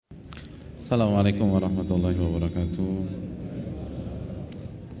Assalamualaikum warahmatullahi wabarakatuh.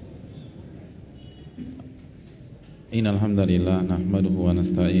 Innal hamdalillah nahmaduhu wa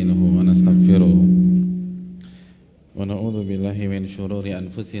nasta'inuhu wa nastaghfiruh wa na'udzu billahi min shururi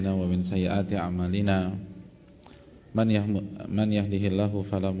anfusina wa min sayyiati a'malina. Man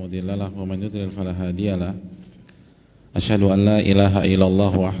yahdihillahu fala mudilla lahu wa man yudlil fala hadiyalah. Asyhadu an la ilaha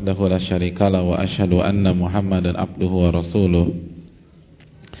illallah wahdahu la syarikalah wa asyhadu anna Muhammadan abduhu wa rasuluh.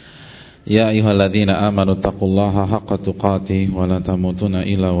 Ya ayyuhalladzina amanu taqullaha haqqa tuqatih wa la tamutunna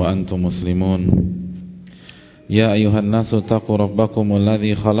illa wa antum muslimun. Ya ayyuhan nasu taqu rabbakumul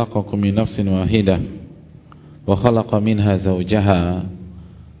ladzi khalaqakum min nafsin wahidah wa khalaqa minha zawjaha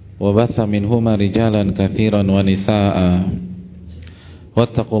wa batha minhuma rijalan katsiran wa nisaa'a.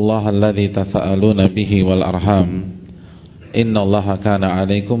 Wattaqullaha alladzi tasaaluna bihi wal arham. Innallaha kana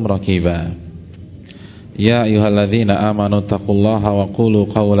 'alaikum raqiba. Ya ayyuhalladzina amanu taqullaha wa qulu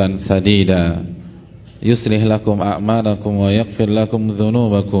qawlan sadida yuslih lakum a'malakum wa yaghfir lakum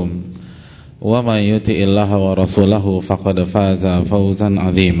dhunubakum wa may yuti'illaha wa rasulahu faqad faza fawzan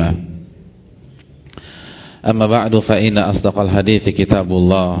 'azima. Amma ba'du fa inna asdaqal hadithi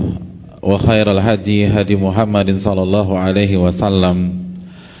kitabullah wa khairal hadi hadi Muhammadin sallallahu alaihi wasallam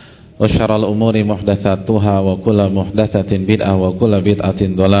wa syarrul umuri muhdatsatuha wa kullu muhdatsatin bid'ah wa kullu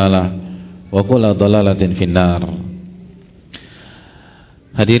bid'atin dhalalah wa kullu dhalalatin finnar.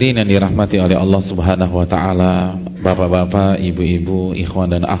 Hadirin yang dirahmati oleh Allah Subhanahu wa taala, bapak-bapak, ibu-ibu,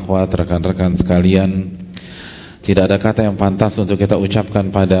 ikhwan dan akhwat, rekan-rekan sekalian, tidak ada kata yang pantas untuk kita ucapkan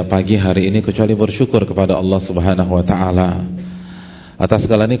pada pagi hari ini kecuali bersyukur kepada Allah Subhanahu wa taala atas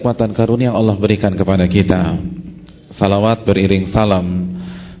segala nikmat dan karunia yang Allah berikan kepada kita. Salawat beriring salam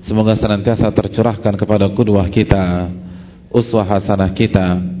semoga senantiasa tercurahkan kepada qudwah kita, uswah hasanah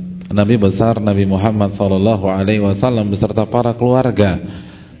kita, Nabi besar Nabi Muhammad sallallahu alaihi wasallam beserta para keluarga,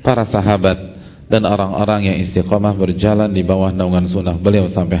 para sahabat dan orang-orang yang istiqomah berjalan di bawah naungan sunnah beliau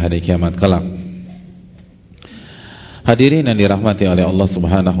sampai hari kiamat kelak. Hadirin yang dirahmati oleh Allah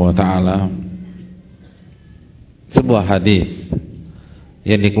Subhanahu wa taala, sebuah hadis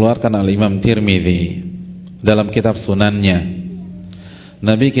yang dikeluarkan oleh Imam Tirmidzi dalam kitab sunannya,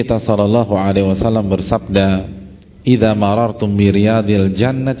 Nabi kita sallallahu alaihi wasallam bersabda, "Idza marartum bi riyadil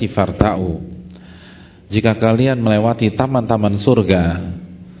jannati farta'u." Jika kalian melewati taman-taman surga,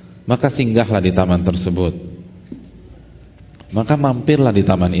 maka singgahlah di taman tersebut. Maka mampirlah di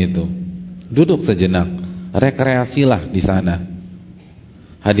taman itu. Duduk sejenak, rekreasilah di sana.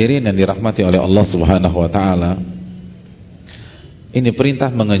 Hadirin yang dirahmati oleh Allah Subhanahu wa taala, ini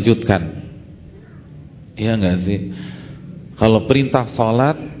perintah mengejutkan. Iya enggak sih? Kalau perintah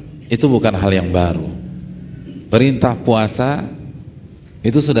sholat itu bukan hal yang baru. Perintah puasa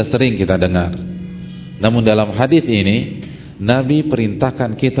itu sudah sering kita dengar. Namun dalam hadis ini Nabi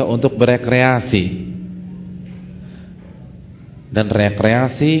perintahkan kita untuk berekreasi. Dan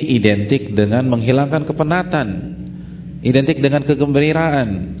rekreasi identik dengan menghilangkan kepenatan, identik dengan kegembiraan,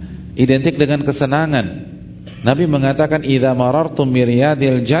 identik dengan kesenangan. Nabi mengatakan, "Idza marartum bi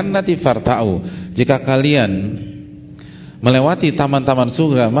riyadil jannati farta'u." Jika kalian melewati taman-taman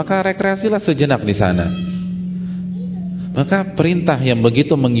surga, maka rekreasilah sejenak di sana. Maka perintah yang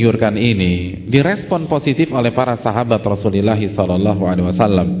begitu menggiurkan ini direspon positif oleh para sahabat Rasulullah sallallahu alaihi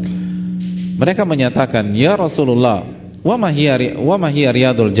wasallam. Mereka menyatakan, "Ya Rasulullah, wa ma hiya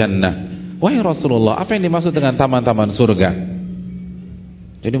riyadul jannah?" Wahai Rasulullah, apa yang dimaksud dengan taman-taman surga?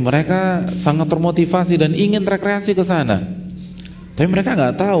 Jadi mereka sangat termotivasi dan ingin rekreasi ke sana. Tapi mereka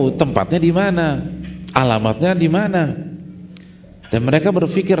nggak tahu tempatnya di mana, alamatnya di mana. Dan mereka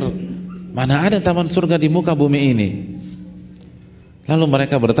berpikir, mana ada taman surga di muka bumi ini? Lalu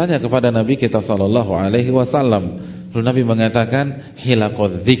mereka bertanya kepada Nabi kita sallallahu alaihi wasallam. Lalu Nabi mengatakan,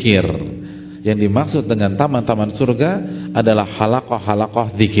 hilaqadz dzikir. Yang dimaksud dengan taman-taman surga adalah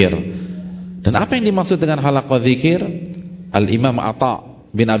halaqah-halaqah dzikir. Dan apa yang dimaksud dengan halaqah dzikir? Al-Imam Atha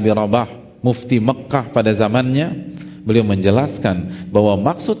bin Abi Rabah, mufti Mekkah pada zamannya, beliau menjelaskan bahwa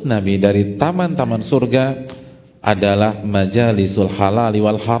maksud Nabi dari taman-taman surga adalah majalisul halal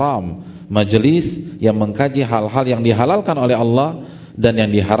wal haram, majelis yang mengkaji hal-hal yang dihalalkan oleh Allah dan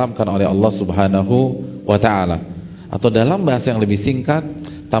yang diharamkan oleh Allah Subhanahu wa taala. Atau dalam bahasa yang lebih singkat,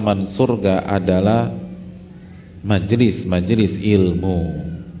 taman surga adalah majelis ilmu.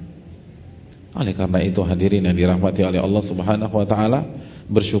 Oleh karena itu hadirin yang dirahmati oleh Allah Subhanahu wa taala,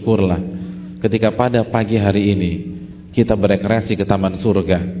 bersyukurlah ketika pada pagi hari ini kita berekreasi ke taman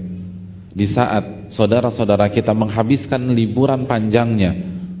surga. Di saat saudara-saudara kita menghabiskan liburan panjangnya,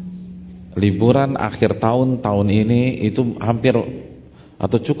 liburan akhir tahun ini itu hampir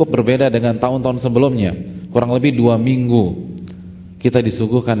atau cukup berbeda dengan tahun-tahun sebelumnya, kurang lebih 2 minggu kita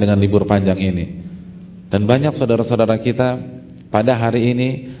disuguhkan dengan libur panjang ini. Dan banyak saudara-saudara kita pada hari ini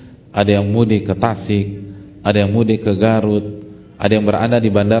ada yang mudik ke Tasik, ada yang mudik ke Garut, ada yang berada di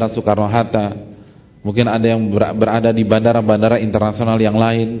Bandara Soekarno-Hatta, mungkin ada yang berada di bandara-bandara internasional yang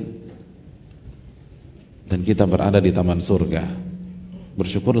lain. Dan kita berada di Taman Syurga.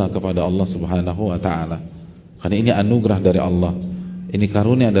 Bersyukurlah kepada Allah Subhanahu wa ta'ala, karena ini anugerah dari Allah, ini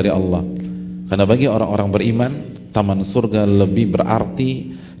karunia dari Allah. Karena bagi orang-orang beriman, Taman Syurga lebih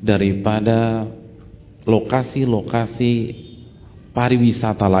berarti daripada lokasi-lokasi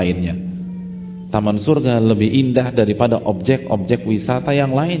pariwisata lainnya. Taman Syurga lebih indah daripada objek-objek wisata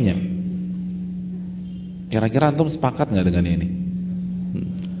yang lainnya. Kira-kira antum sepakat nggak dengan ini?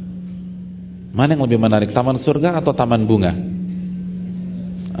 Mana yang lebih menarik, Taman Syurga atau Taman Bunga?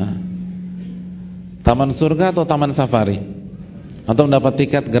 Taman Syurga atau Taman Safari? Antum dapat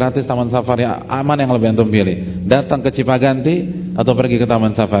tiket gratis Taman Safari, aman yang lebih antum pilih? Datang ke Cipaganti atau pergi ke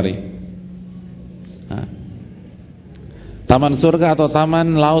Taman Safari? Taman Syurga atau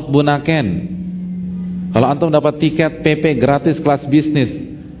Taman Laut Bunaken? Kalau antum dapat tiket PP gratis kelas bisnis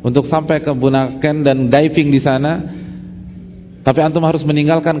untuk sampai ke Bunaken dan diving di sana, tapi antum harus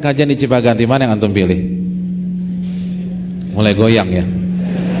meninggalkan kajian di Cipaganti, mana yang antum pilih? Mulai goyang ya.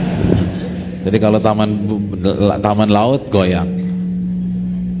 Jadi kalau taman laut goyang.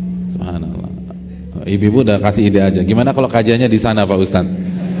 Subhanallah. Ibu-ibu udah kasih ide aja. Gimana kalau kajiannya di sana Pak Ustadz?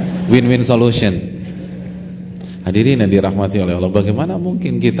 Win-win solution. Hadirin yang dirahmati oleh Allah, bagaimana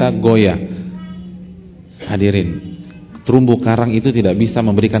mungkin kita goyah? Hadirin, terumbu karang itu tidak bisa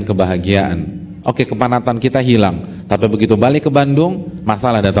memberikan kebahagiaan. Oke, kepenatan kita hilang, tapi begitu balik ke Bandung,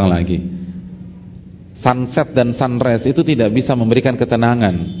 masalah datang lagi. Sunset dan sunrise itu tidak bisa memberikan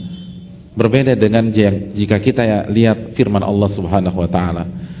ketenangan. Berbeda dengan jika kita lihat firman Allah Subhanahu wa ta'ala.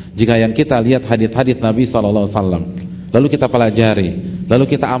 Jika yang kita lihat hadits-hadits Nabi sallallahu alaihi wasallam, lalu kita pelajari, lalu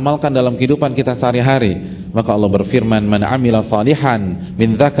kita amalkan dalam kehidupan kita sehari-hari, maka Allah berfirman, "Man 'amila salihan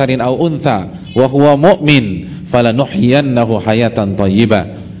min dzakarin aw untha wa huwa mu'min, falanuhyiyannahu hayatan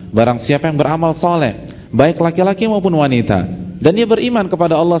thayyibah." Barang siapa yang beramal soleh, baik laki-laki maupun wanita, dan dia beriman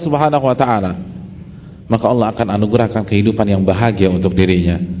kepada Allah Subhanahu wa ta'ala, maka Allah akan anugerahkan kehidupan yang bahagia untuk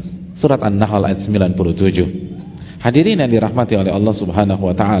dirinya. Surat An-Nahl ayat 97. Hadirin yang dirahmati oleh Allah Subhanahu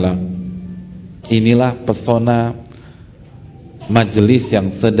wa ta'ala, inilah pesona majelis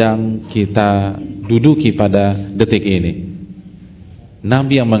yang sedang kita duduki pada detik ini.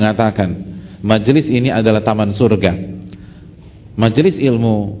 Nabi yang mengatakan majelis ini adalah Taman Syurga. Majelis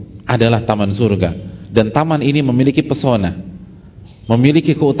ilmu adalah Taman Syurga, dan taman ini memiliki pesona,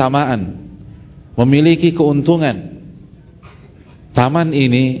 memiliki keutamaan, memiliki keuntungan. Taman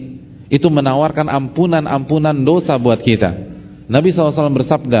ini itu menawarkan ampunan dosa buat kita. Nabi SAW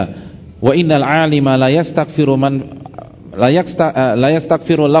bersabda, "Wa innal 'alima la yastaghfiru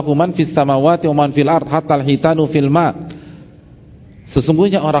lahu man fis samawati wa man fil ard hatta al-hitanu fil ma."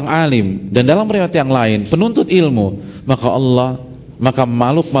 Sesungguhnya orang alim, dan dalam riwayat yang lain penuntut ilmu, maka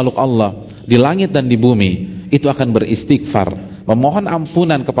makhluk-makhluk Allah di langit dan di bumi itu akan beristighfar, memohon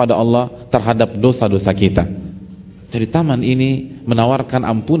ampunan kepada Allah terhadap dosa-dosa kita. Jadi taman ini menawarkan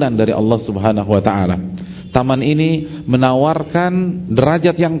ampunan dari Allah Subhanahu wa ta'ala. Taman ini menawarkan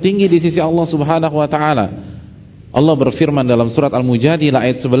derajat yang tinggi di sisi Allah Subhanahu wa ta'ala. Allah berfirman dalam surat Al-Mujadilah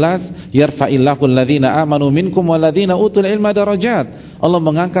ayat 11, "Yarfa'illahu alladhina amanu minkum walladhina utul ilma darajat." Allah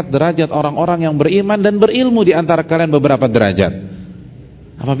mengangkat derajat orang-orang yang beriman dan berilmu di antara kalian beberapa derajat.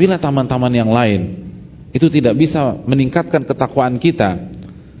 Apabila taman-taman yang lain itu tidak bisa meningkatkan ketakwaan kita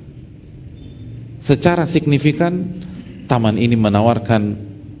secara signifikan, taman ini menawarkan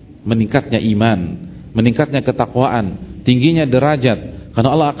meningkatnya iman, meningkatnya ketakwaan, tingginya derajat, karena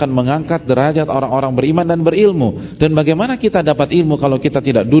Allah akan mengangkat derajat orang-orang beriman dan berilmu. Dan bagaimana kita dapat ilmu kalau kita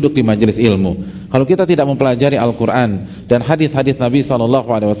tidak duduk di majelis ilmu, kalau kita tidak mempelajari Al-Quran dan hadis-hadis Nabi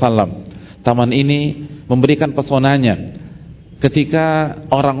SAW? Taman ini memberikan pesonanya. Ketika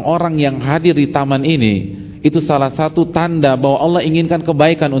orang-orang yang hadir di taman ini, itu salah satu tanda bahwa Allah inginkan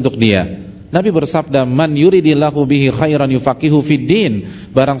kebaikan untuk dia. Nabi bersabda, "Man yuridillahu bihi khairan yufaqihu fid din."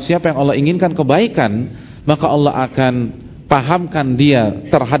 Barang siapa yang Allah inginkan kebaikan, maka Allah akan pahamkan dia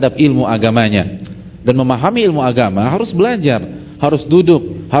terhadap ilmu agamanya. Dan memahami ilmu agama harus belajar, harus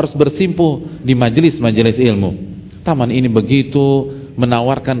duduk, harus bersimpuh di majelis-majelis ilmu. Taman ini begitu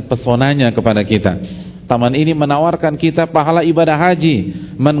menawarkan pesonanya kepada kita. Taman ini menawarkan kita pahala ibadah haji.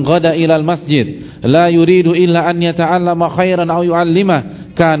 "Man ghada ilal masjid la yuridu illa an yata'allama khairan aw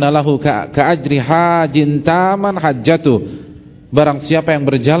yu'allimah, kana lahu ka'ajri hajin taman hajjatu." Barang siapa yang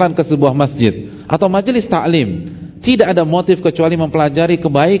berjalan ke sebuah masjid atau majelis taklim tidak ada motif kecuali mempelajari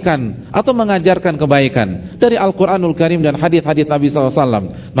kebaikan atau mengajarkan kebaikan dari Al-Quranul Karim dan hadis-hadis Nabi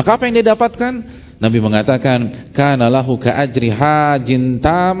SAW. Maka apa yang dia dapatkan? Nabi mengatakan, kana lahu ka ajri hajin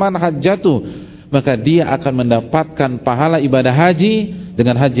taman hajjatu. Maka dia akan mendapatkan pahala ibadah haji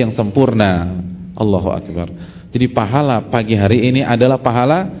dengan haji yang sempurna. Allahu Akbar. Jadi pahala pagi hari ini adalah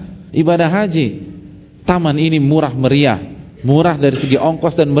pahala ibadah haji. Taman ini murah meriah, murah dari segi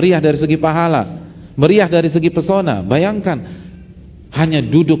ongkos dan meriah dari segi pahala, meriah dari segi pesona. Bayangkan, hanya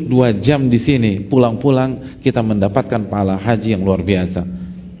duduk 2 jam di sini, pulang-pulang kita mendapatkan pahala haji yang luar biasa.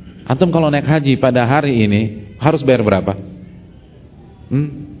 Antum kalau naik haji pada hari ini harus bayar berapa?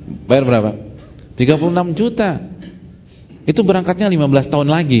 Bayar berapa? 36 juta. Itu berangkatnya 15 tahun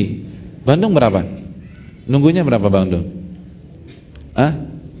lagi. Bandung berapa? Nunggunya berapa Bandung?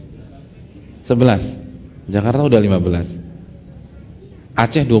 11. Jakarta udah 15.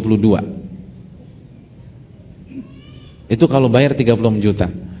 Aceh 22. Itu kalau bayar 30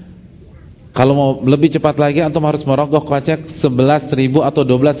 juta. Kalau mau lebih cepat lagi, antum harus merogoh kocek 11.000 atau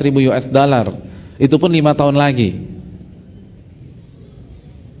 12.000 US dollar. Itu pun 5 tahun lagi.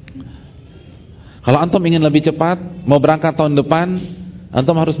 Kalau antum ingin lebih cepat, mau berangkat tahun depan,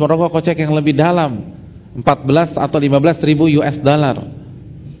 antum harus merogoh kocek yang lebih dalam, 14 atau 15.000 US dollar.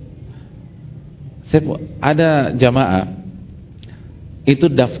 Ada jamaah itu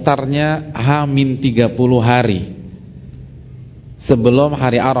daftarnya H-30 hari sebelum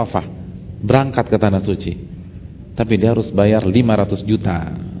hari Arafah berangkat ke Tanah Suci, tapi dia harus bayar 500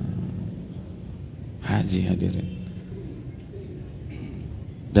 juta haji, hadirin.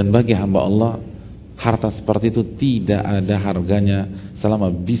 Dan bagi hamba Allah, harta seperti itu tidak ada harganya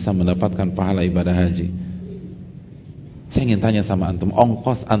selama bisa mendapatkan pahala ibadah haji. Saya ingin tanya sama antum,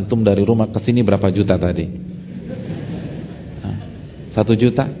 ongkos antum dari rumah ke sini berapa juta tadi? 1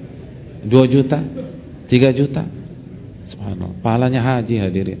 juta? 2 juta? 3 juta? Subhanallah, pahalanya haji,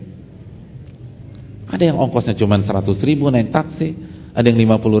 hadirin. Ada yang ongkosnya cuma 100.000 naik taksi, ada yang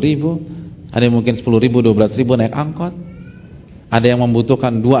 50.000, ada yang mungkin 10.000, 12.000 naik angkot, ada yang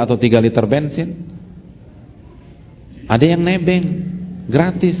membutuhkan 2 atau 3 liter bensin, ada yang nebeng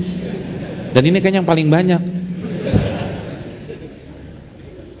gratis. Dan ini kan yang paling banyak.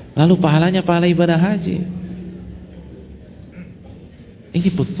 Lalu pahalanya pahala ibadah haji. Ini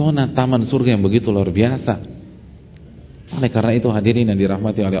pesona Taman Syurga yang begitu luar biasa. Oleh karena itu hadirin yang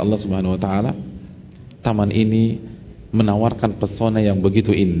dirahmati oleh Allah Subhanahu wa taala, taman ini menawarkan pesona yang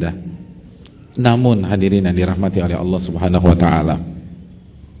begitu indah. Namun hadirin yang dirahmati oleh Allah Subhanahu wa taala,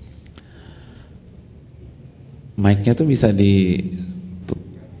 mic-nya tuh bisa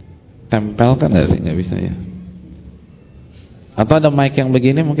ditempelkan nggak sih? Nggak bisa ya? Atau ada mic yang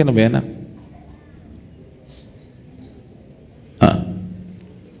begini mungkin lebih enak?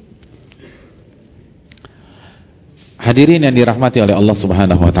 Hadirin yang dirahmati oleh Allah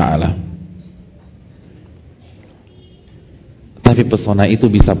Subhanahu wa taala, tapi pesona itu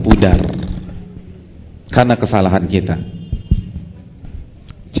bisa pudar karena kesalahan kita.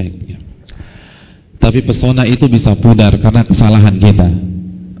 Cek ya. Tapi pesona itu bisa pudar karena kesalahan kita.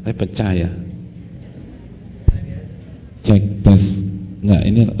 Saya pecah ya. Cek tes. Enggak,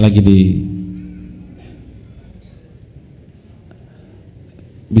 ini lagi di,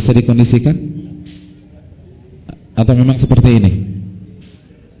 bisa dikondisikan atau memang seperti ini?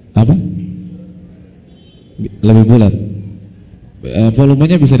 Apa? Lebih bulat.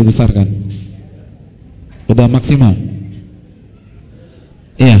 Volumenya bisa dibesarkan. Udah maksimal.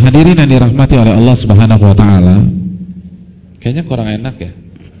 Iya, hadirin yang dirahmati oleh Allah Subhanahu wa taala. Kayaknya kurang enak ya.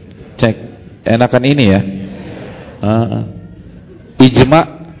 Cek, enakan ini ya. Ijma.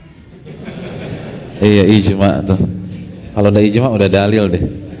 Iya, ijma tuh. Kalau udah ijma udah dalil deh.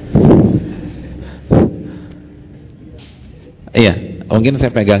 Iya, mungkin saya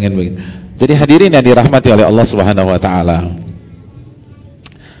pegangin begini. Jadi hadirin yang dirahmati oleh Allah Subhanahu wa taala,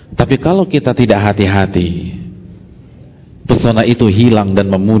 tapi kalau kita tidak hati-hati, pesona itu hilang dan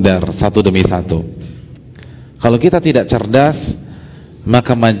memudar satu demi satu. Kalau kita tidak cerdas,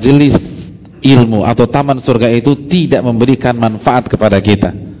 maka majelis ilmu atau taman surga itu tidak memberikan manfaat kepada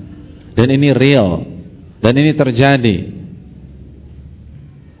kita. Dan ini real, dan ini terjadi.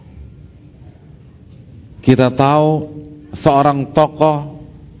 Kita tahu seorang tokoh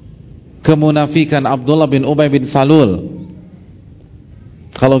kemunafikan, Abdullah bin Ubay bin Salul.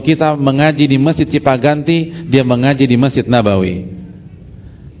 Kalau kita mengaji di Masjid Cipaganti, dia mengaji di Masjid Nabawi.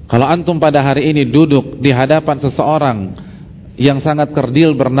 Kalau antum pada hari ini duduk di hadapan seseorang yang sangat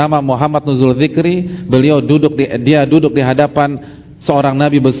kerdil bernama Muhammad Nuzul Dzikri, dia duduk di hadapan seorang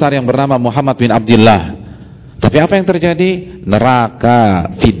nabi besar yang bernama Muhammad bin Abdullah. Tapi apa yang terjadi?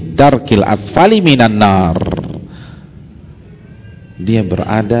 Neraka, fid darkil asfali minan nar. dia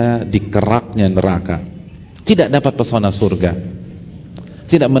berada di keraknya neraka, tidak dapat pesona surga,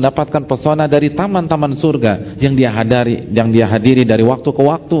 tidak mendapatkan pesona dari taman-taman surga yang dia hadiri dari waktu ke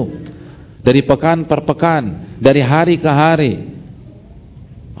waktu, dari pekan per pekan, dari hari ke hari.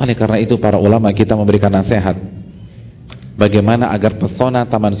 Oleh karena itu para ulama kita memberikan nasihat bagaimana agar pesona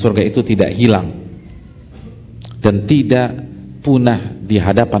taman surga itu tidak hilang dan tidak punah di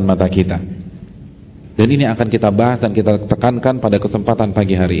hadapan mata kita. Dan ini akan kita bahas dan kita tekankan pada kesempatan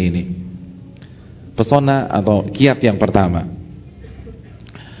pagi hari ini. Pesona atau kiat yang pertama.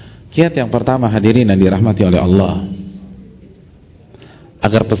 Kiat yang pertama hadirin yang dirahmati oleh Allah,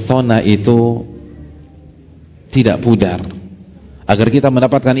 agar pesona itu tidak pudar, agar kita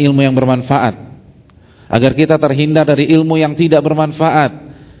mendapatkan ilmu yang bermanfaat, agar kita terhindar dari ilmu yang tidak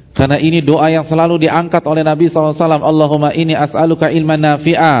bermanfaat. Karena ini doa yang selalu diangkat oleh Nabi SAW. Allahumma inni as'aluka ilman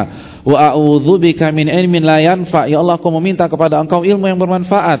nafi'a wa a'udzubika min ilmin la yanfa. Ya Allah, aku meminta kepada Engkau ilmu yang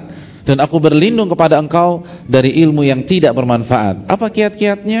bermanfaat, dan aku berlindung kepada Engkau dari ilmu yang tidak bermanfaat. Apa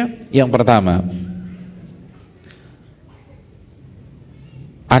kiat-kiatnya? Yang pertama,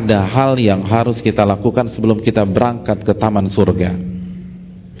 ada hal yang harus kita lakukan sebelum kita berangkat ke taman surga.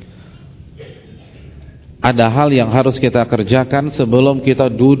 Ada hal yang harus kita kerjakan sebelum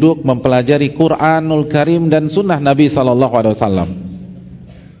kita duduk mempelajari Quranul Karim dan sunnah Nabi SAW.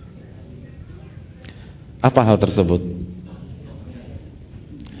 Apa hal tersebut?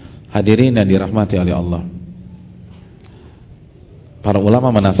 Hadirin yang dirahmati oleh Allah, para ulama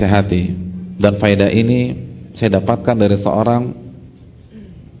menasihati, dan faedah ini saya dapatkan dari seorang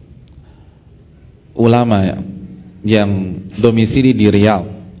ulama yang domisili di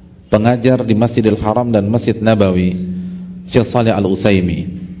Riyadh, pengajar di Masjidil Haram dan Masjid Nabawi, Syekh Shalih Al-Utsaimin.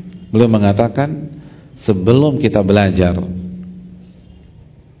 Beliau mengatakan, sebelum kita belajar,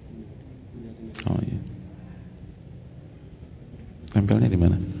 tempelnya di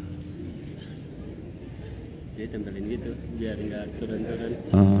mana? Dia tempelin gitu biar nggak turun-turun.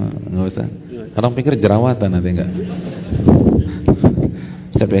 Nggak usah. Orang pikir jerawatan nanti enggak.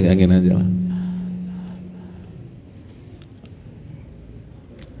 Saya pegangin aja lah.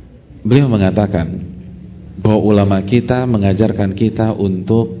 Beliau mengatakan bahwa ulama kita mengajarkan kita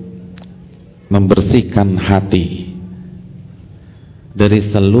untuk membersihkan hati dari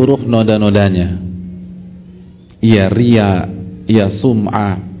seluruh noda-nodanya. Ya riya, ya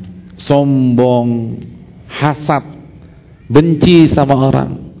sum'ah, sombong, hasad, benci sama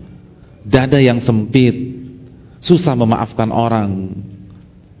orang, dada yang sempit, susah memaafkan orang,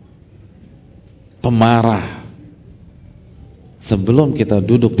 pemarah. Sebelum kita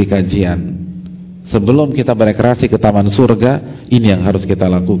duduk di kajian, sebelum kita berekreasi ke taman surga, ini yang harus kita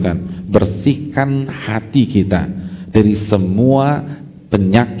lakukan. Bersihkan hati kita dari semua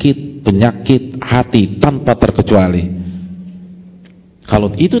penyakit hati tanpa terkecuali.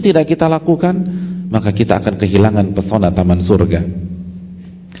 Kalau itu tidak kita lakukan, maka kita akan kehilangan pesona taman surga.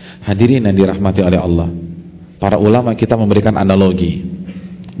 Hadirin yang dirahmati oleh Allah, para ulama kita memberikan analogi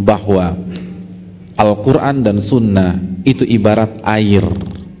bahwa Al-Quran dan Sunnah itu ibarat air,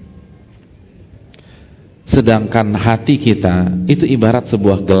 sedangkan hati kita itu ibarat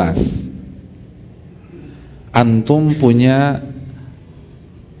sebuah gelas. Antum punya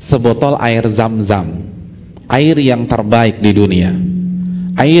sebotol air zam-zam, air yang terbaik di dunia,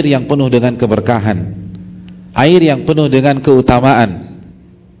 air yang penuh dengan keberkahan, air yang penuh dengan keutamaan.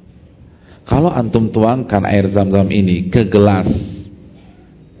 Kalau antum tuangkan air zam-zam ini ke gelas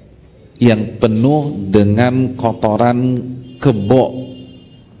yang penuh dengan kotoran kebo,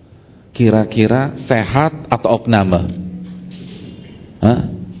 kira-kira sehat atau opname?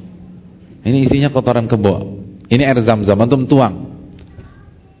 Ini isinya kotoran kebo, ini air zam-zam, antum tuang.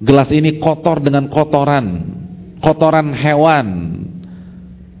 Gelas ini kotor dengan kotoran hewan,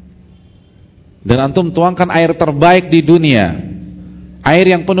 dan antum tuangkan air terbaik di dunia, air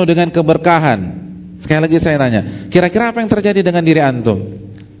yang penuh dengan keberkahan. Sekali lagi saya nanya, kira-kira apa yang terjadi dengan diri antum?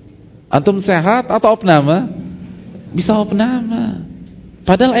 Antum sehat atau opname? Bisa opname,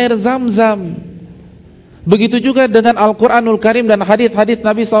 padahal air zam-zam. Begitu juga dengan Al-Quranul Karim dan hadits-hadits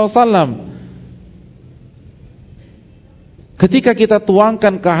Nabi SAW. Ketika kita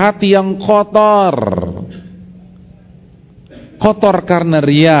tuangkan ke hati yang kotor, kotor karena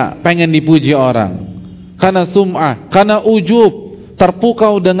riya, pengen dipuji orang, karena sum'ah, karena ujub,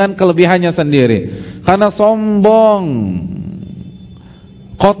 terpukau dengan kelebihannya sendiri, karena sombong,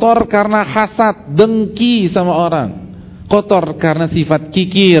 kotor karena hasad, dengki sama orang, kotor karena sifat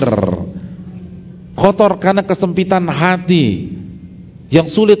kikir, kotor karena kesempitan hati yang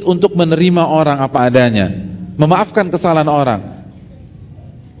sulit untuk menerima orang apa adanya, memaafkan kesalahan orang.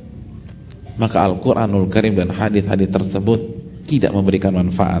 Maka Al-Quranul Karim dan hadis-hadis tersebut tidak memberikan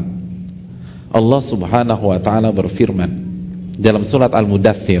manfaat. Allah Subhanahu wa taala berfirman dalam surat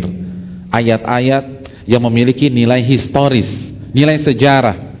Al-Mudaththir, ayat-ayat yang memiliki nilai historis, nilai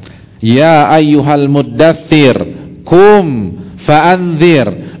sejarah. Ya ayyuhal muddaththir kum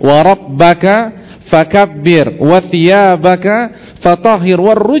fa'anzir wa rabbaka fakabbir wa thiyabaka fatahhir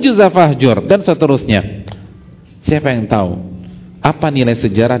war rujza fahjur, dan seterusnya. Siapa yang tahu apa nilai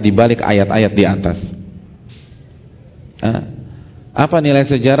sejarah di balik ayat-ayat di atas? Apa nilai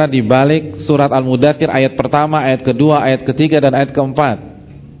sejarah di balik surat Al-Mudaththir ayat pertama, ayat kedua, ayat ketiga, dan ayat keempat?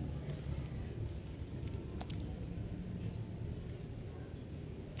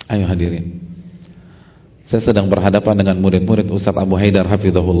 Ayo hadirin, saya sedang berhadapan dengan murid-murid Ustadz Abu Haidar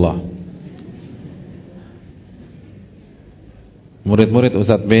hafizahullah, murid-murid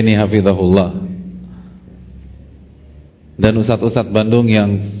Ustadz Beni hafizahullah, dan Ustadz-Ustadz Bandung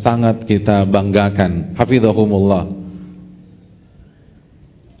yang sangat kita banggakan hafizahumullah.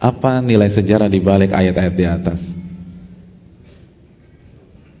 Apa nilai sejarah di balik ayat-ayat di atas?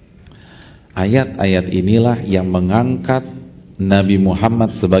 Ayat-ayat inilah yang mengangkat Nabi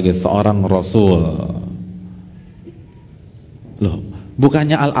Muhammad sebagai seorang Rasul. Loh,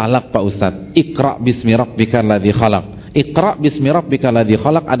 bukannya al-alaq Pak Ustadz? Iqra bismi rabbikal ladzi khalaq. Iqra bismi rabbikal ladzi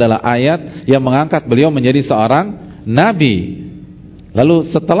khalaq adalah ayat yang mengangkat beliau menjadi seorang Nabi.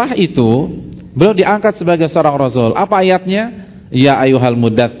 Lalu setelah itu beliau diangkat sebagai seorang Rasul. Apa ayatnya? Ya ayyuhal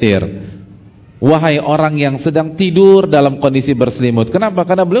muddaththir, wahai orang yang sedang tidur dalam kondisi berselimut. Kenapa?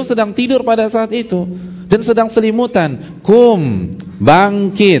 Karena beliau sedang tidur pada saat itu dan sedang selimutan. Kum,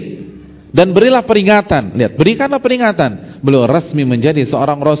 bangkit dan berilah peringatan. Lihat, berikanlah peringatan. Beliau resmi menjadi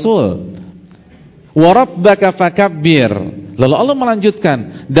seorang Rasul. Wa rabbaka fakabbir. Lalu Allah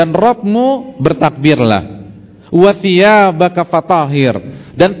melanjutkan, dan Rabbmu bertakbirlah. Wa thiyabaka fatahhir,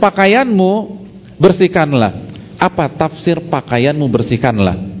 dan pakaianmu bersihkanlah. Apa tafsir pakaianmu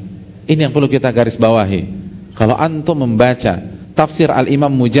bersihkanlah? Ini yang perlu kita garis bawahi. Kalau antum membaca tafsir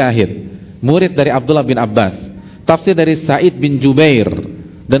Al-Imam Mujahid, murid dari Abdullah bin Abbas, tafsir dari Sa'id bin Jubair,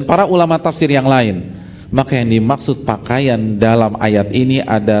 dan para ulama tafsir yang lain, maka yang dimaksud pakaian dalam ayat ini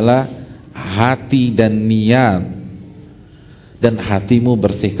adalah hati dan niat. Dan hatimu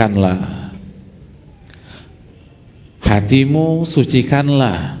bersihkanlah, hatimu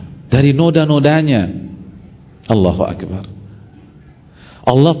sucikanlah dari noda-nodanya. Allahu Akbar.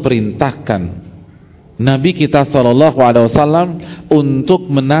 Allah perintahkan Nabi kita SAW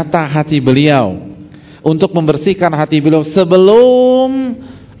untuk menata hati beliau, untuk membersihkan hati beliau sebelum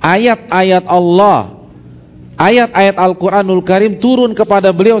ayat-ayat Allah, ayat-ayat Al-Quranul Karim turun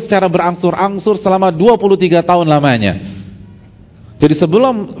kepada beliau secara berangsur-angsur selama 23 tahun lamanya. Jadi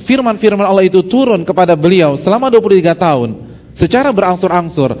sebelum firman-firman Allah itu turun kepada beliau selama 23 tahun, secara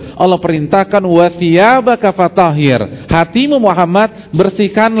berangsur-angsur Allah perintahkan wa thiyabaka fatahhir, hatimu Muhammad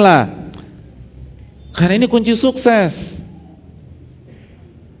bersihkanlah. Karena ini kunci sukses.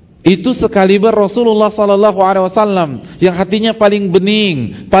 Itu sekaliber Rasulullah SAW yang hatinya paling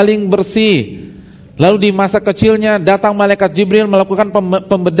bening, paling bersih. Lalu di masa kecilnya datang malaikat Jibril melakukan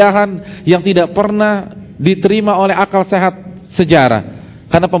pembedahan yang tidak pernah diterima oleh akal sehat sejarah.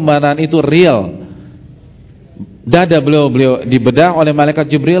 Karena pembedahan itu real. Dada beliau dibedah oleh malaikat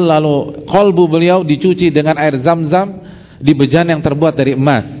Jibril, lalu kolbu beliau dicuci dengan air zam-zam di bejana yang terbuat dari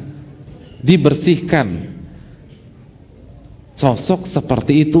emas, dibersihkan. Sosok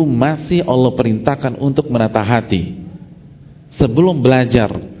seperti itu masih Allah perintahkan untuk menata hati. Sebelum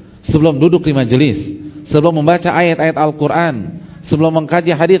belajar, sebelum duduk di majelis, sebelum membaca ayat-ayat Al-Quran, sebelum mengkaji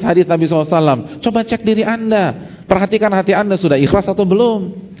hadis-hadis Nabi SAW, coba cek diri Anda. Perhatikan hati Anda, sudah ikhlas atau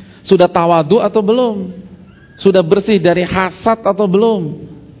belum? Sudah tawadu atau belum? Sudah bersih dari hasad atau belum?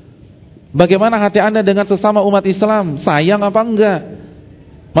 Bagaimana hati Anda dengan sesama umat Islam? Sayang apa enggak?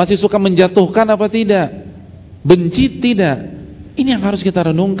 Masih suka menjatuhkan apa tidak? Benci tidak? Ini yang harus kita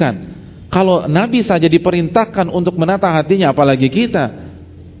renungkan. Kalau Nabi saja diperintahkan untuk menata hatinya, apalagi kita.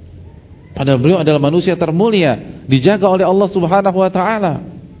 Padahal beliau adalah manusia termulia, dijaga oleh Allah Subhanahu wa ta'ala.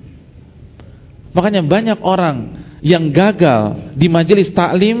 Makanya banyak orang yang gagal di majelis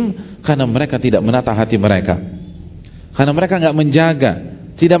taklim karena mereka tidak menata hati mereka, karena mereka enggak menjaga,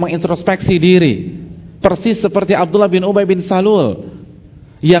 tidak mengintrospeksi diri. Persis seperti Abdullah bin Ubay bin Salul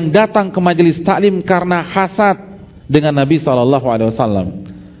yang datang ke majelis taklim karena hasad dengan Nabi SAW,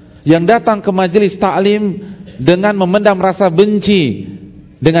 yang datang ke majelis taklim dengan memendam rasa benci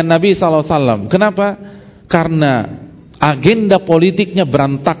dengan Nabi SAW. Kenapa? Karena agenda politiknya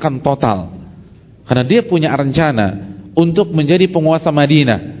berantakan total. Karena dia punya rencana untuk menjadi penguasa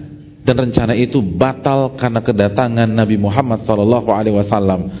Madinah, dan rencana itu batal karena kedatangan Nabi Muhammad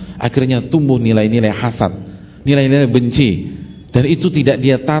SAW. Akhirnya tumbuh nilai-nilai hasad, nilai-nilai benci, Dan itu tidak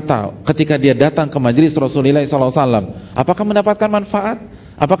dia tata ketika dia datang ke majelis Rasulullah SAW. Apakah mendapatkan manfaat?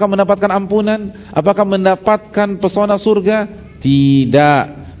 Apakah mendapatkan ampunan? Apakah mendapatkan pesona surga? Tidak.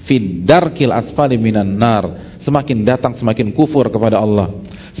 Fid darkil asfali minan nar. Semakin datang semakin kufur kepada Allah,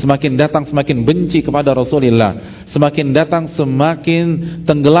 semakin datang semakin benci kepada Rasulullah, semakin datang semakin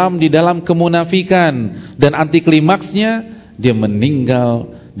tenggelam di dalam kemunafikan, dan anti klimaksnya dia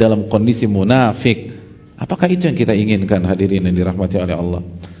meninggal dalam kondisi munafik. Apakah itu yang kita inginkan, hadirin yang dirahmati oleh Allah?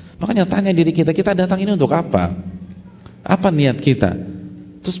 Makanya tanya diri kita, kita datang ini untuk apa? Apa niat kita?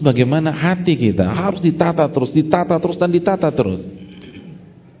 Terus bagaimana hati kita? Harus ditata terus, dan ditata terus.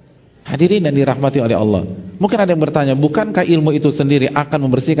 Hadirin yang dirahmati oleh Allah. Mungkin ada yang bertanya, bukankah ilmu itu sendiri akan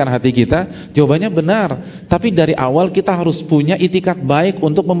membersihkan hati kita? Jawabannya benar. Tapi dari awal kita harus punya itikat baik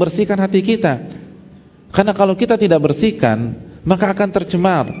untuk membersihkan hati kita. Karena kalau kita tidak bersihkan, maka akan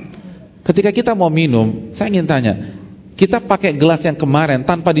tercemar. Ketika kita mau minum, saya ingin tanya, kita pakai gelas yang kemarin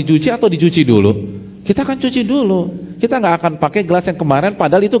tanpa dicuci atau dicuci dulu? Kita akan cuci dulu. Kita nggak akan pakai gelas yang kemarin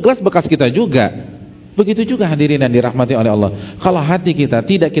padahal itu gelas bekas kita juga. Begitu juga hadirin yang dirahmati oleh Allah. Kalau hati kita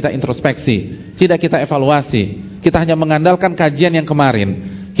tidak kita introspeksi, tidak kita evaluasi, kita hanya mengandalkan kajian yang kemarin,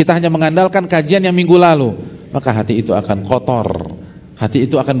 kita hanya mengandalkan kajian yang minggu lalu, maka hati itu akan kotor, hati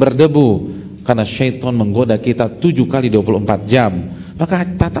itu akan berdebu. Karena syaitan menggoda kita 7 kali 24 jam. Maka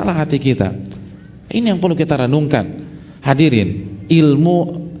tatalah hati kita. Ini yang perlu kita renungkan. Hadirin, ilmu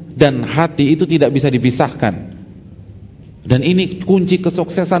dan hati itu tidak bisa dipisahkan. Dan ini kunci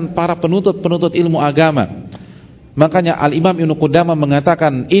kesuksesan para penuntut ilmu agama. Makanya Al-Imam Ibnu Qudamah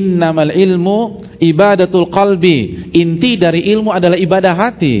mengatakan, innamal ilmu ibadatul qalbi. Inti dari ilmu adalah ibadah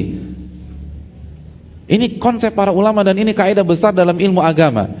hati. Ini konsep para ulama dan ini kaidah besar dalam ilmu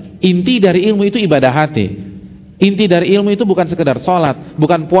agama. Inti dari ilmu itu ibadah hati. Inti dari ilmu itu bukan sekedar sholat,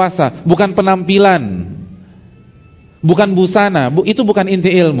 bukan puasa, bukan penampilan, bukan busana. Itu bukan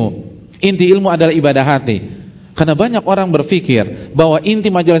inti ilmu. Inti ilmu adalah ibadah hati. Karena banyak orang berpikir bahwa inti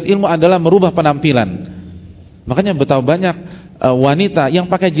majelis ilmu adalah merubah penampilan. Makanya betapa banyak wanita yang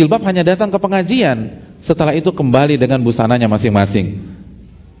pakai jilbab hanya datang ke pengajian, setelah itu kembali dengan busananya masing-masing.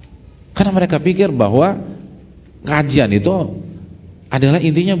 Karena mereka pikir bahwa kajian itu adalah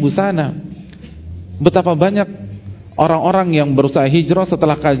intinya busana. Betapa banyak orang-orang yang berusaha hijrah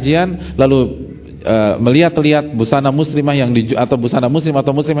setelah kajian lalu melihat-lihat busana muslimah yang atau busana muslim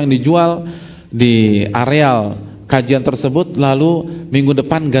atau muslim yang dijual di areal kajian tersebut, lalu minggu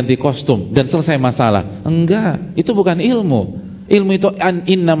depan ganti kostum dan selesai masalah. Enggak, itu bukan ilmu. Ilmu itu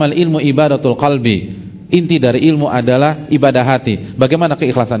innamal ilmu ibadatul qalbi. Inti dari ilmu adalah ibadah hati. Bagaimana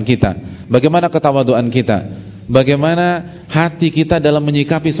keikhlasan kita, bagaimana ketawaduan kita, bagaimana hati kita dalam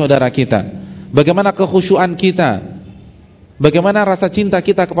menyikapi saudara kita, bagaimana kekhusyuan kita, bagaimana rasa cinta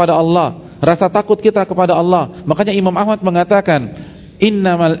kita kepada Allah, rasa takut kita kepada Allah. Makanya Imam Ahmad mengatakan,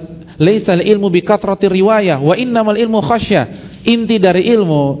 innamal laisal ilmu bikatrati riwayah wa innamal ilmu khasyah. Inti dari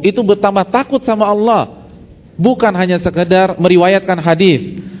ilmu itu bertambah takut sama Allah. Bukan hanya sekedar meriwayatkan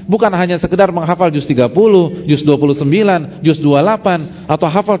hadis, bukan hanya sekedar menghafal juz 30, juz 29, juz 28 atau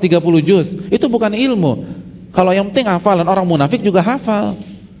hafal 30 juz. Itu bukan ilmu. Kalau yang penting hafalan, orang munafik juga hafal.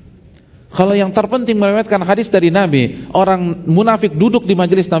 Kalau yang terpenting meriwayatkan hadis dari Nabi, orang munafik duduk di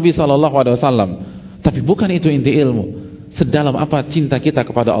majelis Nabi SAW. Tapi bukan itu inti ilmu. Sedalam apa cinta kita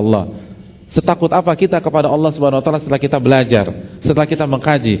kepada Allah, setakut apa kita kepada Allah Subhanahu wa taala setelah kita belajar, setelah kita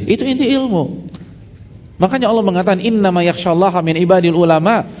mengkaji. Itu inti ilmu. Makanya Allah mengatakan innama yakhsyallaha min ibadil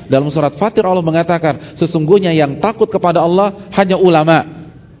ulama. Dalam surat Fatir Allah mengatakan sesungguhnya yang takut kepada Allah hanya ulama.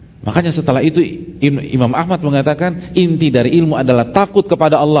 Makanya setelah itu Imam Ahmad mengatakan inti dari ilmu adalah takut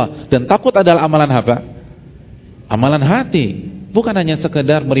kepada Allah. Dan takut adalah amalan apa? Amalan hati. Bukan hanya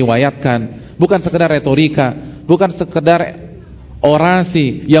sekedar meriwayatkan, bukan sekedar retorika, bukan sekedar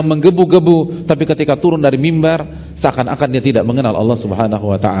orasi yang menggebu-gebu, tapi ketika turun dari mimbar seakan-akan dia tidak mengenal Allah Subhanahu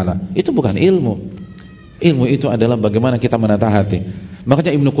wa taala. Itu bukan ilmu. Ilmu itu adalah bagaimana kita menata hati.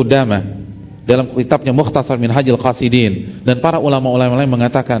 Makanya Ibnu Qudamah dalam kitabnya Mukhtasar Minhajul Qasidin dan para ulama-ulama lain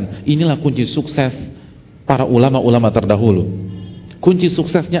mengatakan, inilah kunci sukses para ulama-ulama terdahulu. Kunci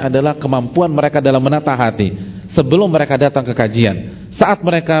suksesnya adalah kemampuan mereka dalam menata hati sebelum mereka datang ke kajian, saat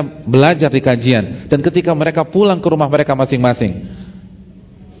mereka belajar di kajian, dan ketika mereka pulang ke rumah mereka masing-masing.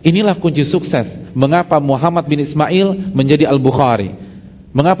 Inilah kunci sukses. Mengapa Muhammad bin Ismail menjadi Al-Bukhari,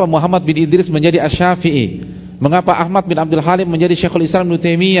 mengapa Muhammad bin Idris menjadi Asy-Syafi'i, mengapa Ahmad bin Abdul Halim menjadi Syekhul Islam Ibnu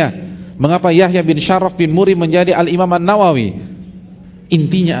Taimiyah, mengapa Yahya bin Syaraf bin Muri menjadi Al-Imam An-Nawawi.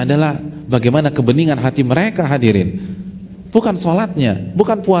 Intinya adalah bagaimana kebeningan hati mereka, hadirin. Bukan sholatnya,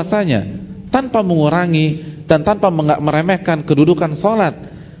 bukan puasanya, tanpa mengurangi dan tanpa meremehkan kedudukan sholat.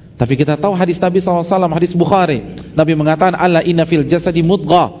 Tapi kita tahu hadis Nabi SAW, hadis Bukhari, Nabi mengatakan, alla inna fil jasadi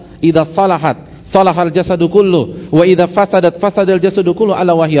mudghah, idza salahat salahal jasadu kullu, wa idza fasadat fasadal jasadu kullu,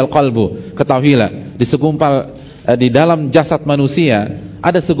 ala wahyal qalbu. Ketahuilah, di dalam jasad manusia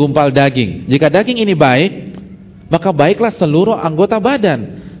ada segumpal daging. Jika daging ini baik, maka baiklah seluruh anggota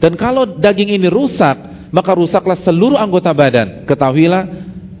badan. Dan kalau daging ini rusak, maka rusaklah seluruh anggota badan. Ketahuilah,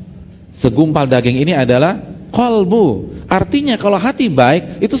 segumpal daging ini adalah qalbu. Artinya kalau hati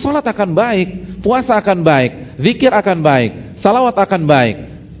baik, itu salat akan baik, puasa akan baik, zikir akan baik, salawat akan baik,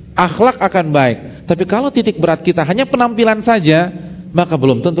 akhlak akan baik. Tapi kalau titik berat kita hanya penampilan saja, maka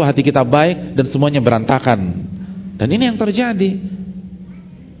belum tentu hati kita baik dan semuanya berantakan. Dan ini yang terjadi.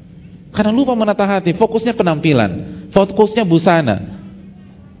 Karena lupa menata hati, fokusnya penampilan, fokusnya busana,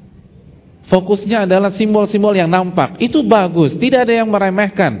 fokusnya adalah simbol-simbol yang nampak. Itu bagus, tidak ada yang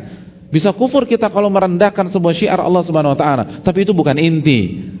meremehkan. Bisa kufur kita kalau merendahkan sebuah syiar Allah Subhanahu wa taala, tapi itu bukan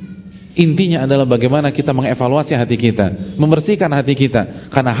inti. Intinya adalah bagaimana kita mengevaluasi hati kita, membersihkan hati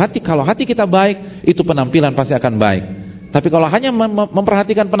kita. Karena kalau hati kita baik, itu penampilan pasti akan baik. Tapi kalau hanya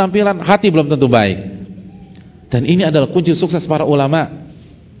memperhatikan penampilan, hati belum tentu baik. Dan ini adalah kunci sukses para ulama.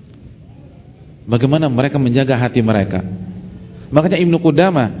 Bagaimana mereka menjaga hati mereka. Makanya Ibnu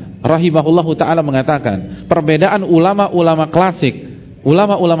Qudamah rahimahullahu ta'ala mengatakan, perbedaan ulama-ulama klasik,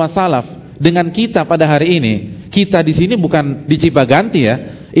 ulama-ulama salaf dengan kita pada hari ini, kita di sini bukan di Cipaganti ya,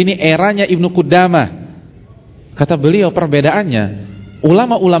 ini eranya Ibnu Qudamah. Kata beliau, perbedaannya,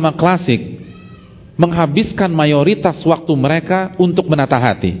 ulama-ulama klasik menghabiskan mayoritas waktu mereka untuk menata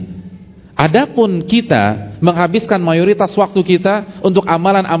hati. Adapun kita menghabiskan mayoritas waktu kita untuk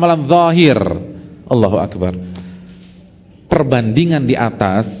amalan-amalan zahir. Allahu Akbar. Perbandingan di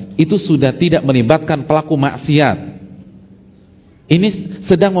atas itu sudah tidak melibatkan pelaku maksiat. Ini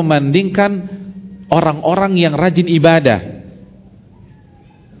sedang membandingkan orang-orang yang rajin ibadah.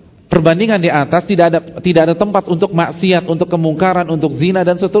 Perbandingan di atas tidak ada tempat untuk maksiat, untuk kemungkaran, untuk zina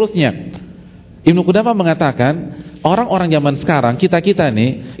dan seterusnya. Ibnu Qudamah mengatakan, orang-orang zaman sekarang, kita-kita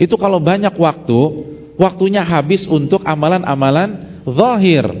nih, itu kalau banyak waktunya habis untuk amalan-amalan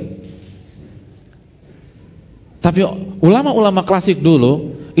zahir. Tapi ulama-ulama klasik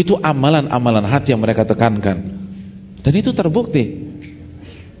dulu, itu amalan-amalan hati yang mereka tekankan. Dan itu terbukti.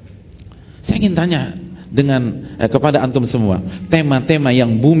 Saya ingin tanya kepada antum semua, tema-tema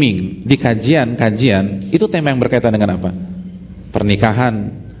yang booming di kajian-kajian, itu tema yang berkaitan dengan apa? Pernikahan,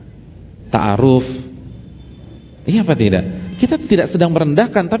 ta'aruf. Iya apa tidak? Kita tidak sedang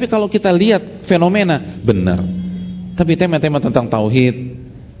merendahkan, tapi kalau kita lihat fenomena, benar. Tapi tema-tema tentang tauhid,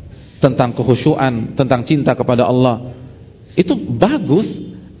 tentang kekhusyuan, tentang cinta kepada Allah, itu bagus.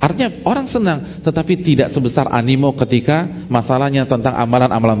 Artinya orang senang, tetapi tidak sebesar animo ketika masalahnya tentang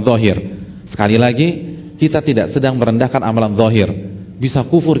amalan-amalan zahir. Sekali lagi, kita tidak sedang merendahkan amalan zahir. Bisa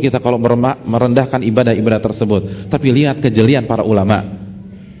kufur kita kalau merendahkan ibadah-ibadah tersebut. Tapi lihat kejelian para ulama.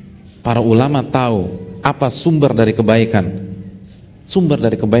 Para ulama tahu apa sumber dari kebaikan. Sumber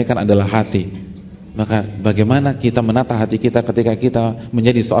dari kebaikan adalah hati. Maka bagaimana kita menata hati kita ketika kita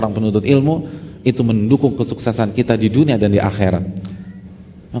menjadi seorang penuntut ilmu, itu mendukung kesuksesan kita di dunia dan di akhirat.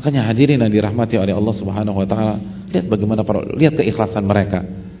 Makanya hadirin yang dirahmati oleh Allah Subhanahu wa taala, lihat bagaimana lihat keikhlasan mereka.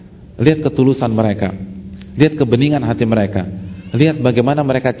 Lihat ketulusan mereka. Lihat kebeningan hati mereka. Lihat bagaimana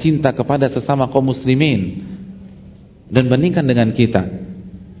mereka cinta kepada sesama kaum muslimin. Dan bandingkan dengan kita,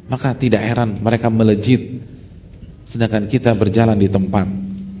 maka tidak heran mereka melejit, sedangkan kita berjalan di tempat.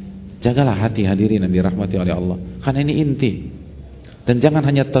 Jagalah hati hadirin yang dirahmati oleh Allah, karena ini inti. Dan jangan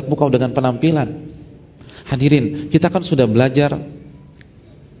hanya terpukau dengan penampilan. Hadirin, kita kan sudah belajar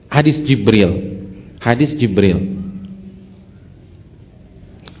hadis Jibril. Hadis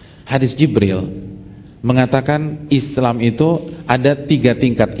Jibril mengatakan Islam itu ada 3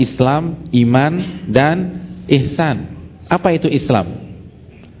 tingkat: Islam, iman, dan ihsan. Apa itu Islam?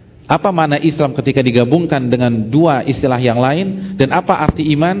 Apa makna Islam ketika digabungkan dengan 2 istilah yang lain? Dan apa arti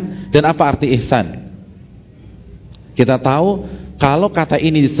iman? Dan apa arti ihsan? Kita tahu kalau kata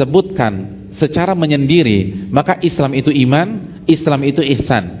ini disebutkan secara menyendiri, maka Islam itu iman, Islam itu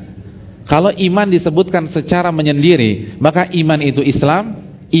ihsan. Kalau iman disebutkan secara menyendiri, maka iman itu Islam,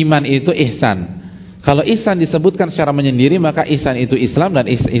 iman itu ihsan. Kalau ihsan disebutkan secara menyendiri, maka ihsan itu Islam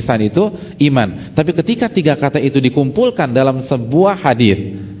dan ihsan itu iman. Tapi ketika 3 kata itu dikumpulkan dalam sebuah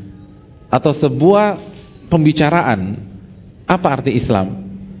hadis atau sebuah pembicaraan, apa arti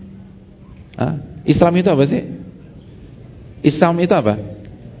Islam? Islam itu apa sih? Islam itu apa?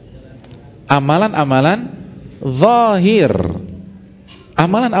 Amalan-amalan zahir.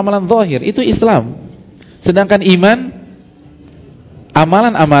 Amalan-amalan zahir itu Islam. Sedangkan iman,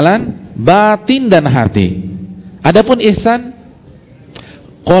 amalan-amalan batin dan hati. Adapun ihsan,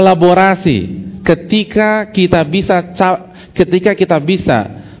 kolaborasi, ketika kita bisa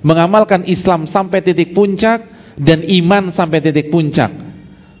mengamalkan Islam sampai titik puncak dan iman sampai titik puncak,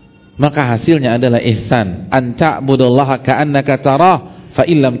 maka hasilnya adalah ihsan. An ta'budallaha ka'annaka tarah fa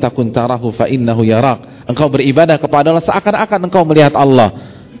illam takun tarahu fa innahu yarak. Engkau beribadah kepada Allah seakan-akan engkau melihat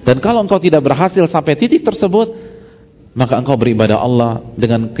Allah. Dan kalau engkau tidak berhasil sampai titik tersebut, maka engkau beribadah Allah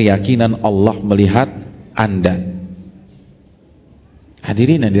dengan keyakinan Allah melihat Anda.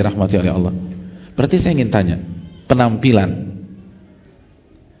 Hadirin yang dirahmati oleh Allah. Berarti saya ingin tanya, penampilan,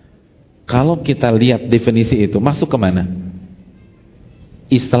 kalau kita lihat definisi itu, masuk ke mana?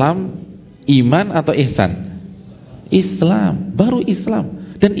 Islam, iman atau ihsan? Islam, baru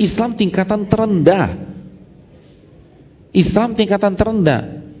Islam. Dan Islam tingkatan terendah. Islam tingkatan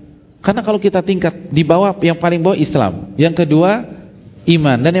terendah. Karena kalau kita tingkat di bawah, yang paling bawah Islam, yang kedua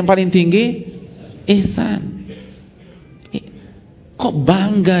iman, dan yang paling tinggi ihsan. Kok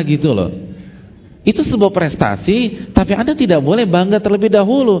bangga gitu loh? Itu sebuah prestasi, tapi Anda tidak boleh bangga terlebih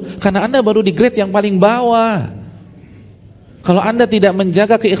dahulu, karena Anda baru di grade yang paling bawah. Kalau Anda tidak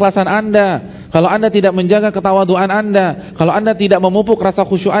menjaga keikhlasan Anda, kalau Anda tidak menjaga ketawaduan Anda, kalau Anda tidak memupuk rasa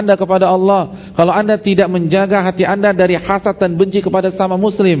khusyuk Anda kepada Allah, kalau Anda tidak menjaga hati Anda dari hasad dan benci kepada sesama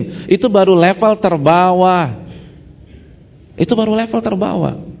muslim, itu baru level terbawah. Itu baru level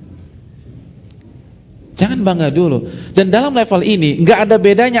terbawah. Jangan bangga dulu. Dan dalam level ini nggak ada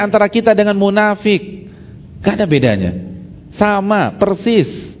bedanya antara kita dengan munafik. Nggak ada bedanya. Sama,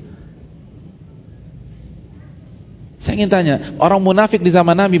 persis. Saya ingin tanya, orang munafik di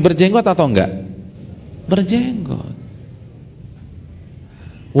zaman Nabi berjenggot atau enggak? Berjenggot.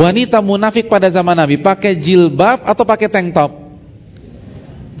 Wanita munafik pada zaman Nabi pakai jilbab atau pakai tank top?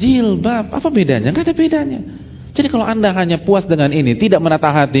 Jilbab. Apa bedanya? Nggak ada bedanya. Jadi kalau Anda hanya puas dengan ini, tidak menata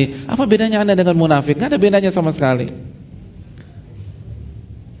hati, apa bedanya Anda dengan munafik? Nggak ada bedanya sama sekali.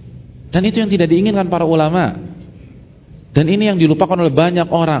 Dan itu yang tidak diinginkan para ulama. Dan ini yang dilupakan oleh banyak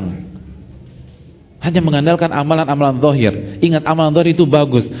orang. Hanya mengandalkan amalan-amalan zahir. Ingat, amalan zahir itu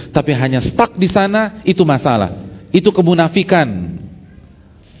bagus, tapi hanya stuck di sana, itu masalah. Itu kemunafikan.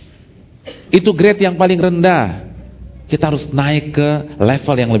 Itu grade yang paling rendah. Kita harus naik ke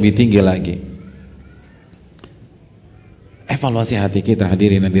level yang lebih tinggi lagi. Evaluasi hati kita,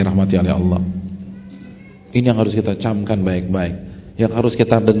 hadirin yang dirahmati oleh Allah. Ini yang harus kita camkan baik-baik, yang harus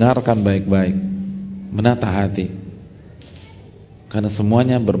kita dengarkan baik-baik. Menata hati. Karena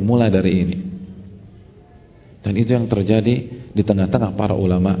semuanya bermula dari ini. Dan itu yang terjadi di tengah-tengah para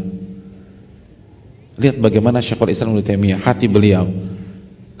ulama. Lihat bagaimana Syekhul Islam Ibnu Taimiyah, hati beliau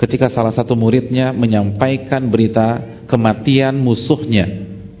ketika salah satu muridnya menyampaikan berita kematian musuhnya,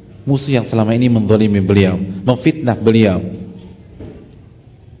 musuh yang selama ini menzalimi beliau, memfitnah beliau,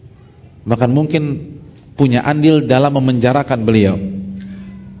 bahkan mungkin punya andil dalam memenjarakan beliau.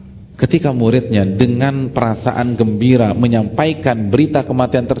 Ketika muridnya dengan perasaan gembira menyampaikan berita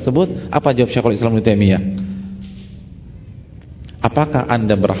kematian tersebut, apa jawab Syekhul Islam Ibnu Taimiyah? Apakah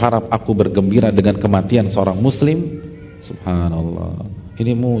Anda berharap aku bergembira dengan kematian seorang muslim? Subhanallah,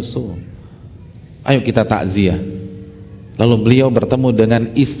 ini musuh. Ayo kita takziah. Lalu beliau bertemu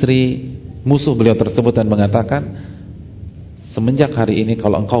dengan istri musuh beliau tersebut dan mengatakan, semenjak hari ini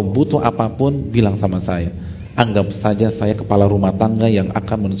kalau engkau butuh apapun, bilang sama saya. Anggap saja saya kepala rumah tangga yang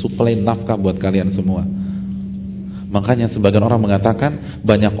akan mensuplai nafkah buat kalian semua. Makanya sebagian orang mengatakan,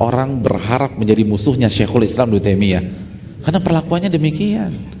 banyak orang berharap menjadi musuhnya Syekhul Islam Ibnu Taimiyah, karena perlakuannya demikian.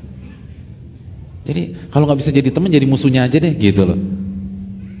 Jadi kalau nggak bisa jadi teman, jadi musuhnya aja deh, gitu loh.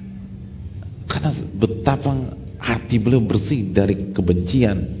 Karena betapa hati beliau bersih dari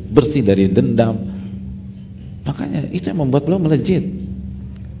kebencian, bersih dari dendam. Makanya itu yang membuat beliau melejit.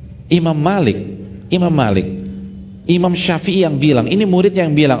 Imam Syafi'i yang bilang, ini murid yang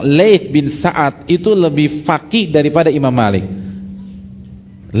bilang, Laits bin Sa'ad itu lebih faqih daripada Imam Malik.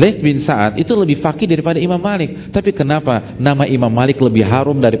 Laits bin Sa'ad itu lebih faqih daripada Imam Malik. Tapi kenapa nama Imam Malik lebih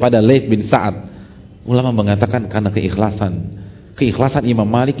harum daripada Laits bin Sa'ad? Ulama mengatakan karena keikhlasan. Keikhlasan Imam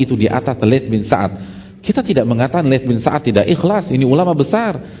Malik itu di atas Laits bin Sa'ad. Kita tidak mengatakan Laits bin Sa'ad tidak ikhlas, ini ulama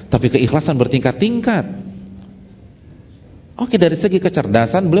besar, tapi keikhlasan bertingkat-tingkat. Oke, dari segi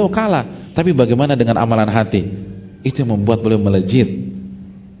kecerdasan beliau kalah, tapi bagaimana dengan amalan hati? Itu yang membuat beliau melejit.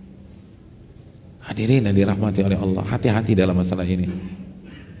 Hadirin yang dirahmati oleh Allah, hati-hati dalam masalah ini.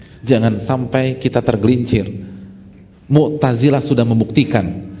 Jangan sampai kita tergelincir. Mu'tazilah sudah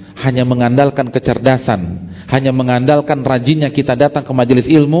membuktikan, hanya mengandalkan kecerdasan, hanya mengandalkan rajinnya kita datang ke majelis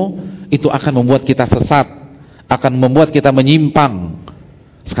ilmu, itu akan membuat kita sesat, akan membuat kita menyimpang.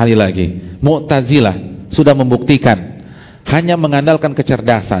 Sekali lagi, Mu'tazilah sudah membuktikan, hanya mengandalkan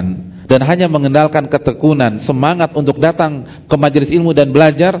kecerdasan dan hanya mengandalkan ketekunan, semangat untuk datang ke majelis ilmu dan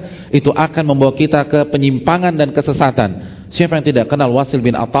belajar, itu akan membawa kita ke penyimpangan dan kesesatan. Siapa yang tidak kenal Wasil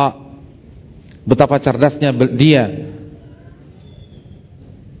bin Atha? Betapa cerdasnya dia.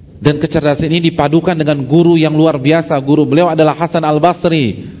 Dan kecerdasan ini dipadukan dengan guru yang luar biasa. Guru beliau adalah Hasan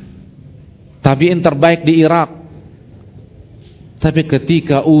al-Basri, tabi'in terbaik di Irak. Tapi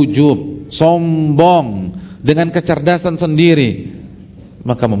ketika ujub, sombong dengan kecerdasan sendiri,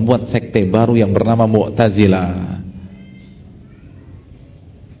 maka membuat sekte baru yang bernama Mu'tazilah.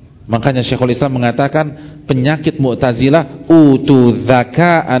 Makanya Syekhul Islam mengatakan penyakit Mu'tazilah, utu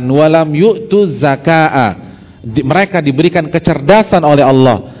zaka'an walam yu'tu zaka'a. Mereka diberikan kecerdasan oleh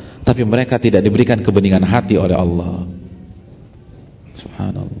Allah, tapi mereka tidak diberikan kebeningan hati oleh Allah.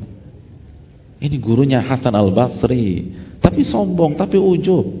 Subhanallah. Ini gurunya Hasan al-Basri, tapi sombong, tapi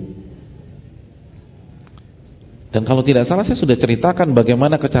ujub. Dan kalau tidak salah saya sudah ceritakan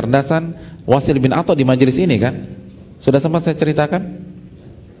bagaimana kecerdasan Wasil bin Atha di majelis ini kan? Sudah sempat saya ceritakan?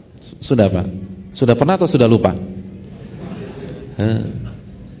 Sudah Pak? Sudah pernah atau sudah lupa?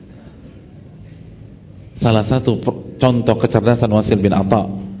 Salah satu contoh kecerdasan Wasil bin Atha.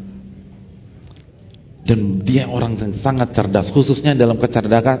 Dan dia orang yang sangat cerdas, khususnya dalam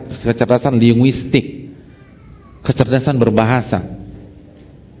kecerdasan linguistik, kecerdasan berbahasa.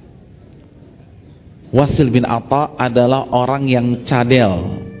 Wasil bin Atha adalah orang yang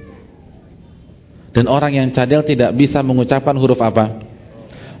cadel. Dan orang yang cadel tidak bisa mengucapkan huruf apa?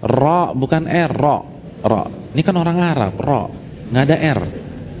 Ra, bukan R, ra. Ra. Ini kan orang Arab, ra. Nggak ada R.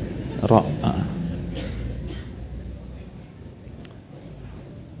 Ra.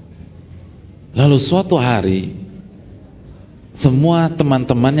 Lalu suatu hari semua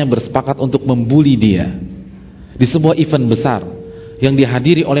teman-temannya bersepakat untuk membuli dia di sebuah event besar yang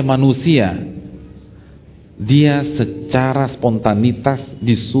dihadiri oleh manusia. Dia secara spontanitas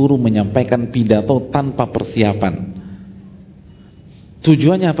disuruh menyampaikan pidato tanpa persiapan.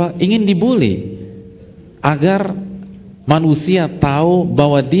 Tujuannya apa? Ingin dibully, agar manusia tahu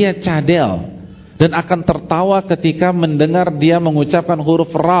bahwa dia cadel dan akan tertawa ketika mendengar dia mengucapkan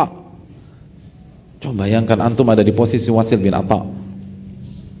huruf ra. Coba bayangkan antum ada di posisi Wasil bin Atha.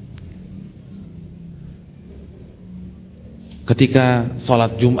 Ketika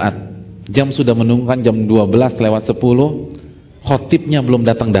sholat Jumat, jam sudah menunjukkan jam 12:10, khotibnya belum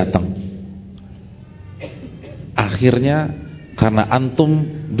datang-datang. Akhirnya karena antum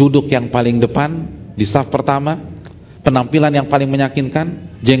duduk yang paling depan di saf pertama, penampilan yang paling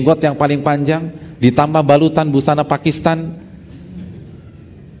meyakinkan, jenggot yang paling panjang, ditambah balutan busana Pakistan,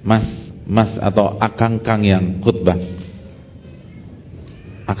 mas atau akang-kang yang khutbah,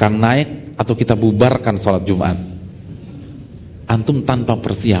 akang naik atau kita bubarkan sholat Jumat. Antum tanpa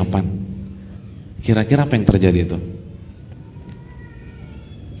persiapan, kira-kira apa yang terjadi itu?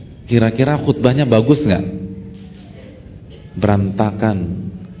 Kira-kira khutbahnya bagus nggak? Berantakan.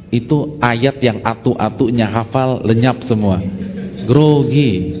 Itu ayat yang atu-atunya hafal lenyap semua,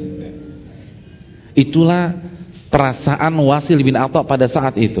 grogi. Itulah perasaan Wasil bin Atha pada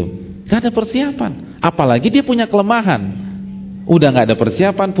saat itu. Gak ada persiapan, apalagi dia punya kelemahan. Udah gak ada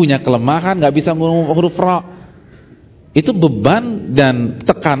persiapan, punya kelemahan, gak bisa ngomong huruf ra. Itu beban dan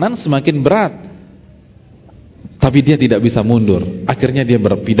tekanan semakin berat. Tapi dia tidak bisa mundur. Akhirnya dia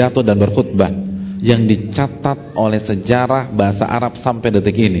berpidato dan berkhutbah yang dicatat oleh sejarah bahasa Arab sampai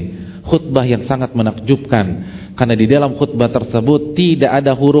detik ini. Khutbah yang sangat menakjubkan, karena di dalam khutbah tersebut tidak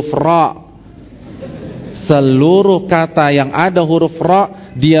ada huruf ra. Seluruh kata yang ada huruf ra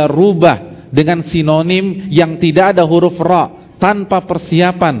dia rubah dengan sinonim yang tidak ada huruf ra, tanpa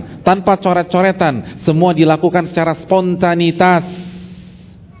persiapan, tanpa coret-coretan, semua dilakukan secara spontanitas.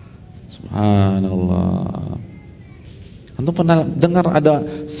 Subhanallah. Antum pernah dengar ada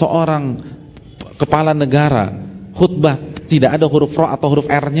seorang kepala negara khutbah tidak ada huruf ra atau huruf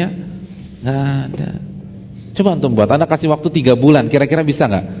R-nya? Nggak ada. Coba antum buat, Anda kasih waktu 3 bulan, kira-kira bisa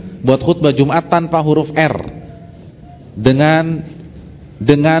nggak buat khutbah Jumat tanpa huruf R,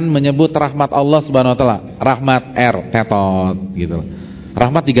 dengan menyebut rahmat Allah Subhanahu wa taala, rahmat R, tetot gitu.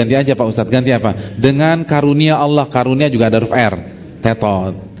 Rahmat diganti aja Pak Ustadz, ganti apa? Dengan karunia Allah, karunia juga ada huruf R,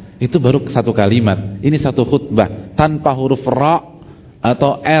 tetot. Itu baru satu kalimat. Ini satu khutbah tanpa huruf ra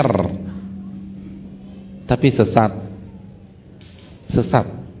atau R. Tapi sesat.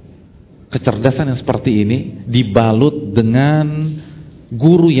 Kecerdasan yang seperti ini dibalut dengan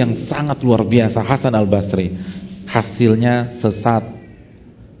guru yang sangat luar biasa, Hasan al-Basri. Hasilnya sesat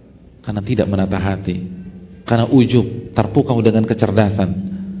karena tidak menata hati, karena ujub, terpukau dengan kecerdasan.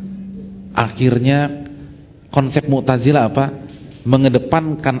 Akhirnya konsep Mu'tazilah apa?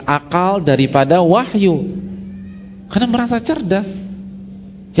 Mengedepankan akal daripada wahyu, karena merasa cerdas.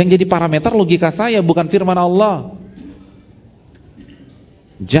 Yang jadi parameter logika saya, bukan firman Allah.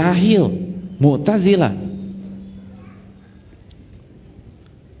 Jahil, Mu'tazilah.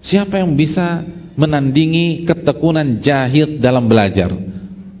 Siapa yang bisa menandingi ketekunan jahil dalam belajar?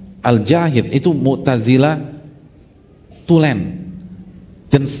 Al-jahil itu Mu'tazilah tulen,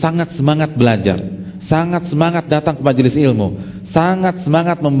 dan sangat semangat belajar, sangat semangat datang ke majelis ilmu, sangat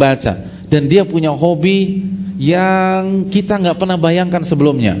semangat membaca, dan dia punya hobi yang kita nggak pernah bayangkan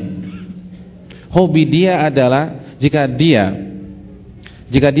sebelumnya. Hobi dia adalah jika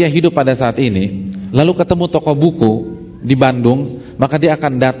dia hidup pada saat ini, lalu ketemu toko buku di Bandung, maka dia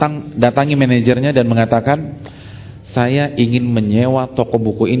akan datangi manajernya dan mengatakan, saya ingin menyewa toko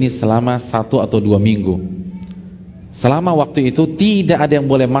buku ini selama 1 atau 2 minggu. Selama waktu itu tidak ada yang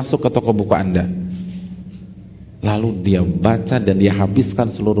boleh masuk ke toko buku Anda. Lalu dia baca dan dia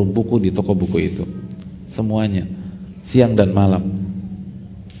habiskan seluruh buku di toko buku itu, semuanya, siang dan malam.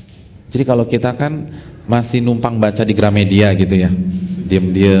 Jadi kalau kita kan masih numpang baca di Gramedia gitu ya,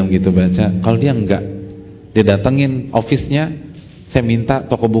 diam-diam gitu baca. Kalau dia enggak, dia datengin office-nya, saya minta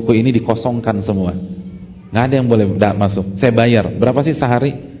toko buku ini dikosongkan semua, nggak ada yang boleh masuk. Saya bayar, berapa sih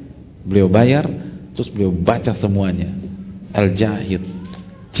sehari? Beliau bayar, terus beliau baca semuanya. Al-Jahid,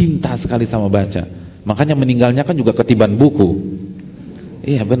 cinta sekali sama baca. Makanya meninggalnya kan juga ketiban buku.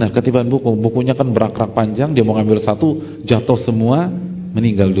 Iya benar, ketiban buku. Bukunya kan berak-rak panjang, dia mau ngambil satu, jatuh semua,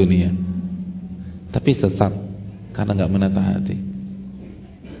 meninggal dunia. Tapi sesat karena nggak menata hati.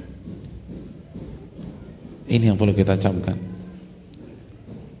 Ini yang perlu kita camkan.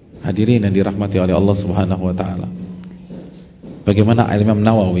 Hadirin yang dirahmati oleh Allah Subhanahu wa taala. Bagaimana Imam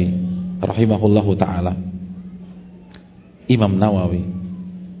Nawawi rahimahullahu taala, Imam Nawawi,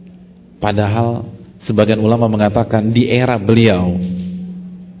 padahal sebagian ulama mengatakan di era beliau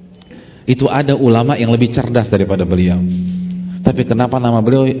itu ada ulama yang lebih cerdas daripada beliau, tapi kenapa nama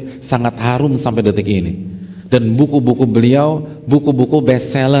beliau sangat harum sampai detik ini, dan buku-buku beliau buku-buku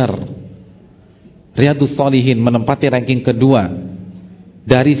bestseller. Riyadhus Shalihin menempati ranking kedua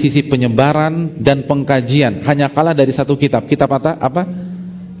dari sisi penyebaran dan pengkajian, hanya kalah dari satu kitab apa?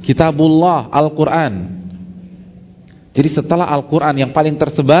 Kitabullah, Al-Quran. Jadi setelah Al-Quran yang paling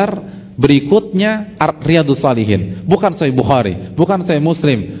tersebar, berikutnya Riyadhus Shalihin. Bukan Sahih Bukhari, bukan Sahih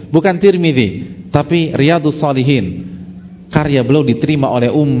Muslim, bukan Tirmidzi, tapi Riyadhus Shalihin. Karya beliau diterima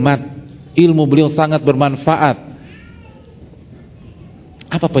oleh umat, ilmu beliau sangat bermanfaat.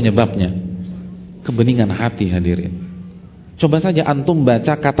 Apa penyebabnya? Kebeningan hati, hadirin. Coba saja antum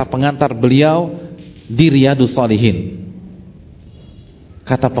baca kata pengantar beliau di Riyadhus Shalihin.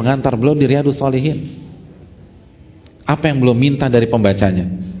 Kata pengantar beliau di Riyadhus Shalihin. Apa yang beliau minta dari pembacanya?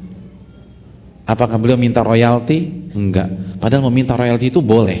 Apakah beliau minta royalti? Enggak. Padahal meminta royalti itu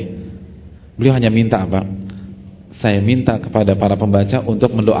boleh. Beliau hanya minta apa? Saya minta kepada para pembaca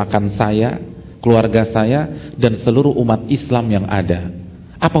untuk mendoakan saya, keluarga saya, dan seluruh umat Islam yang ada.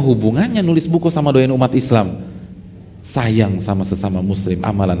 Apa hubungannya nulis buku sama doain umat Islam? Sayang sama sesama muslim,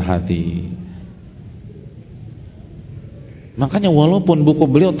 amalan hati. Makanya walaupun buku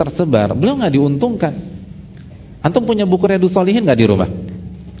beliau tersebar, beliau nggak diuntungkan. Antum punya buku Riyadhus Shalihin nggak di rumah?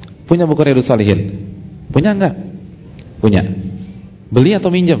 Punya buku Riyadhus Shalihin? Punya nggak? Punya. Beli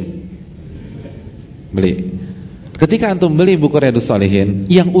atau minjem? Beli. Ketika antum beli buku Riyadhus Shalihin,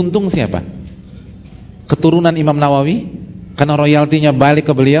 yang untung siapa? Keturunan Imam Nawawi? Karena royaltinya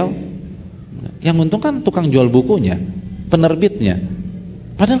balik ke beliau? Yang untung kan tukang jual bukunya, penerbitnya.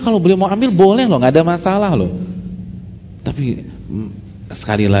 Padahal kalau beliau mau ambil boleh loh, nggak ada masalah loh. Tapi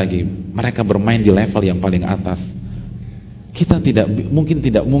sekali lagi mereka bermain di level yang paling atas. Kita tidak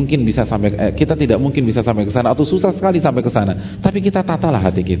mungkin bisa sampai ke sana, atau susah sekali sampai ke sana. Tapi kita tatalah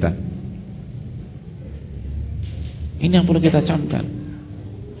hati kita. Ini yang perlu kita camkan.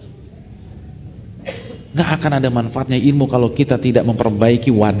 Nggak akan ada manfaatnya ilmu kalau kita tidak memperbaiki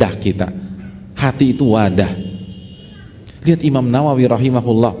wadah kita. Hati itu wadah. Lihat Imam Nawawi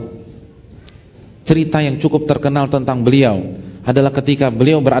rahimahullah. Cerita yang cukup terkenal tentang beliau adalah ketika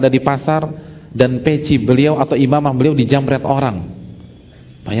beliau berada di pasar dan peci beliau atau imamah beliau dijamret orang.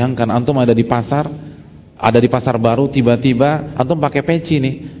 Bayangkan antum ada di pasar baru, tiba-tiba antum pakai peci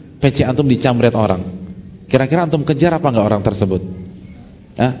nih, peci antum dijamret orang. Kira-kira antum kejar apa enggak orang tersebut?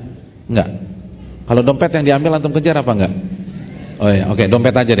 Enggak. Kalau dompet yang diambil antum kejar apa enggak? Oh ya, oke,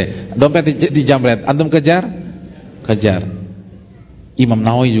 dompet aja deh. Dompet dijamret, antum kejar? Kejar. Imam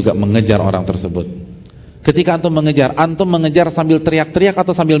Nawawi juga mengejar orang tersebut. Ketika antum mengejar sambil teriak-teriak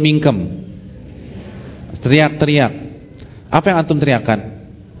atau sambil mingkem? Teriak-teriak. Apa yang antum teriakkan?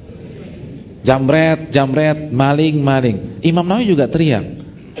 Jamret, jamret, maling, maling. Imam Nawawi juga teriak.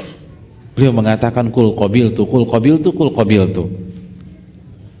 Beliau mengatakan kul qabiltu, kul qabiltu, kul qabiltu.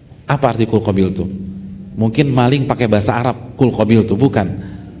 Apa arti kul qabiltu? Mungkin maling pakai bahasa Arab kul qabiltu, bukan.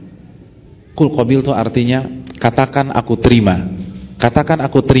 Kul qabiltu artinya katakan aku terima. Katakan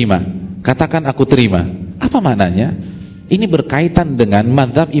aku terima. Katakan aku terima. Apa maknanya? Ini berkaitan dengan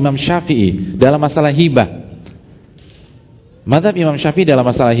mazhab Imam Syafi'i dalam masalah hibah. Mazhab Imam Syafi'i dalam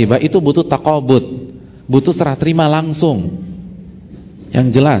masalah hibah itu butuh taqabud, butuh serah terima langsung. Yang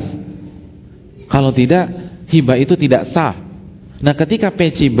jelas. Kalau tidak, hibah itu tidak sah. Nah, ketika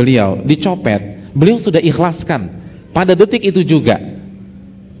peci beliau dicopet, beliau sudah ikhlaskan pada detik itu juga.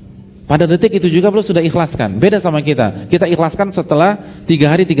 Pada detik itu juga beliau sudah ikhlaskan. Beda sama kita. Kita ikhlaskan setelah 3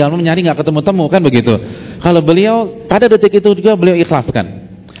 hari 3 malam nyari nggak ketemu-temu, kan begitu. Kalau beliau pada detik itu juga beliau ikhlaskan.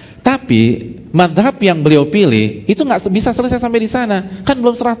 Tapi mazhab yang beliau pilih itu nggak bisa selesai sampai di sana. Kan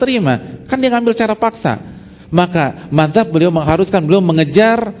belum serah terima. Kan dia ngambil cara paksa. Maka mazhab beliau mengharuskan beliau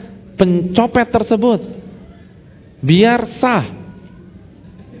mengejar pencopet tersebut biar sah.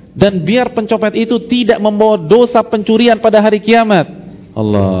 Dan biar pencopet itu tidak membawa dosa pencurian pada hari kiamat.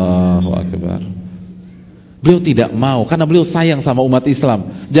 Allahu Akbar. Beliau tidak mau karena beliau sayang sama umat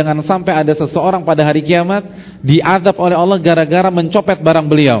Islam. Jangan sampai ada seseorang pada hari kiamat diazab oleh Allah gara-gara mencopet barang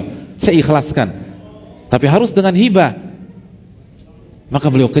beliau. Saya ikhlaskan. Tapi harus dengan hibah.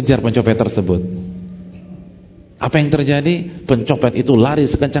 Maka beliau kejar pencopet tersebut. Apa yang terjadi? Pencopet itu lari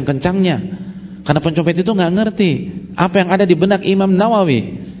sekencang-kencangnya. Karena pencopet itu nggak ngerti apa yang ada di benak Imam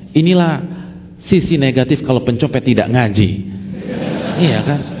Nawawi. Inilah sisi negatif kalau pencopet tidak ngaji. Iya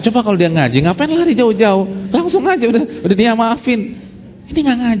kan? Coba kalau dia ngaji, ngapain lari jauh-jauh? Langsung aja udah dia maafin. Ini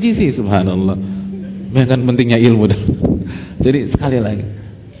nggak ngaji sih, subhanallah. Kan pentingnya ilmu. Jadi sekali lagi,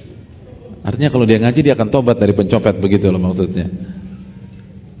 artinya kalau dia ngaji dia akan tobat dari pencopet, begitu loh maksudnya.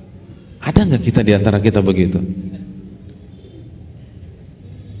 Ada nggak kita di antara kita begitu?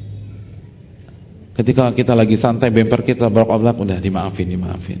 Ketika kita lagi santai, bemper kita berak-berak, udah dimaafin.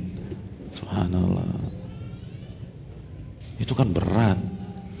 Subhanallah. Itu kan berat,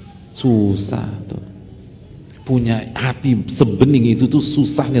 susah tuh. Punya hati sebening itu tuh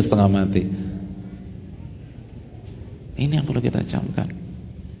susahnya setengah mati. Ini yang perlu kita camkan.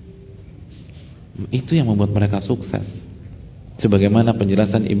 Itu yang membuat mereka sukses. Sebagaimana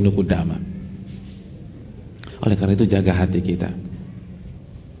penjelasan Ibnu Qudamah. Oleh karena itu jaga hati kita.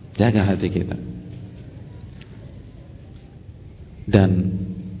 Jaga hati kita. Dan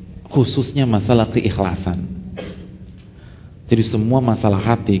khususnya masalah keikhlasan. Jadi semua masalah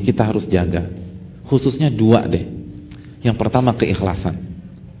hati kita harus jaga. Khususnya 2 deh. Yang pertama keikhlasan.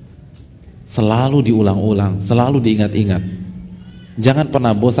 Selalu diulang-ulang, selalu diingat-ingat. Jangan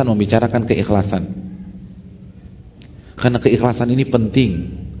pernah bosan membicarakan keikhlasan. Karena keikhlasan ini penting.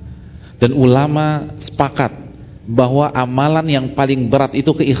 Dan ulama sepakat bahwa amalan yang paling berat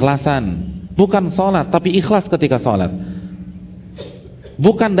itu keikhlasan. Bukan sholat, tapi ikhlas ketika sholat.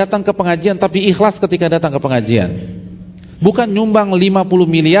 Bukan datang ke pengajian, tapi ikhlas ketika datang ke pengajian. Bukan nyumbang 50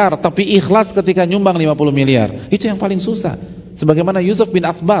 miliar, tapi ikhlas ketika nyumbang 50 miliar. Itu yang paling susah. Sebagaimana Yusuf bin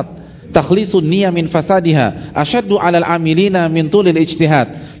Asbat, takhlisun niyah min fasadiha asyaddu 'alal 'amilina min tulil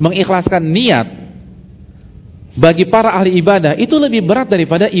ijtihad. Mengikhlaskan niat bagi para ahli ibadah itu lebih berat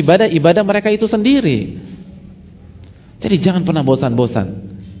daripada ibadah-ibadah mereka itu sendiri. Jadi jangan pernah bosan-bosan.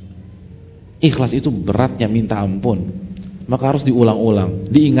 Ikhlas itu beratnya minta ampun. Maka harus diulang-ulang,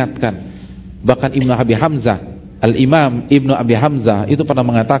 diingatkan. Bahkan Ibnu Abi Hamzah, Al-Imam Ibnu Abi Hamzah itu pernah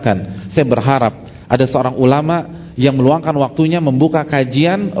mengatakan, saya berharap ada seorang ulama yang meluangkan waktunya membuka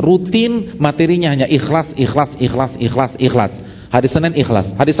kajian rutin, materinya hanya ikhlas. Hari Senin ikhlas,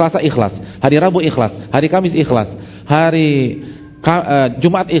 hari Selasa ikhlas, hari Rabu ikhlas, hari Kamis ikhlas, hari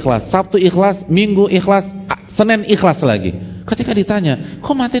Jumat ikhlas, Sabtu ikhlas, Minggu ikhlas, Senin ikhlas lagi. Ketika ditanya,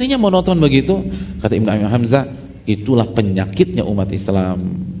 kok materinya monoton begitu? Kata Ibnu Abi Hamzah, itulah penyakitnya umat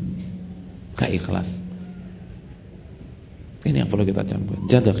Islam, gak ikhlas. Ini yang perlu kita camkan.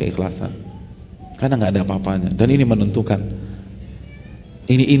 Jaga keikhlasan. Karena gak ada apa-apanya. Dan ini menentukan.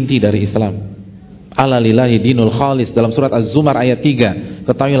 Ini inti dari Islam. Ala lillahi dinul khalis. Dalam surat Az-Zumar ayat 3.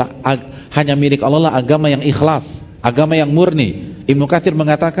 Ketahuilah, hanya milik Allah lah agama yang ikhlas, agama yang murni. Ibnu Katsir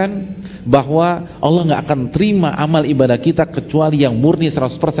mengatakan bahwa Allah gak akan terima amal ibadah kita kecuali yang murni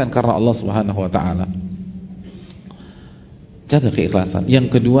 100% karena Allah subhanahu wa ta'ala. Jaga keikhlasan. Yang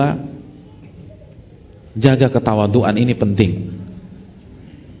kedua, jaga ketawaduan. Ini penting.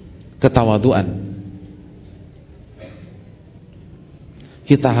 Ketawaduan.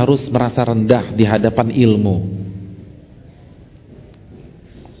 Kita harus merasa rendah di hadapan ilmu,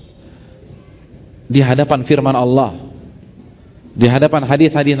 di hadapan firman Allah, di hadapan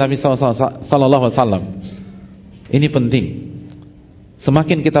hadis-hadis Nabi sallallahu alaihi wasallam. Ini penting.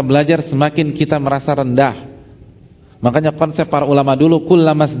 Semakin kita belajar, semakin kita merasa rendah, Makanya konsep para ulama dulu,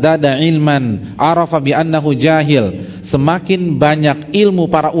 kullamasdada ilman arafa bi annahu jahil. Semakin banyak ilmu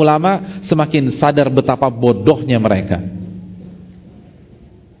para ulama, semakin sadar betapa bodohnya mereka.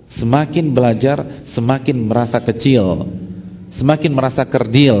 Semakin belajar, semakin merasa kecil, semakin merasa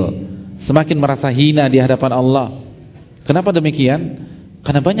kerdil, semakin merasa hina di hadapan Allah. Kenapa demikian?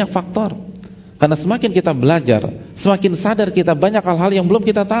 Karena banyak faktor. Karena semakin kita belajar, semakin sadar kita banyak hal-hal yang belum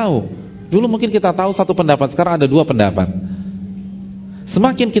kita tahu. Dulu mungkin kita tahu satu pendapat, sekarang ada dua pendapat.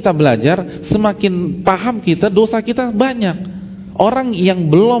 Semakin kita belajar, semakin paham kita, dosa kita banyak. Orang yang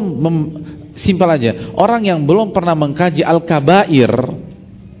belum simpel aja, orang yang belum pernah mengkaji Al-Kabair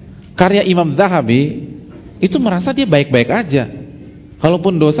karya Imam Zahabi, itu merasa dia baik-baik aja.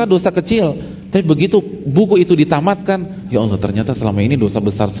 Kalaupun dosa-dosa kecil, tapi begitu buku itu ditamatkan, ya Allah, ternyata selama ini dosa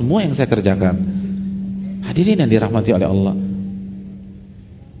besar semua yang saya kerjakan. Hadirin yang dirahmati oleh Allah,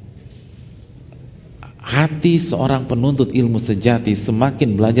 hati seorang penuntut ilmu sejati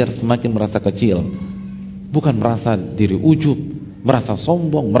semakin belajar semakin merasa kecil. Bukan merasa diri ujub, merasa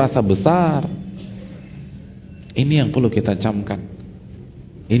sombong, merasa besar. Ini yang perlu kita camkan.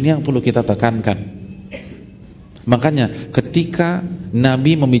 Ini yang perlu kita tekankan. Makanya ketika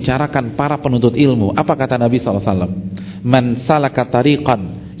Nabi membicarakan para penuntut ilmu, apa kata Nabi SAW? Man salaka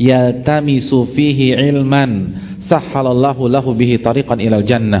tariqan yaltamisu fihi ilman sahhalallahu lahu bihi tariqan ilal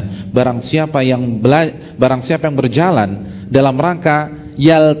jannah. Barang siapa yang berjalan dalam rangka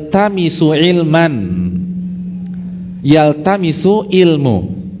yaltamisu ilman, yaltamisu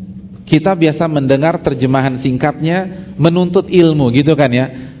ilmu. Kita biasa mendengar terjemahan singkatnya menuntut ilmu, gitu kan ya.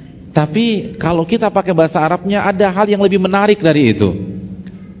 Tapi kalau kita pakai bahasa Arabnya ada hal yang lebih menarik dari itu.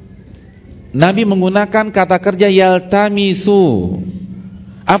 Nabi menggunakan kata kerja yaltamisu.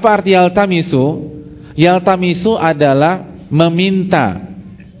 Apa arti yaltamisu? Yaltamisu adalah meminta,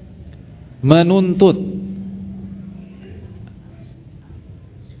 menuntut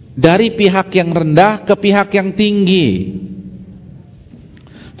dari pihak yang rendah ke pihak yang tinggi.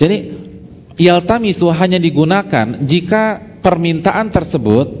 Jadi yaltamisu hanya digunakan jika permintaan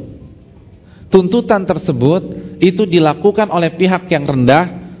tersebut, tuntutan tersebut itu dilakukan oleh pihak yang rendah,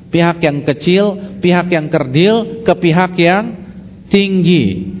 pihak yang kecil, pihak yang kerdil ke pihak yang tinggi,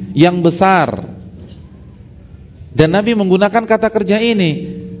 yang besar. Dan Nabi menggunakan kata kerja ini,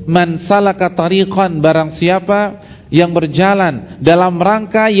 man salaka tariqan, barang siapa yang berjalan dalam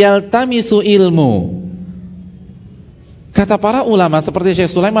rangka yaltamisu ilmu. Kata para ulama seperti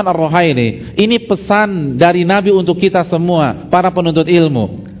Syekh Sulaiman Ar-Ruhaili, ini pesan dari Nabi untuk kita semua, para penuntut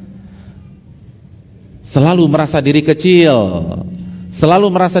ilmu. Selalu merasa diri kecil, selalu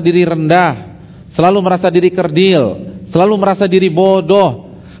merasa diri rendah, selalu merasa diri kerdil, selalu merasa diri bodoh.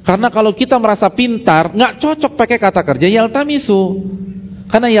 Karena kalau kita merasa pintar, nggak cocok pakai kata kerja yaltamisu.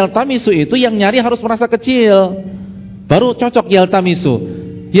 Karena yaltamisu itu yang nyari harus merasa kecil, baru cocok yaltamisu.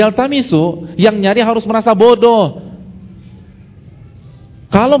 Yaltamisu yang nyari harus merasa bodoh.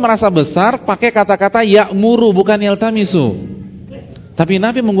 Kalau merasa besar, pakai kata-kata ya'muru, bukan yaltamisu. Tapi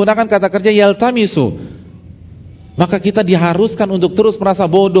Nabi menggunakan kata kerja yaltamisu. Maka kita diharuskan untuk terus merasa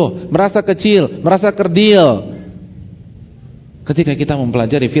bodoh, merasa kecil, merasa kerdil. Ketika kita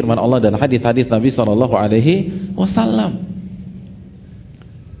mempelajari firman Allah dan hadis-hadis Nabi SAW.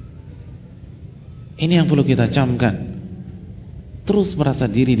 Ini yang perlu kita camkan. Terus merasa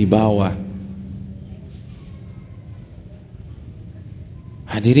diri di bawah.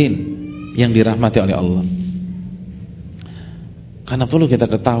 Hadirin yang dirahmati oleh Allah. Karena perlu kita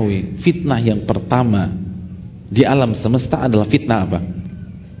ketahui, fitnah yang pertama di alam semesta adalah fitnah apa?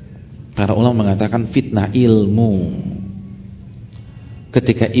 Para ulama mengatakan fitnah ilmu.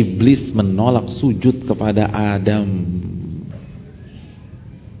 Ketika iblis menolak sujud kepada Adam.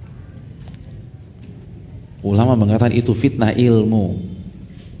 Ulama mengatakan itu fitnah ilmu,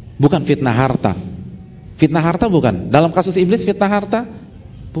 bukan fitnah harta. Fitnah harta bukan. Dalam kasus iblis fitnah harta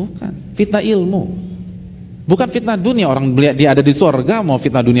bukan. Fitnah ilmu. Bukan fitnah dunia, orang dia ada di surga mau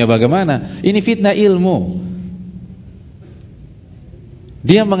fitnah dunia bagaimana? Ini fitnah ilmu.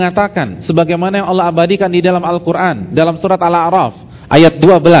 Dia mengatakan sebagaimana yang Allah abadikan di dalam Al-Qur'an, dalam surat Al-A'raf ayat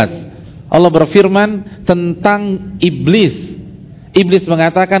 12. Allah berfirman tentang iblis. Iblis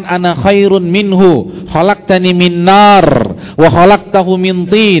mengatakan ana khairun minhu, khalaqtani min nar wa khalaqtahu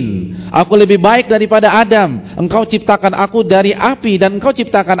min tin. Aku lebih baik daripada Adam. Engkau ciptakan aku dari api dan engkau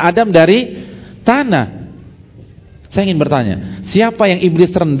ciptakan Adam dari tanah. Saya ingin bertanya, siapa yang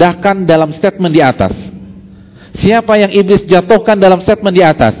iblis rendahkan dalam statement di atas? Siapa yang iblis jatuhkan dalam statement di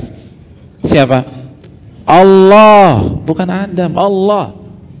atas? Siapa? Allah, bukan Adam. Allah.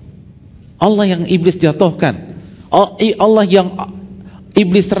 Allah yang iblis jatuhkan. Allah yang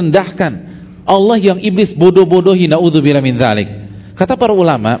iblis rendahkan. Allah yang iblis bodoh-bodohi, naudzubillah min dzalik. Kata para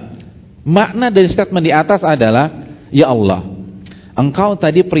ulama, makna dari statement di atas adalah, ya Allah, Engkau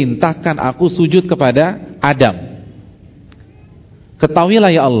tadi perintahkan aku sujud kepada Adam.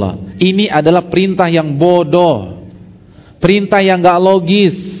 Ketahuilah ya Allah, ini adalah perintah yang bodoh, perintah yang gak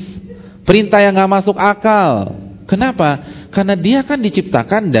logis, perintah yang gak masuk akal. Kenapa? Karena dia kan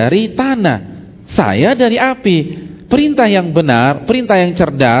diciptakan dari tanah, saya dari api. Perintah yang benar, perintah yang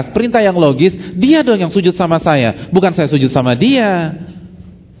cerdas, perintah yang logis, dia dong yang sujud sama saya, bukan saya sujud sama dia.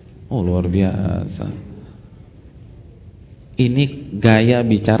 Oh, luar biasa. Ini gaya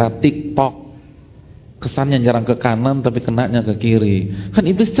bicara TikTok. Kesannya nyerang ke kanan tapi kenanya ke kiri. Kan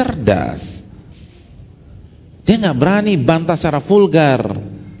iblis cerdas. Dia gak berani bantah secara vulgar,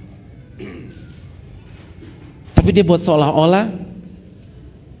 tapi dia buat seolah-olah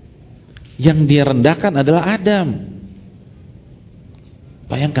yang dia rendahkan adalah Adam.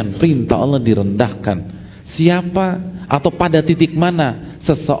 Bayangkan, perintah Allah direndahkan. Siapa atau pada titik mana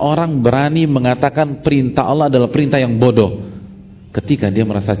seseorang berani mengatakan perintah Allah adalah perintah yang bodoh? Ketika dia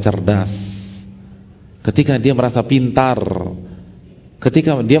merasa cerdas, ketika dia merasa pintar,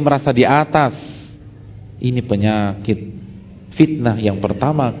 ketika dia merasa di atas. Ini penyakit. Fitnah yang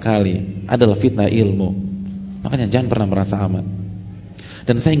pertama kali adalah fitnah ilmu. Makanya jangan pernah merasa aman.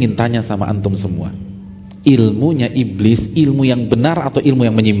 Dan saya ingin tanya sama antum semua, ilmunya iblis, ilmu yang benar atau ilmu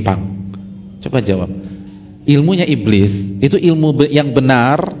yang menyimpang? Coba jawab. Ilmunya iblis itu ilmu yang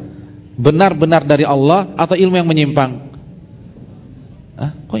benar, benar-benar dari Allah, atau ilmu yang menyimpang?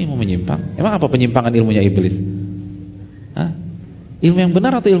 Kok ilmu menyimpang? Emang apa penyimpangan ilmunya iblis? Ilmu yang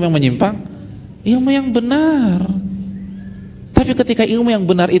benar atau ilmu yang menyimpang? Ilmu yang benar. Tapi ketika ilmu yang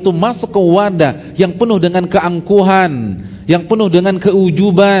benar itu masuk ke wadah yang penuh dengan keangkuhan, yang penuh dengan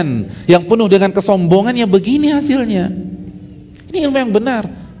keujuban, yang penuh dengan kesombongan, ya begini hasilnya. Ini ilmu yang benar.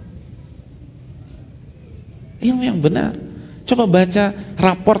 Ilmu yang benar. Coba baca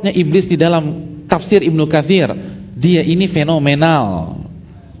raportnya iblis di dalam tafsir Ibnu Katsir. Dia ini fenomenal.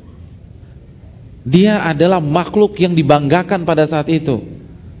 Dia adalah makhluk yang dibanggakan pada saat itu.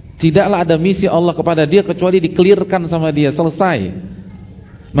 Tidaklah ada misi Allah kepada dia kecuali dikelirkan sama dia, selesai.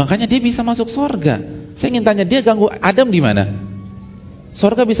 Makanya dia bisa masuk surga. Saya ingin tanya, dia ganggu Adam di mana?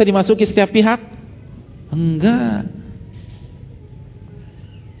 Surga bisa dimasuki setiap pihak? Enggak.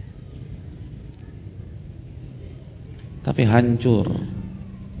 Tapi hancur.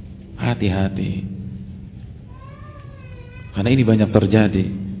 Hati-hati. Karena ini banyak terjadi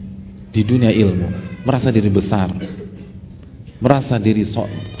di dunia ilmu. Merasa diri besar, merasa diri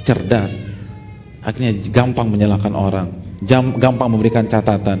cerdas, akhirnya gampang menyalahkan orang, gampang memberikan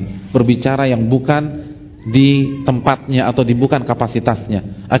catatan, berbicara yang bukan di tempatnya atau bukan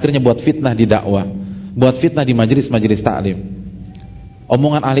kapasitasnya. Akhirnya buat fitnah di dakwah, buat fitnah di majelis-majelis taklim.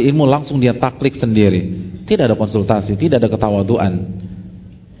 Omongan ahli ilmu langsung dia taklik sendiri. Tidak ada konsultasi, tidak ada ketawaduan.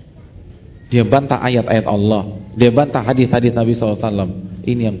 Dia bantah ayat-ayat Allah, dia bantah hadis-hadis Nabi SAW.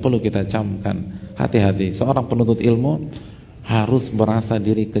 Ini yang perlu kita camkan. Hati-hati, seorang penuntut ilmu harus merasa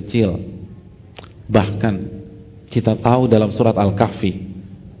diri kecil. Bahkan kita tahu dalam surat Al-Kahfi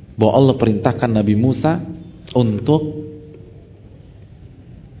bahwa Allah perintahkan Nabi Musa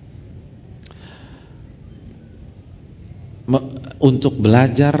untuk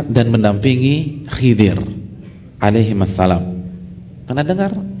belajar dan mendampingi Khidir alaihi wassalam. Pernah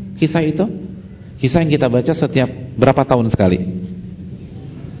dengar kisah itu? Kisah yang kita baca setiap berapa tahun sekali?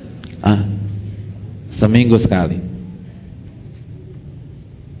 Seminggu sekali.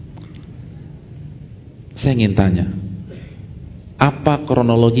 Saya ingin tanya, apa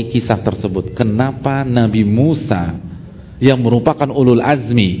kronologi kisah tersebut? Kenapa Nabi Musa yang merupakan ulul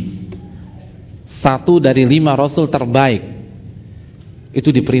azmi, satu dari 5 rasul terbaik,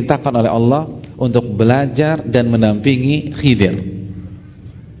 itu diperintahkan oleh Allah untuk belajar dan mendampingi Khidir?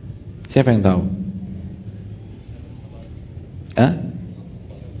 Siapa yang tahu?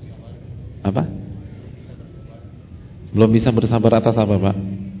 Apa? Belum bisa bersabar atas apa, Pak?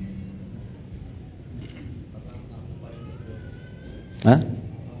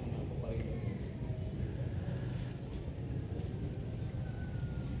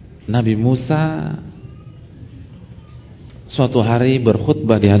 Nabi Musa suatu hari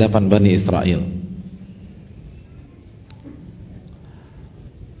berkhutbah di hadapan Bani Israel.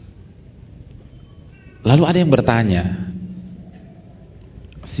 Lalu ada yang bertanya,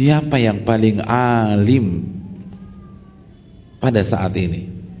 siapa yang paling alim pada saat ini?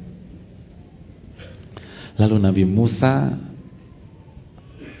 Lalu Nabi Musa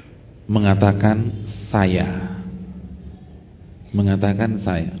mengatakan saya.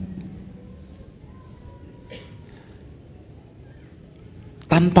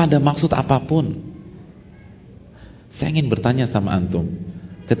 tanpa ada maksud apapun. Saya ingin bertanya sama antum,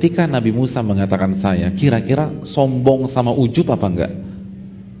 ketika Nabi Musa mengatakan saya, kira-kira sombong sama ujub apa enggak?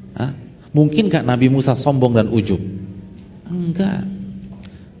 Hah? Mungkin gak Nabi Musa sombong dan ujub? Enggak.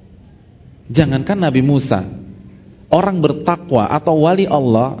 Jangankan Nabi Musa, orang bertakwa atau wali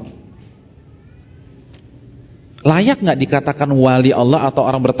Allah, layak gak dikatakan wali Allah atau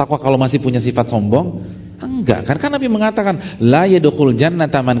orang bertakwa kalau masih punya sifat sombong? Enggak, kan Nabi mengatakan la yadkhul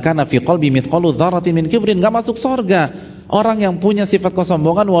jannata man kana fi qalbi mithqalu dzarratin min kibrin, enggak masuk surga orang yang punya sifat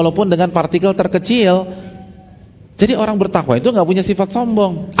kesombongan walaupun dengan partikel terkecil. Jadi orang bertakwa itu enggak punya sifat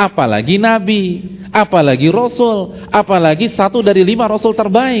sombong, apalagi nabi, apalagi rasul, apalagi 1 dari 5 rasul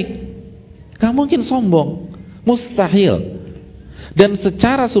terbaik. Enggak mungkin sombong, mustahil. Dan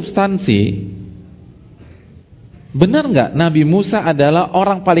secara substansi, benar enggak Nabi Musa adalah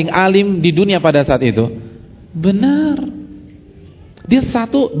orang paling alim di dunia pada saat itu? Benar.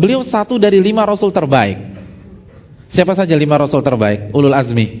 Beliau 1 dari 5 rasul terbaik. Siapa saja 5 rasul terbaik? Ulul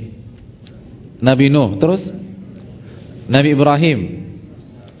azmi. Nabi Nuh, terus Nabi Ibrahim,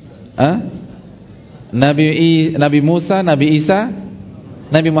 Nabi Musa, Nabi Isa,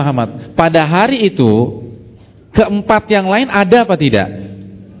 Nabi Muhammad. Pada hari itu keempat yang lain ada apa tidak?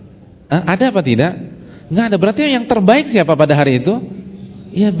 Ada apa tidak? Nggak ada. Berarti yang terbaik siapa pada hari itu?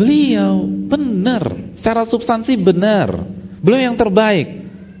 Ya beliau. Benar. Secara substansi benar. Beliau yang terbaik.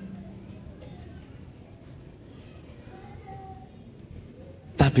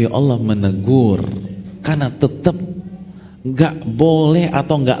 Tapi Allah menegur karena tetap nggak boleh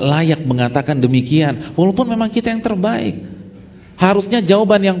atau nggak layak mengatakan demikian. Walaupun memang kita yang terbaik. Harusnya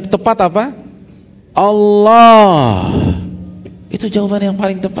jawaban yang tepat apa? Allah. Itu jawaban yang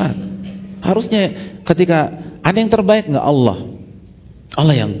paling tepat. Harusnya ketika ada yang terbaik nggak Allah?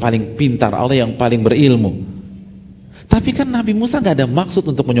 Allah yang paling pintar, Allah yang paling berilmu. Tapi kan Nabi Musa nggak ada maksud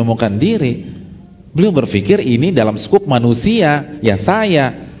untuk menyombongkan diri. Beliau berpikir ini dalam skup manusia, ya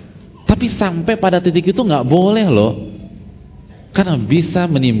saya. Tapi sampai pada titik itu nggak boleh loh, karena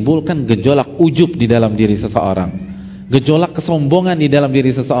bisa menimbulkan gejolak ujub di dalam diri seseorang, gejolak kesombongan di dalam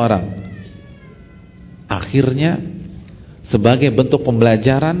diri seseorang. Akhirnya sebagai bentuk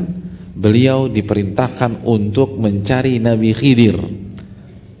pembelajaran, beliau diperintahkan untuk mencari Nabi Khidir,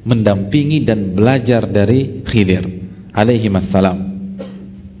 mendampingi dan belajar dari Khidir alaihi wassalam.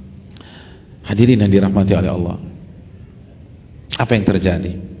 Hadirin yang dirahmati oleh Allah, apa yang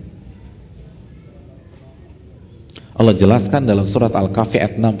terjadi? Allah jelaskan dalam surat Al-Kahfi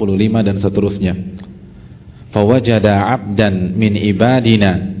ayat 65 dan seterusnya. Fawajada 'abdan min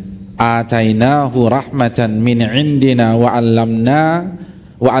ibadina atainahu rahmatan min indina wa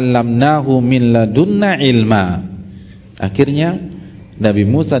 'allamnahu min ladunna ilma. Akhirnya Nabi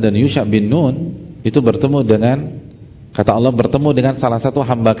Musa dan Yusha bin Nun itu bertemu dengan, kata Allah, bertemu dengan salah satu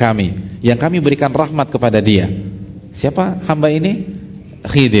hamba kami yang kami berikan rahmat kepada dia. Siapa hamba ini?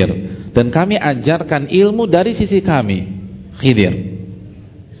 Khidir. Dan kami ajarkan ilmu dari sisi kami, Khidir.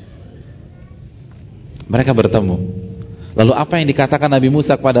 Mereka bertemu. Lalu apa yang dikatakan Nabi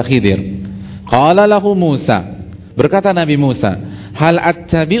Musa kepada Khidir? Qala lahu Musa, berkata Nabi Musa, hal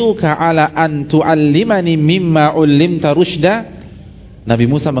attabi'uka ala an tu'allimani mimma 'ullimta rusyda?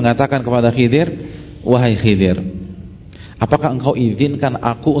 Nabi Musa mengatakan kepada Khidir, wahai Khidir, apakah engkau izinkan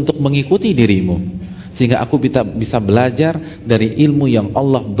aku untuk mengikuti dirimu sehingga aku bisa belajar dari ilmu yang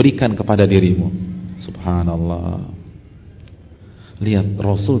Allah berikan kepada dirimu? Subhanallah. Lihat,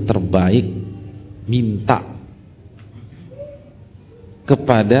 Rasul terbaik minta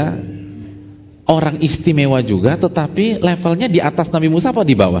kepada orang istimewa juga, tetapi levelnya di atas Nabi Musa apa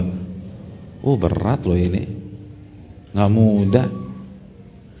di bawah? Oh, berat loh ini, nggak mudah.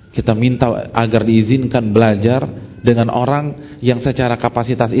 Kita minta agar diizinkan belajar dengan orang yang secara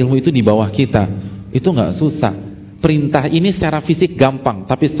kapasitas ilmu itu di bawah kita. Itu nggak susah. Perintah ini secara fisik gampang,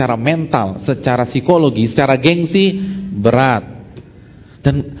 tapi secara mental, secara psikologi, secara gengsi berat.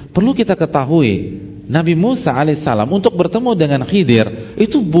 Dan perlu kita ketahui, Nabi Musa alaihissalam untuk bertemu dengan Khidir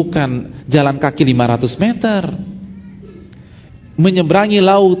itu bukan jalan kaki 500 meter, menyeberangi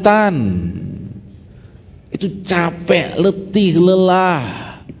lautan. Itu capek, letih,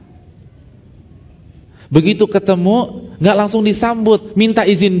 lelah. Begitu ketemu, nggak langsung disambut, minta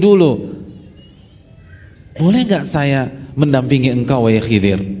izin dulu. Boleh nggak saya mendampingi engkau wahai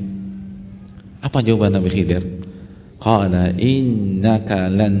Khidir? Apa jawaban Nabi Khidir? Qala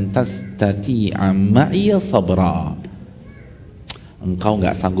innaka lan tastati'a ma'iya sabra. Engkau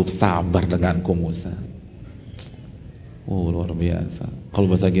nggak sanggup sabar denganku Musa. Oh, luar biasa.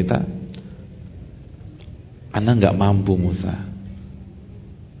 Kalau bahasa kita, Anda nggak mampu Musa.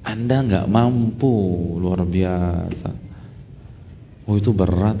 Anda nggak mampu, luar biasa. Oh itu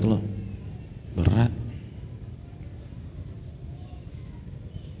berat loh. Berat.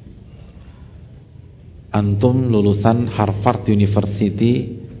 Antum lulusan Harvard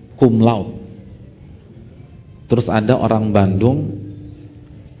University cum laude. Terus ada orang Bandung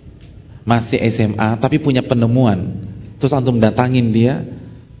masih SMA tapi punya penemuan. Terus antum datangin dia,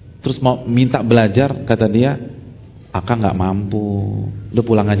 terus mau minta belajar, kata dia, "Akang nggak mampu. Udah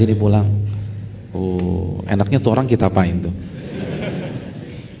pulang aja nih, pulang." Oh, enaknya tuh orang kita apain tuh?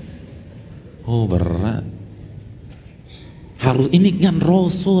 Oh, berat. Harus ini kan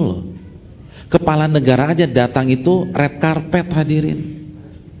Rasul. Kepala negara aja datang itu red carpet, hadirin.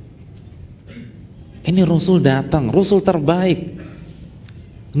 Ini Rasul datang, Rasul terbaik.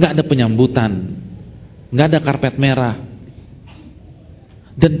 Nggak ada penyambutan, nggak ada karpet merah,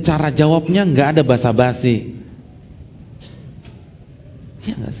 dan cara jawabnya nggak ada basa-basi.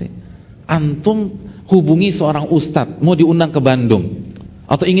 Iya nggak sih? Antum hubungi seorang ustadz, mau diundang ke Bandung,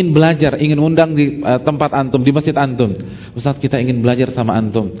 atau ingin belajar, ingin undang di tempat antum, di masjid antum. Ustadz, kita ingin belajar sama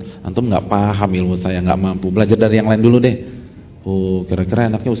antum. Antum nggak paham ilmu saya, nggak mampu. Belajar dari yang lain dulu deh. Oh,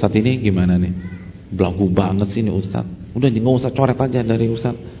 kira-kira enaknya ustadz ini gimana nih? Belagu banget sih ini ustadz. Udah nggak usah coret aja dari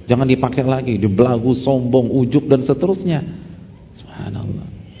ustadz. Jangan dipakai lagi, dibelagu, sombong, ujub dan seterusnya. Subhanallah.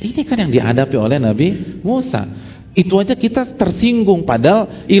 Ini kan yang dihadapi oleh Nabi Musa. Itu aja kita tersinggung,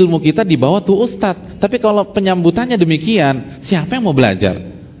 padahal ilmu kita di bawah tuh ustadz. Tapi kalau penyambutannya demikian, siapa yang mau belajar?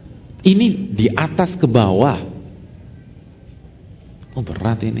 Ini di atas ke bawah. Oh,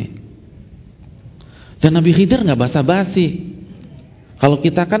 berat ini. Dan Nabi Khidir nggak basa-basi. Kalau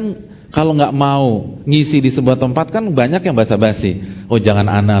kita kan, kalau nggak mau ngisi di sebuah tempat kan banyak yang basa-basi. Oh jangan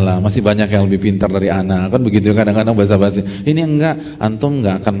ana lah, masih banyak yang lebih pintar dari ana. Kan begitu, kadang-kadang basa-basi. Ini enggak, antum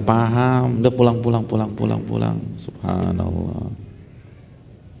nggak akan paham. Udah pulang. Subhanallah.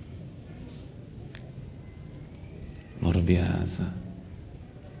 Luar biasa.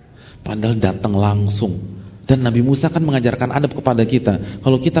 Padahal datang langsung. Dan Nabi Musa kan mengajarkan adab kepada kita.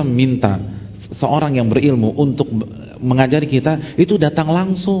 Kalau kita minta seorang yang berilmu untuk mengajari kita, itu datang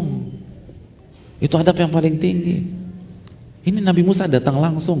langsung. Itu adab yang paling tinggi. Ini Nabi Musa datang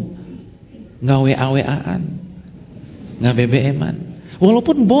langsung, nggak WA-WA-an, nggak BBM-an.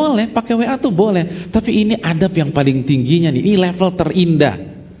 Walaupun boleh pakai WA tuh boleh, tapi ini adab yang paling tingginya nih. Ini level terindah.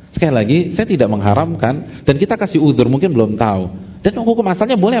 Sekali lagi, saya tidak mengharamkan, dan kita kasih udzur, mungkin belum tahu. Dan hukum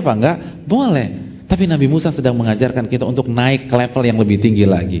asalnya boleh apa enggak? Boleh. Tapi Nabi Musa sedang mengajarkan kita untuk naik ke level yang lebih tinggi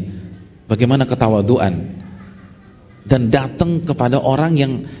lagi. Bagaimana ketawaduan. Dan datang kepada orang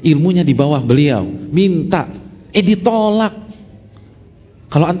yang ilmunya di bawah beliau, minta, ditolak.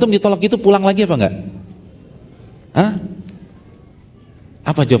 Kalau antum ditolak itu pulang lagi apa enggak? Hah?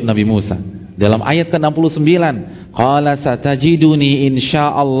 Apa jawab Nabi Musa? Dalam ayat ke-69, qala satajiduni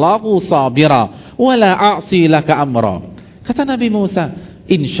insyaallahu sabira wala a'si laka amra. Kata Nabi Musa,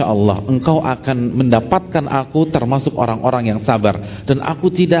 insyaallah engkau akan mendapatkan aku termasuk orang-orang yang sabar, dan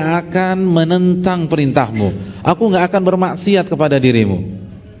aku tidak akan menentang perintahmu. Aku nggak akan bermaksiat kepada dirimu.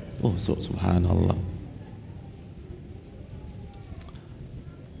 Oh, subhanallah.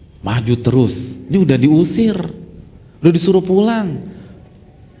 Maju terus. Ini udah diusir, udah disuruh pulang,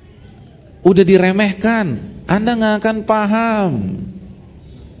 udah diremehkan. Anda nggak akan paham.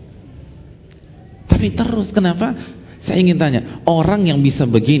 Tapi terus, kenapa? Saya ingin tanya, orang yang bisa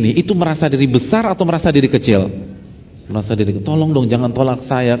begini itu merasa diri besar atau merasa diri kecil? Merasa diri kecil. Tolong dong jangan tolak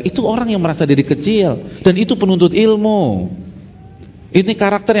saya. Itu orang yang merasa diri kecil, dan itu penuntut ilmu. Ini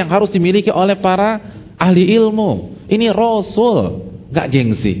karakter yang harus dimiliki oleh para ahli ilmu. Ini Rasul, gak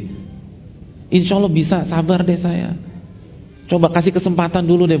gengsi. Insya Allah bisa, sabar deh saya. Coba kasih kesempatan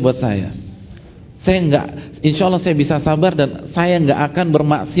dulu deh buat saya. Insya Allah saya bisa sabar, dan saya gak akan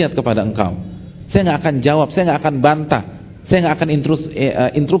bermaksiat kepada engkau. Saya nggak akan jawab, saya nggak akan bantah, saya nggak akan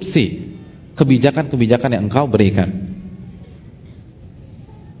interupsi kebijakan-kebijakan yang engkau berikan.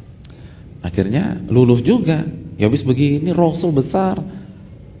 Akhirnya luluh juga. Ya habis begini Rasul besar.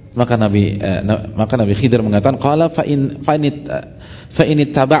 Maka Nabi Khidir mengatakan, qala fa in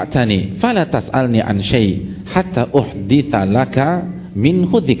ittaba'tani fala tas'alni an syai' hatta uhditha laka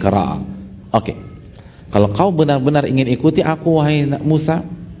minhu dzikra. Oke. Kalau kau benar-benar ingin ikuti aku, wahai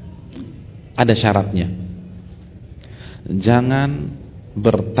Musa, ada syaratnya. Jangan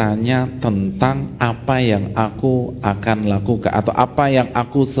bertanya tentang apa yang aku akan lakukan atau apa yang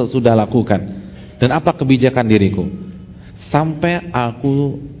aku sudah lakukan dan apa kebijakan diriku, sampai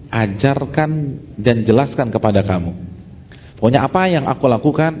aku ajarkan dan jelaskan kepada kamu. Pokoknya apa yang aku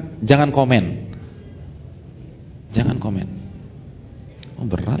lakukan, jangan komen. Jangan komen. Oh,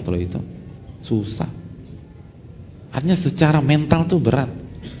 berat loh itu. Susah. Artinya secara mental tuh berat.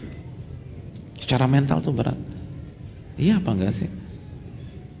 Secara mental tuh berat. Iya apa enggak sih?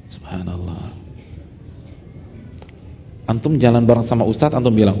 Subhanallah. Antum jalan bareng sama Ustadz,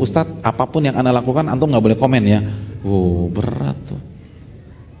 antum bilang, Ustadz, apapun yang anda lakukan, antum gak boleh komen ya. Berat tuh.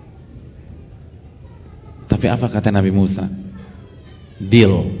 Tapi apa kata Nabi Musa?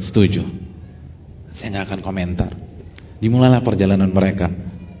 Deal, setuju. Saya gak akan komentar. Dimulailah perjalanan mereka.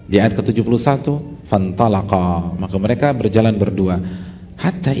 Di ayat ke-71, fantalaqa, maka mereka berjalan berdua.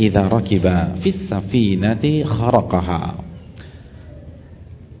 Hatta idza rakiba fis safinati kharaqaha.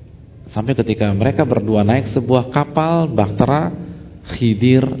 Sampai ketika mereka berdua naik sebuah kapal bahtera,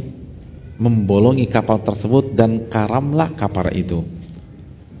 Khidir membolongi kapal tersebut dan karamlah kapal itu.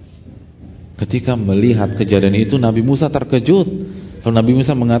 Ketika melihat kejadian itu, Nabi Musa terkejut. Lalu Nabi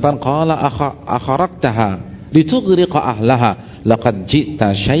Musa mengatakan, qala akharaktaha litughriqa ahlaha laqad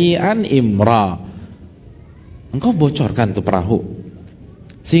ji'ta syai'an imra. Engkau bocorkan tuh perahu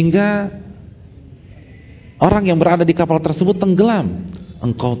sehingga orang yang berada di kapal tersebut tenggelam.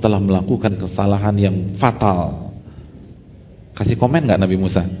 Engkau telah melakukan kesalahan yang fatal. Kasih komen gak Nabi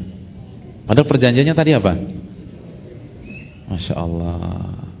Musa? Padahal perjanjiannya tadi apa? Masya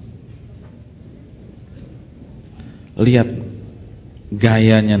Allah. Lihat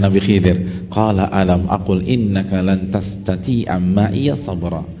gayanya Nabi Khidir. Qala alam aqul innaka lan tastati'a ma'iya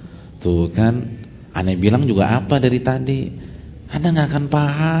sabra. Tuh kan, aneh bilang juga apa dari tadi? Anda gak akan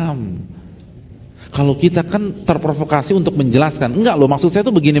paham. Kalau kita kan terprovokasi untuk menjelaskan, enggak loh, maksud saya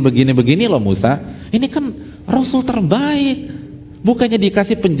tuh begini loh Musa. Ini kan Rasul terbaik. Bukannya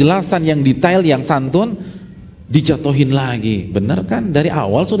dikasih penjelasan yang detail, yang santun, dijatuhin lagi. Benar kan? Dari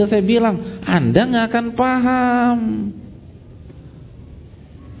awal sudah saya bilang, Anda nggak akan paham.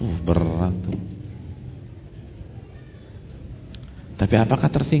 Berat tuh. Tapi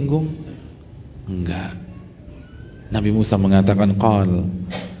apakah tersinggung? Enggak. Nabi Musa mengatakan, qal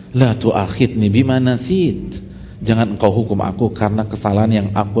la tu'akhidni bima nasit. Jangan engkau hukum aku karena kesalahan yang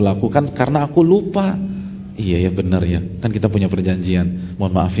aku lakukan karena aku lupa. Iya ya, benar ya. Kan kita punya perjanjian.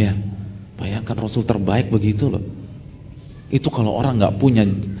 Mohon maaf ya. Bayangkan Rasul terbaik begitu loh. Itu kalau orang nggak punya,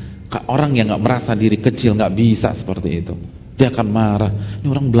 orang yang nggak merasa diri kecil nggak bisa seperti itu. Dia akan marah. Ini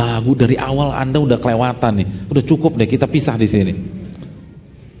orang belagu dari awal, Anda udah kelewatan nih. Udah cukup deh, kita pisah di sini.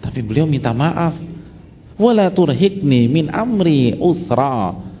 Tapi beliau minta maaf. Wala turhikni min amri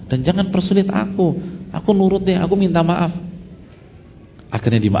usra. Dan jangan persulit aku. Aku nurut deh, aku minta maaf.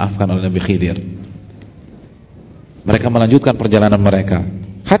 Akhirnya dimaafkan oleh Nabi Khidir. Mereka melanjutkan perjalanan mereka.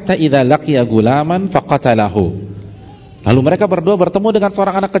 Hatta idza laqiya gulaman faqatalahu. Lalu mereka berdua bertemu dengan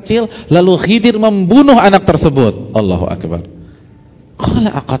seorang anak kecil, lalu Khidir membunuh anak tersebut. Allahu akbar.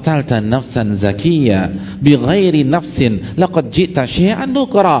 Qala aqatalta nafsan zakiyya bighairi nafsin laqad ji'ta syai'an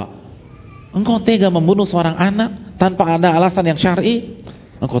nukra. Engkau tega membunuh seorang anak tanpa ada alasan yang syar'i?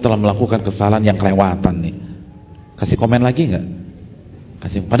 Engkau telah melakukan kesalahan yang kelewatan nih. Kasih komen lagi enggak?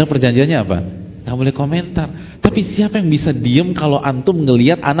 Kasih. Padahal perjanjiannya apa? Enggak boleh komentar. Tapi siapa yang bisa diem kalau antum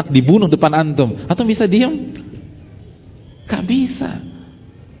ngelihat anak dibunuh depan antum? Antum bisa diem? Gak bisa.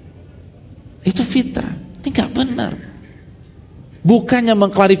 Itu fitrah. Ini gak benar. Bukannya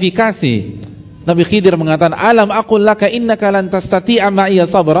mengklarifikasi, Nabi Khidir mengatakan, alam aqul laka innaka lan tastati'a ma'iya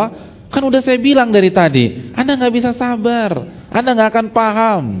sabra. Kan udah saya bilang dari tadi, Anda gak bisa sabar, Anda gak akan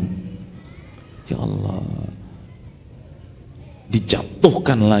paham. Ya Allah,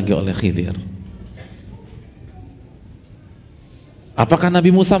 dijatuhkan lagi oleh Khidir. Apakah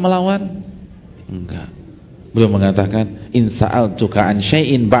Nabi Musa melawan? Enggak. Beliau mengatakan, in sa'altuka an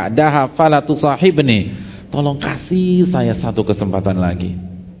syai'in ba'daha fala tusahibni. Tolong kasih saya satu kesempatan lagi.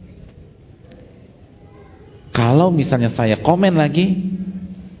 Kalau misalnya saya komen lagi,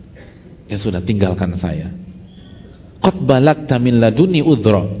 ya sudah, tinggalkan saya. Qad balagta min laduni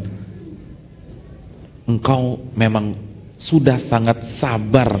udhra. Engkau memang sudah sangat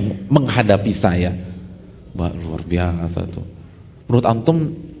sabar menghadapi saya. Wah, luar biasa tuh. Menurut antum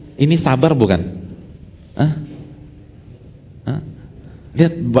ini sabar bukan? Hah?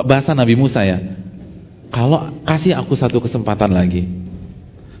 Lihat bahasa Nabi Musa ya. Kalau kasih aku satu kesempatan lagi,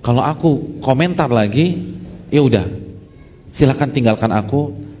 kalau aku komentar lagi, ya udah, silakan tinggalkan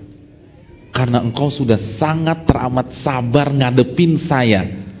aku, karena engkau sudah sangat teramat sabar ngadepin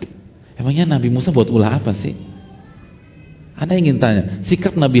saya. Emangnya Nabi Musa buat ulah apa sih? Anda ingin tanya,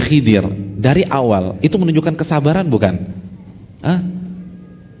 sikap Nabi Khidir dari awal itu menunjukkan kesabaran bukan? Hah?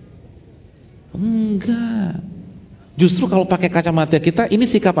 Enggak. Justru kalau pakai kacamata kita, ini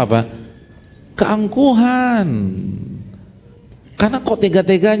sikap apa? Keangkuhan. Karena kok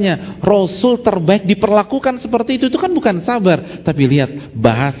tega-teganya Rasul terbaik diperlakukan seperti itu kan bukan sabar. Tapi lihat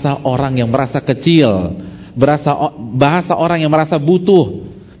bahasa orang yang merasa kecil, bahasa orang yang merasa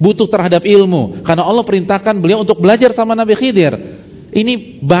butuh terhadap ilmu. Karena Allah perintahkan beliau untuk belajar sama Nabi Khidir.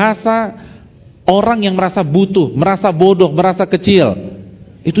 Ini bahasa orang yang merasa butuh, merasa bodoh, merasa kecil.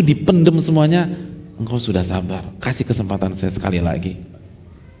 Itu dipendem semuanya. Engkau sudah sabar, kasih kesempatan saya sekali lagi.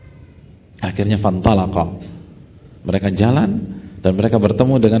 Akhirnya fantalaqa. Mereka jalan dan mereka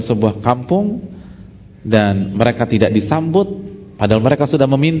bertemu dengan sebuah kampung dan mereka tidak disambut padahal mereka sudah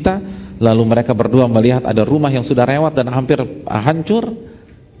meminta. Lalu mereka berdua melihat ada rumah yang sudah rewat dan hampir hancur,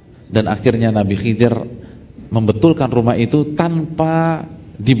 dan akhirnya Nabi Khidir membetulkan rumah itu tanpa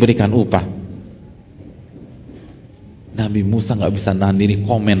diberikan upah. Nabi Musa nggak bisa nahan diri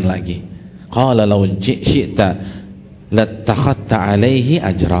komen lagi. Qala law syi'ta lattakhadta 'alaihi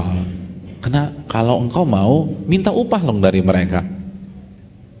ajra. Karena kalau engkau mau minta upah dong dari mereka.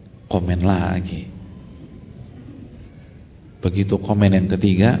 Komen lagi. Begitu komen yang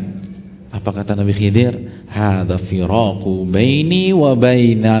ketiga, apa kata Nabi Khidir? Hadza firaqu baini wa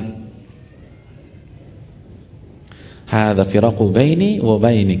bainak. Hadza firaqu baini wa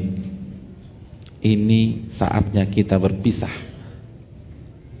bainik. Ini saatnya kita berpisah.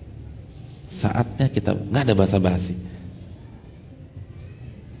 Saatnya kita, nggak ada basa-basi.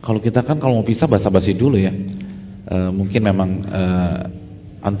 Kalau kita kan kalau mau pisah basa-basi dulu ya. Mungkin memang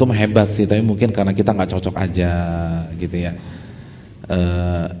antum hebat sih, tapi mungkin karena kita nggak cocok aja gitu ya.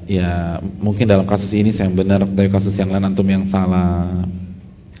 Ya mungkin dalam kasus ini saya yang benar, dari kasus yang lain antum yang salah.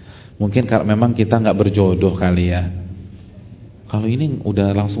 Mungkin karena memang kita nggak berjodoh kali ya. Kalau ini udah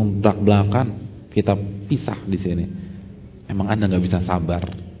langsung belak-belakan, kita pisah di sini. Emang Anda nggak bisa sabar?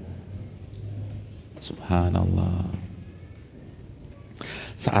 Subhanallah.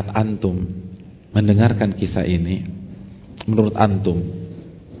 Saat antum mendengarkan kisah ini, menurut antum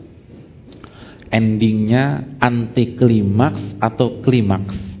endingnya anti klimaks atau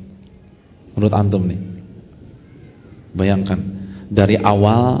klimaks? Menurut antum nih, bayangkan dari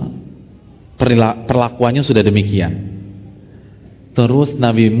awal perlakuannya sudah demikian, terus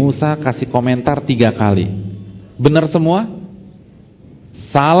Nabi Musa kasih komentar 3 kali, benar semua,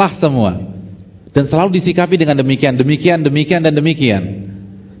 salah semua, dan selalu disikapi dengan demikian, demikian, demikian, dan demikian.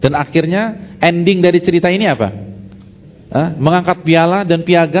 Dan akhirnya ending dari cerita ini apa? Mengangkat piala dan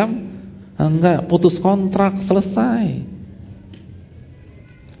piagam? Enggak, putus kontrak, selesai.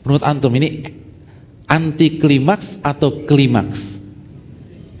 Menurut antum ini anti klimaks atau klimaks?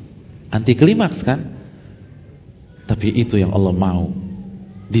 Anti klimaks kan? Tapi itu yang Allah mau.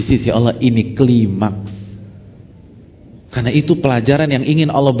 Di sisi Allah ini klimaks. Karena itu pelajaran yang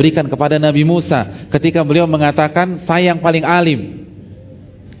ingin Allah berikan kepada Nabi Musa ketika beliau mengatakan saya yang paling alim.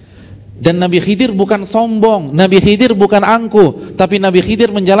 Dan Nabi Khidir bukan sombong, Nabi Khidir bukan angkuh, tapi Nabi Khidir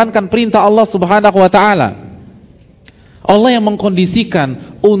menjalankan perintah Allah Subhanahu wa taala. Allah yang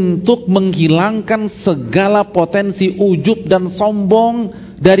mengkondisikan untuk menghilangkan segala potensi ujub dan sombong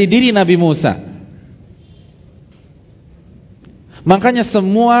dari diri Nabi Musa. Makanya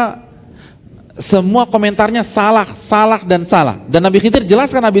semua komentarnya salah, salah dan salah. Dan Nabi Khidir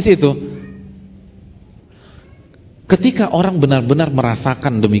jelaskan habis itu. Ketika orang benar-benar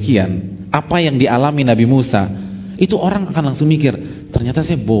merasakan demikian, apa yang dialami Nabi Musa, itu orang akan langsung mikir, ternyata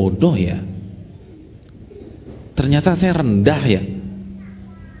saya bodoh ya. Ternyata saya rendah ya.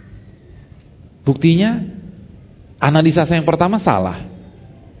 Buktinya, analisa saya yang pertama salah.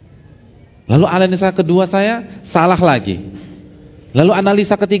 Lalu analisa kedua saya, salah lagi. Lalu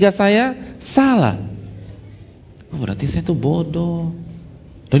analisa ketiga saya, salah. Oh, berarti saya itu bodoh.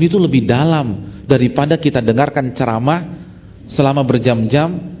 Dan itu lebih dalam daripada kita dengarkan ceramah selama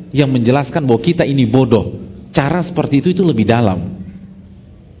berjam-jam yang menjelaskan bahwa kita ini bodoh. Cara seperti itu lebih dalam.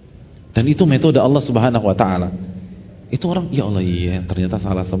 Dan itu metode Allah Subhanahu wa taala. Itu orang, ya Allah, iya, ternyata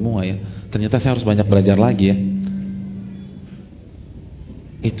salah semua ya. Ternyata saya harus banyak belajar lagi ya.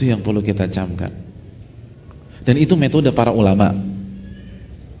 Itu yang perlu kita camkan. Dan itu metode para ulama.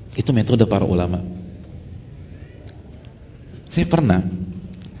 Itu metode para ulama. Saya pernah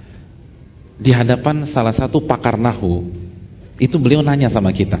di hadapan salah satu pakar nahwu, itu beliau nanya sama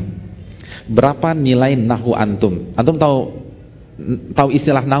kita, berapa nilai nahwu antum? Antum tahu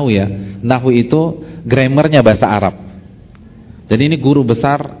istilah nahwu ya? Nahwu itu grammarnya bahasa Arab. Jadi ini guru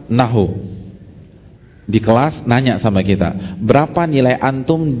besar nahwu di kelas nanya sama kita, berapa nilai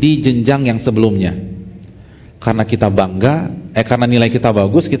antum di jenjang yang sebelumnya? Karena kita bangga, karena nilai kita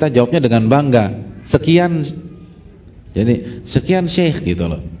bagus, kita jawabnya dengan bangga. Sekian, jadi sekian syekh gitu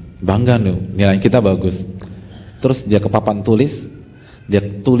loh. Bangga nih, nilai kita bagus. Terus dia ke papan tulis, dia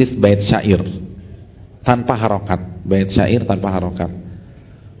tulis bait syair tanpa harokat, bait syair tanpa harokat.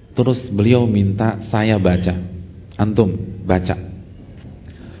 Terus beliau minta saya baca, antum baca.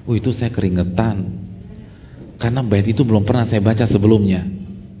 Itu saya keringetan, karena bait itu belum pernah saya baca sebelumnya,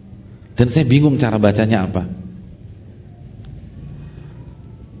 dan saya bingung cara bacanya apa.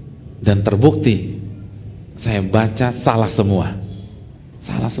 Dan terbukti saya baca salah semua.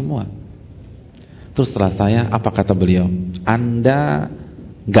 Salah semua. Terus setelah saya, apa kata beliau? Anda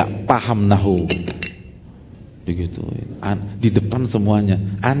gak paham nahu. Begitu. Di depan semuanya,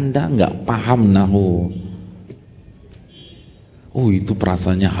 Anda gak paham nahu. Itu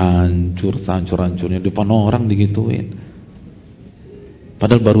perasaannya hancur, hancur-hancurnya. Di depan orang digituin.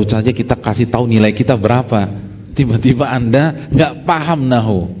 Padahal baru saja kita kasih tahu nilai kita berapa. Tiba-tiba Anda gak paham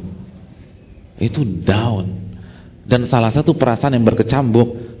nahu. Itu down. Dan salah satu perasaan yang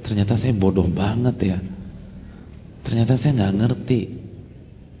berkecambuk, ternyata saya bodoh banget ya. Ternyata saya gak ngerti.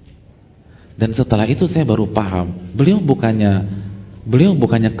 Dan setelah itu saya baru paham, beliau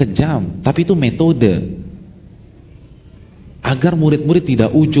bukannya kejam, tapi itu metode agar murid-murid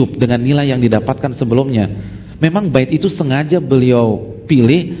tidak ujub dengan nilai yang didapatkan sebelumnya. Memang bait itu sengaja beliau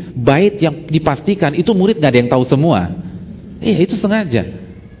pilih, bait yang dipastikan itu murid gak ada yang tahu semua. Itu sengaja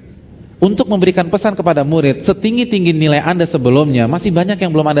untuk memberikan pesan kepada murid, setinggi-tinggi nilai Anda sebelumnya, masih banyak yang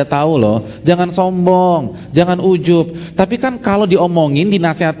belum Anda tahu loh. Jangan sombong, jangan ujub. Tapi kan kalau diomongin,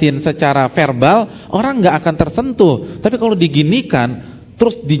 dinasihatin secara verbal, orang nggak akan tersentuh. Tapi kalau diginikan,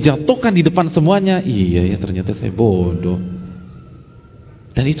 terus dijatuhkan di depan semuanya, iya ya ternyata saya bodoh.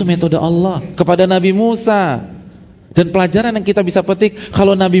 Dan itu metode Allah kepada Nabi Musa. Dan pelajaran yang kita bisa petik,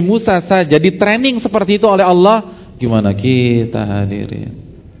 kalau Nabi Musa saja di training seperti itu oleh Allah, gimana kita hadirin?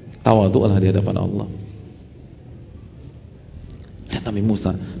 Tawadhu'lah di hadapan Allah. Lihat Nabi Musa,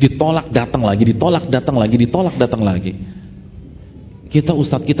 ditolak datang lagi, ditolak datang lagi, ditolak datang lagi. Kita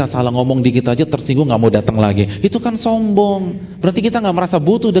ustadz kita salah ngomong dikit aja tersinggung gak mau datang lagi. Itu kan sombong. Berarti kita gak merasa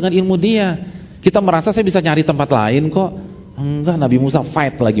butuh dengan ilmu dia. Kita merasa saya bisa nyari tempat lain kok. Enggak, Nabi Musa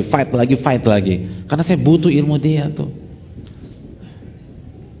fight lagi. Karena saya butuh ilmu dia tuh.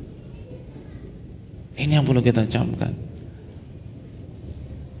 Ini yang perlu kita camkan.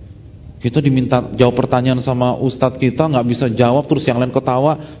 Kita diminta jawab pertanyaan sama ustadz kita, nggak bisa jawab, terus yang lain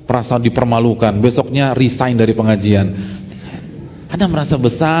ketawa, perasaan dipermalukan. Besoknya resign dari pengajian. Anda merasa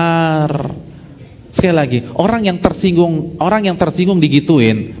besar. Sekali lagi, orang yang tersinggung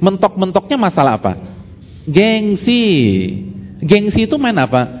digituin, mentok-mentoknya masalah apa? Gengsi. Gengsi itu main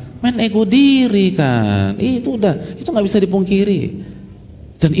apa? Main ego diri kan. Itu nggak bisa dipungkiri.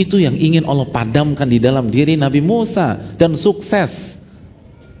 Dan itu yang ingin Allah padamkan di dalam diri Nabi Musa, dan sukses.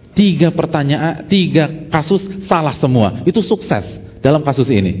 3 kasus salah semua. Itu sukses dalam kasus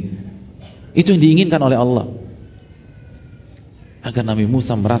ini. Itu yang diinginkan oleh Allah. Agar Nabi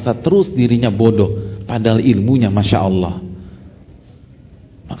Musa merasa terus dirinya bodoh, padahal ilmunya Masya Allah.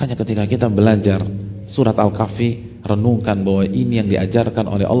 Makanya ketika kita belajar surat Al-Kahfi, renungkan bahwa ini yang diajarkan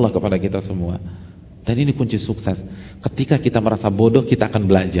oleh Allah kepada kita semua. Dan ini kunci sukses. Ketika kita merasa bodoh, kita akan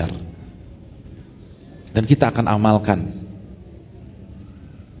belajar. Dan kita akan amalkan.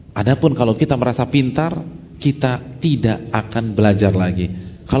 Adapun kalau kita merasa pintar, kita tidak akan belajar lagi.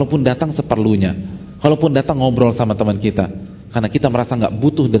 Kalaupun datang seperlunya, kalaupun datang ngobrol sama teman kita, karena kita merasa nggak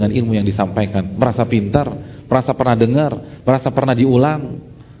butuh dengan ilmu yang disampaikan, merasa pintar, merasa pernah dengar, merasa pernah diulang.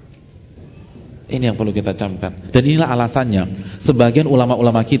 Ini yang perlu kita camkan. Dan inilah alasannya sebagian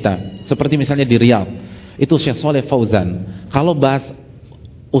ulama-ulama kita, seperti misalnya di Riyadh, itu Syekh Shalih Fauzan, kalau bahas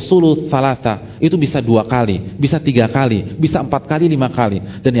usulul salasa itu bisa 2 kali, bisa 3 kali, bisa 4 kali, 5 kali.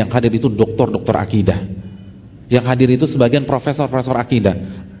 Dan yang hadir itu doktor akidah. Yang hadir itu sebagian profesor akidah.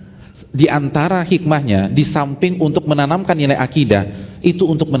 Di antara hikmahnya, di samping untuk menanamkan nilai akidah, itu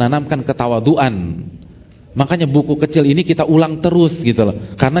untuk menanamkan ketawaduan. Makanya buku kecil ini kita ulang terus gitu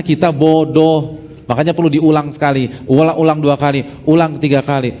loh. Karena kita bodoh. Makanya perlu diulang sekali, ulang 2 kali, ulang 3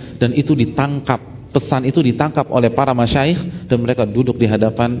 kali. Dan itu ditangkap. Pesan itu ditangkap oleh para masyayikh dan mereka duduk di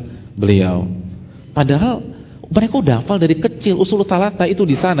hadapan beliau. Padahal mereka udah hafal dari kecil. Usul salasa itu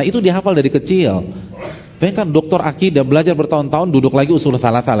di sana, itu dihafal dari kecil. Bayangkan doktor akidah belajar bertahun-tahun, duduk lagi usul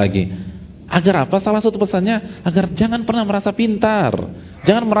salasa lagi. Agar apa? Salah satu pesannya agar jangan pernah merasa pintar,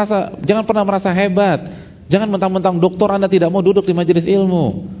 jangan pernah merasa hebat, jangan mentang-mentang doktor Anda tidak mau duduk di majelis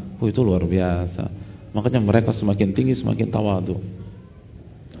ilmu. Itu luar biasa. Makanya mereka semakin tinggi semakin tawadhu.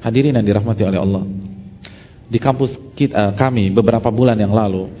 Hadirin yang dirahmati oleh Allah, di kampus kami beberapa bulan yang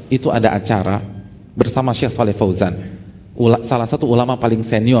lalu itu ada acara bersama Syekh Shalih Fauzan, salah satu ulama paling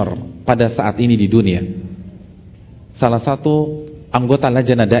senior pada saat ini di dunia, salah satu anggota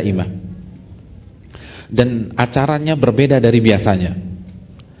Lajnah Daimah. Dan acaranya berbeda dari biasanya.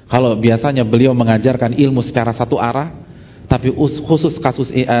 Kalau biasanya beliau mengajarkan ilmu secara satu arah, tapi khusus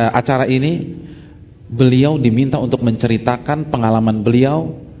kasus acara ini beliau diminta untuk menceritakan pengalaman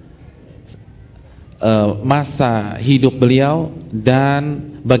beliau masa hidup beliau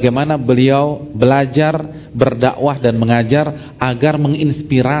dan bagaimana beliau belajar, berdakwah dan mengajar agar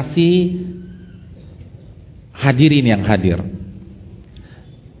menginspirasi hadirin yang hadir.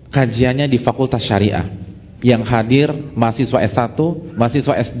 Kajiannya di Fakultas Syariah. Yang hadir mahasiswa S1,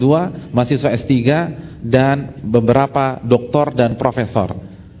 mahasiswa S2, mahasiswa S3 dan beberapa doktor dan profesor.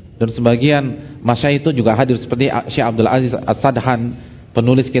 Dan sebagian masyayikh itu juga hadir seperti Syekh Abdul Aziz As-Sadhan,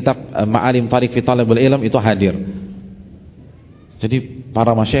 penulis kitab Ma'alim Tariq fi Talabul Ilm itu hadir. Jadi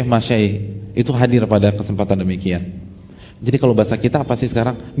para masyayikh itu hadir pada kesempatan demikian. Jadi kalau bahasa kita apa sih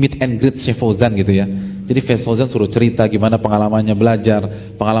sekarang? Meet and greet Syekh Fauzan gitu ya. Jadi Syekh Fauzan suruh cerita gimana pengalamannya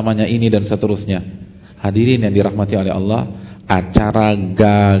belajar, pengalamannya ini dan seterusnya. Hadirin yang dirahmati oleh Allah, acara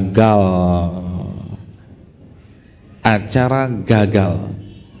gagal. Acara gagal.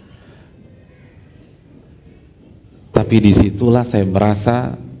 Tapi disitulah saya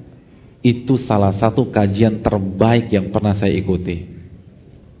merasa itu salah satu kajian terbaik yang pernah saya ikuti.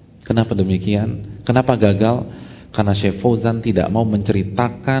 Kenapa demikian? Kenapa gagal? Karena Syekh Fauzan tidak mau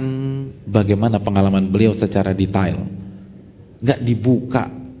menceritakan bagaimana pengalaman beliau secara detail. Nggak dibuka.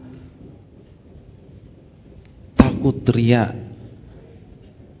 Takut riya.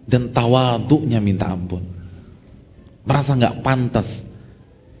 Dan tawadhu'nya minta ampun. Merasa nggak pantas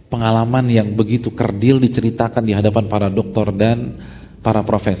pengalaman yang begitu kerdil diceritakan di hadapan para doktor dan para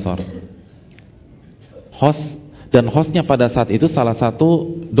profesor. Hostnya pada saat itu salah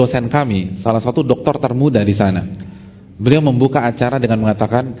satu dosen kami, salah satu doktor termuda di sana. Beliau membuka acara dengan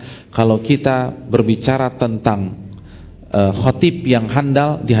mengatakan, kalau kita berbicara tentang khotib yang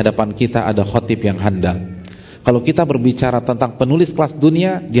handal, di hadapan kita ada khotib yang handal. Kalau kita berbicara tentang penulis kelas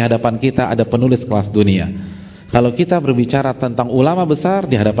dunia, di hadapan kita ada penulis kelas dunia. Kalau kita berbicara tentang ulama besar,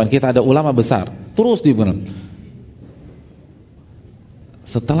 di hadapan kita ada ulama besar. Terus dibunuh.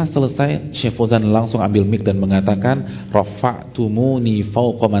 Setelah selesai, Syekh Fauzan langsung ambil mic dan mengatakan, rafa'tumuni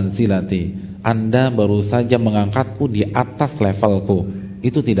fawqa manzilati. Anda baru saja mengangkatku di atas levelku.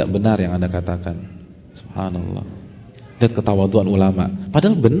 Itu tidak benar yang Anda katakan. Subhanallah. Dan ketawaduan ulama.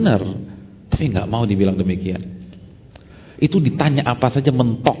 Padahal benar, tapi nggak mau dibilang demikian. Itu ditanya apa saja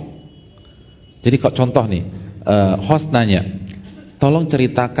mentok. Jadi kok contoh nih, host nanya, tolong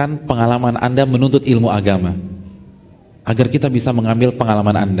ceritakan pengalaman Anda menuntut ilmu agama agar kita bisa mengambil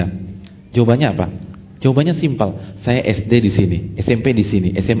pengalaman Anda. Jawabannya apa? Jawabannya simpel. Saya SD di sini, SMP di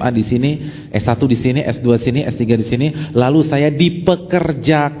sini, SMA di sini, S1 di sini, S2 di sini, S3 di sini, lalu saya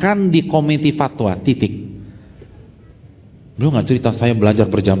dipekerjakan di komite fatwa. Titik. Beliau nggak cerita saya belajar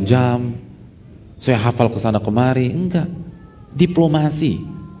berjam-jam, saya hafal kesana kemari, enggak. Diplomasi.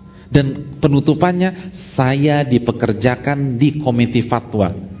 Dan penutupannya, saya dipekerjakan di komite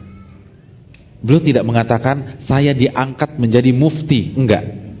fatwa. Beliau tidak mengatakan saya diangkat menjadi mufti,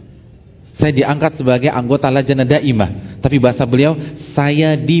 enggak. Saya diangkat sebagai anggota lajnah daimah, tapi bahasa beliau,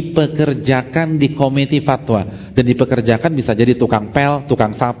 saya dipekerjakan di komite fatwa. Dan dipekerjakan bisa jadi tukang pel,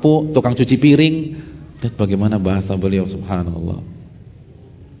 tukang sapu, tukang cuci piring. Lihat bagaimana bahasa beliau, subhanallah.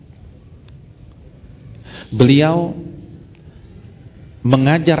 Beliau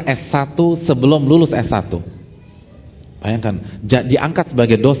mengajar S1 sebelum lulus S1. Bayangkan, diangkat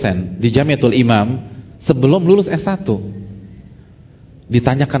sebagai dosen di Jamiatul Imam sebelum lulus S1.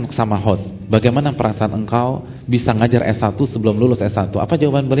 Ditanyakan sama host, bagaimana perasaan engkau bisa ngajar S1 sebelum lulus S1? Apa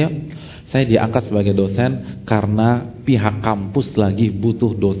jawaban beliau? Saya diangkat sebagai dosen karena pihak kampus lagi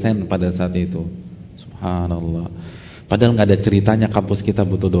butuh dosen pada saat itu. Subhanallah. Padahal nggak ada ceritanya kampus kita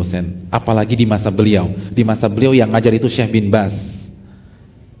butuh dosen. Apalagi di masa beliau. Di masa beliau yang ngajar itu Syekh bin Bas.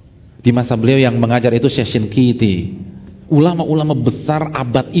 Di masa beliau yang mengajar itu Syekh Shinkiti. Ulama-ulama besar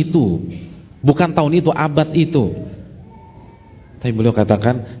abad itu. Bukan tahun itu, abad itu. Tapi beliau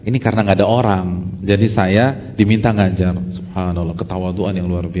katakan, ini karena nggak ada orang, jadi saya diminta ngajar. Subhanallah, ketawaduan yang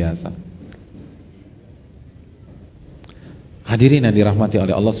luar biasa. Hadirin yang dirahmati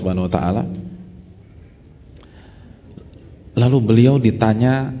oleh Allah Subhanahu Wa Taala. Lalu beliau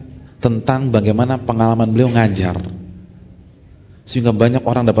ditanya tentang bagaimana pengalaman beliau ngajar, sehingga banyak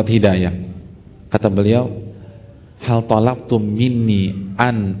orang dapat hidayah. Kata beliau, hal talabtum minni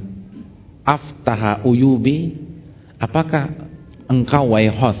an aftaha uyubi? Apakah engkau wahai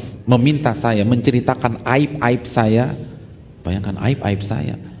host meminta saya menceritakan aib-aib saya? Bayangkan aib-aib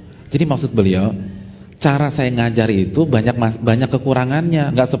saya. Jadi maksud beliau, cara saya ngajar itu banyak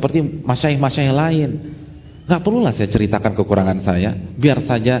kekurangannya, nggak seperti masyayikh-masyayikh lain. Nggak perlulah saya ceritakan kekurangan saya, biar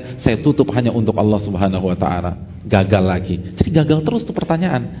saja saya tutup hanya untuk Allah Subhanahu Wa Taala. Gagal lagi. Jadi gagal terus tuh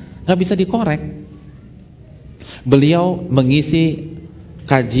pertanyaan, nggak bisa dikorek. Beliau mengisi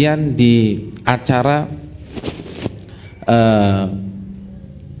kajian di acara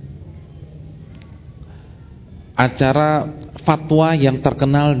acara fatwa yang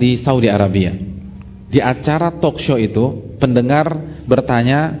terkenal di Saudi Arabia. Di acara talk show itu, pendengar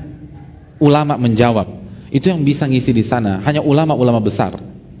bertanya, ulama menjawab. Itu yang bisa ngisi di sana hanya ulama-ulama besar.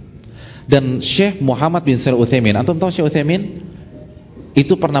 Dan Syekh Muhammad bin Shalih Utsaimin, antum tahu Syekh Utsaimin?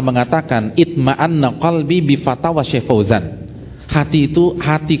 Itu pernah mengatakan, itma'anna qalbi bi fatawa Syekh Fauzan.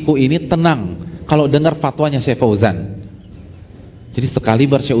 Hatiku ini tenang kalau dengar fatwanya Syekh Fauzan. Jadi sekali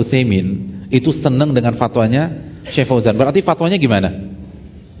Syekh Utsaimin itu senang dengan fatwanya Syekh Fauzan. Berarti fatwanya gimana?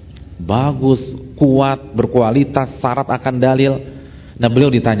 Bagus, kuat, berkualitas, syarat akan dalil. Nah,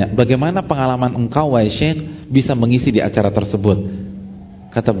 beliau ditanya, bagaimana pengalaman engkau wahai Syekh bisa mengisi di acara tersebut?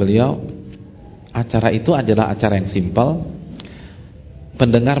 Kata beliau, acara itu adalah acara yang simpel.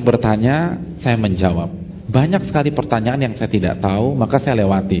 Pendengar bertanya, saya menjawab. Banyak sekali pertanyaan yang saya tidak tahu, maka saya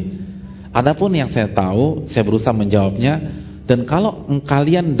lewati. Adapun yang saya tahu, saya berusaha menjawabnya. Dan kalau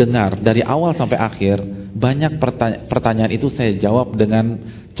kalian dengar dari awal sampai akhir, banyak pertanyaan itu saya jawab dengan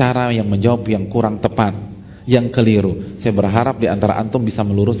cara yang menjawab yang kurang tepat, yang keliru. Saya berharap di antara antum bisa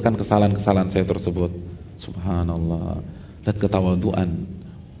meluruskan kesalahan-kesalahan saya tersebut. Subhanallah. Dan ketawaduan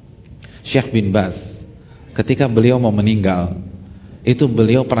Syekh bin Baz, ketika beliau mau meninggal, itu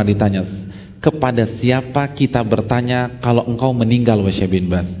beliau pernah ditanya, kepada siapa kita bertanya kalau engkau meninggal wahai Syekh bin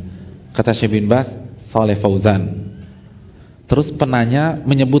Baz? Kata Syekh bin Baz, Saleh Fauzan. Terus penanya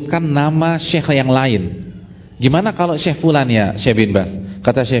menyebutkan nama syekh yang lain. Gimana kalau Syekh Fulan ya Syekh bin Baz?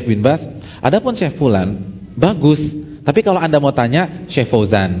 Kata Syekh bin Baz, adapun Syekh Fulan bagus, tapi kalau anda mau tanya Syekh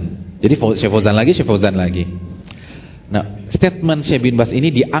Fauzan. Jadi Syekh Fauzan lagi, Syekh Fauzan lagi. Nah, statement Syekh bin Baz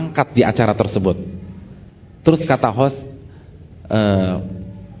ini diangkat di acara tersebut. Terus kata host,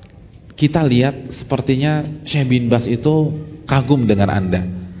 kita lihat sepertinya Syekh bin Baz itu kagum dengan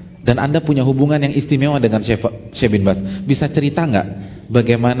anda. Dan anda punya hubungan yang istimewa dengan Syekh bin Baz. Bisa cerita nggak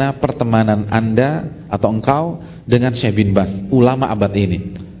bagaimana pertemanan anda atau engkau dengan Syekh bin Baz, ulama abad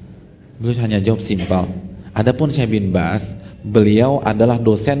ini? Beliau hanya jawab simpel. Adapun Syekh bin Baz, beliau adalah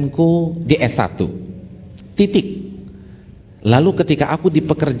dosenku di S1. Titik. Lalu ketika aku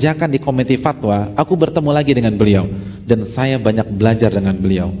dipekerjakan di komite fatwa, aku bertemu lagi dengan beliau. Dan saya banyak belajar dengan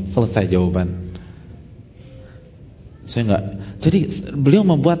beliau. Selesai jawaban. Jadi beliau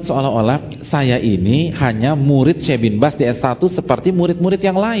membuat seolah-olah saya ini hanya murid Syekh bin Baz di S1 seperti murid-murid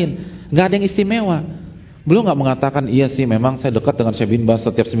yang lain. Nggak ada yang istimewa. Beliau nggak mengatakan, iya sih memang saya dekat dengan Syekh bin Baz,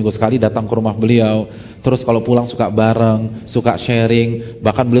 setiap seminggu sekali datang ke rumah beliau. Terus kalau pulang suka bareng, suka sharing.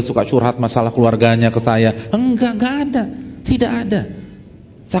 Bahkan beliau suka curhat masalah keluarganya ke saya. Enggak ada. Tidak ada.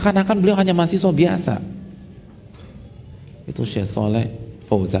 Seakan-akan beliau hanya mahasiswa biasa. Itu Syekh Saleh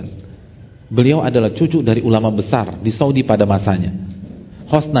Fauzan. Beliau adalah cucu dari ulama besar di Saudi pada masanya.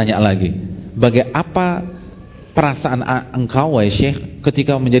 Host nanya lagi, bagaimana perasaan engkau wahai Syekh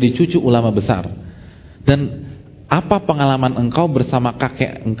ketika menjadi cucu ulama besar? Dan apa pengalaman engkau bersama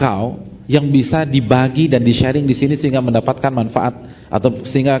kakek engkau yang bisa dibagi dan di-sharing di sini sehingga mendapatkan manfaat, atau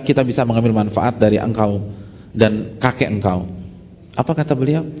sehingga kita bisa mengambil manfaat dari engkau dan kakek engkau? Apa kata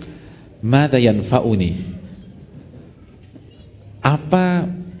beliau? Madza yanfa'uni?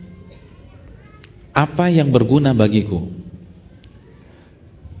 Apa yang berguna bagiku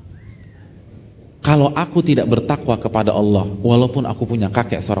kalau aku tidak bertakwa kepada Allah walaupun aku punya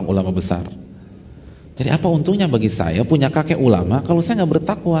kakek seorang ulama besar? Jadi apa untungnya bagi saya punya kakek ulama kalau saya nggak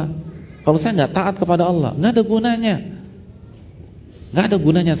bertakwa, kalau saya nggak taat kepada Allah? Nggak ada gunanya, nggak ada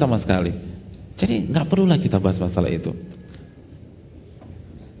gunanya sama sekali. Jadi nggak perlulah kita bahas masalah itu.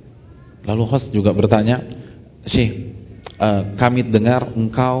 Lalu host juga bertanya, Syekh, kami dengar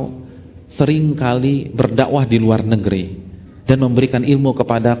engkau sering kali berdakwah di luar negeri dan memberikan ilmu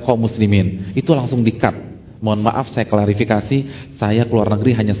kepada kaum muslimin. Itu langsung di-cut. Mohon maaf saya klarifikasi, saya keluar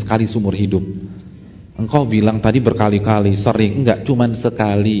negeri hanya sekali seumur hidup. Engkau bilang tadi berkali-kali, sering. Enggak, cuman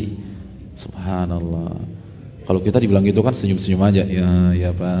sekali. Subhanallah. Kalau kita dibilang gitu kan senyum-senyum aja. Ya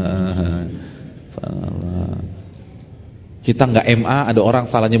Pak. Subhanallah. Kita enggak MA, ada orang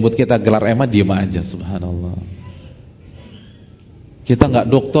salah nyebut kita gelar MA, diam aja. Subhanallah. Kita nggak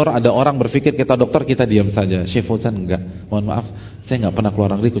dokter, ada orang berpikir kita dokter, kita diam saja. Syekh Fauzan enggak. Mohon maaf, saya nggak pernah keluar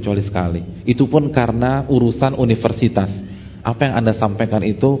negeri kecuali sekali. Itu pun karena urusan universitas. Apa yang Anda sampaikan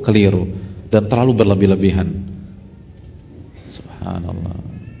itu keliru dan terlalu berlebih-lebihan. Subhanallah.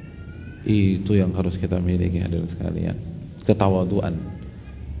 Itu yang harus kita miliki hadirin sekalian. Ketawaduan.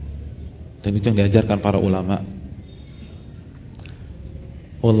 Dan itu yang diajarkan para ulama.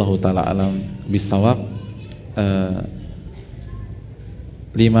 Wallahu ta'ala alam bisawab.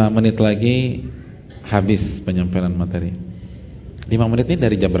 5 menit lagi habis penyampaian materi. 5 menit ini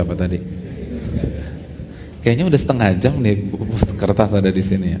dari jam berapa tadi? Kayaknya udah setengah jam nih kertas ada di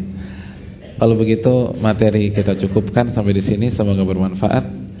sini ya. Kalau begitu materi kita cukupkan sampai di sini, semoga bermanfaat.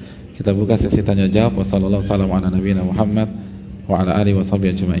 Kita buka sesi tanya jawab. Wassallallahu ala nabiyina Muhammad wa ala alihi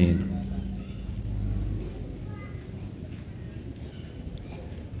washabihi ajmain.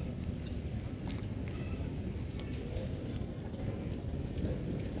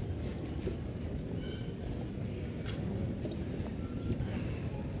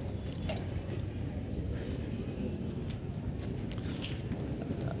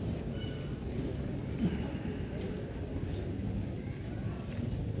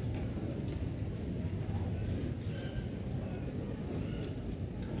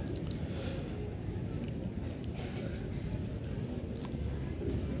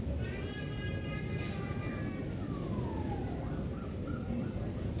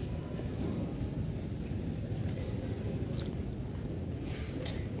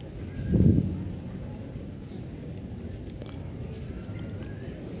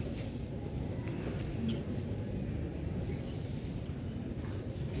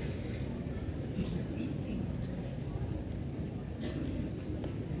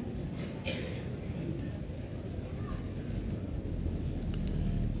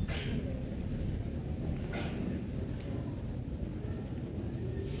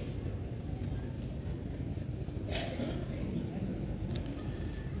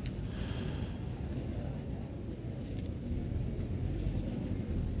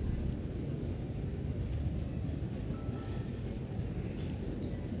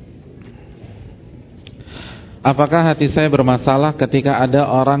 Apakah hati saya bermasalah ketika ada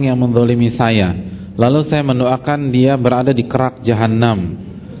orang yang menzalimi saya, lalu saya mendoakan dia berada di kerak jahanam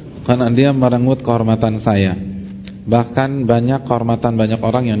karena dia merenggut kehormatan saya, bahkan banyak kehormatan banyak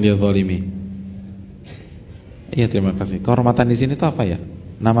orang yang dia zalimi? Iya, terima kasih. Kehormatan di sini itu apa ya?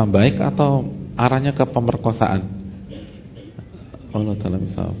 Nama baik atau arahnya ke pemerkosaan? Allah Ta'ala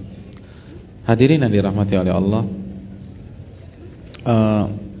misal. Hadirin yang dirahmati oleh Allah,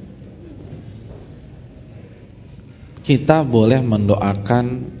 kita boleh mendoakan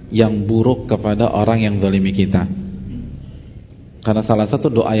yang buruk kepada orang yang zalimi kita, karena salah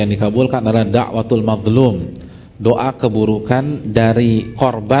satu doa yang dikabulkan adalah da'watul mazlum, doa keburukan dari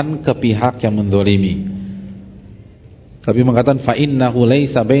korban ke pihak yang menzalimi. Tapi mengatakan fa innahu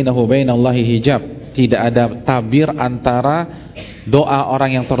laisa bainahu bainallahi hijab, tidak ada tabir antara doa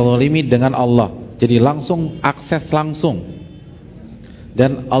orang yang terzalimi dengan Allah, jadi langsung akses langsung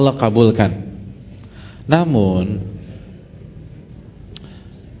dan Allah kabulkan. Namun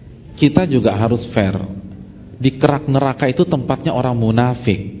kita juga harus fair. Di kerak neraka itu tempatnya orang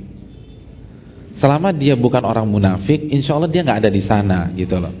munafik. Selama dia bukan orang munafik, insya Allah dia nggak ada di sana,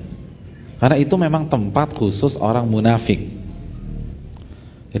 gitu loh. Karena itu memang tempat khusus orang munafik.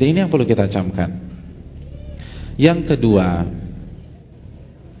 Jadi ini yang perlu kita camkan. Yang kedua,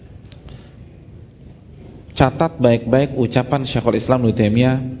 catat baik-baik ucapan Syekhul Islam Ibnu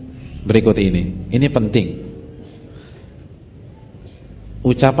Taimiyah berikut ini. Ini penting.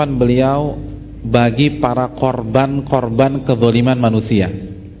 Ucapan beliau bagi para korban-korban kezaliman manusia.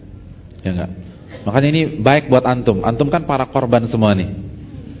 Ya enggak? Makanya ini baik buat antum. Antum kan para korban semua nih.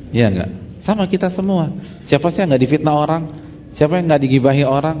 Ya enggak? Sama kita semua. Siapa sih yang enggak difitnah orang? Siapa yang enggak digibahi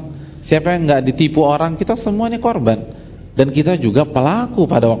orang? Siapa yang enggak ditipu orang? Kita semuanya korban. Dan kita juga pelaku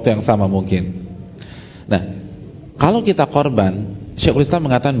pada waktu yang sama mungkin. Nah, kalau kita korban, Syekhul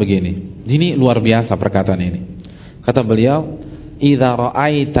Islam mengatakan begini. Ini luar biasa perkataan ini. Kata beliau, idza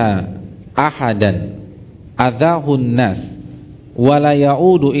ra'aita ahadan adzahun nas wa la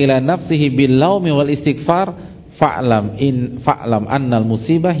ya'udu ila nafsihi bil laumi wal istighfar fa'lam annal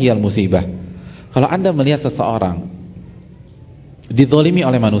musibah hiyal musibah. Kalau Anda melihat seseorang dizalimi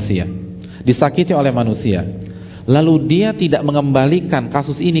oleh manusia, disakiti oleh manusia, lalu dia tidak mengembalikan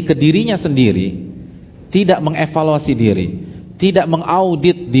kasus ini ke dirinya sendiri, tidak mengevaluasi diri, tidak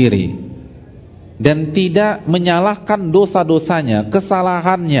mengaudit diri, dan tidak menyalahkan dosa-dosanya,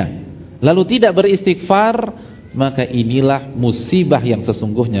 kesalahannya, lalu tidak beristighfar, maka inilah musibah yang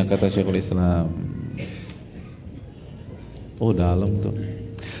sesungguhnya, kata Syekhul Islam. Oh, dalam tuh.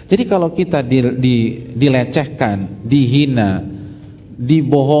 Jadi kalau kita dilecehkan, dihina,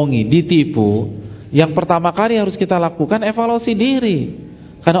 dibohongi, ditipu, yang pertama kali harus kita lakukan evaluasi diri.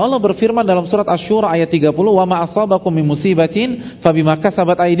 Karena Allah berfirman dalam surat Asy-Syura ayat 30, "Wa ma asabakum min musibatin fabima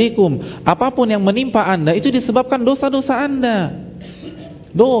kasabat aydikum." Apapun yang menimpa Anda itu disebabkan dosa-dosa Anda.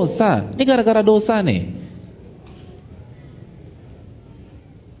 Dosa. Ini gara-gara dosa nih.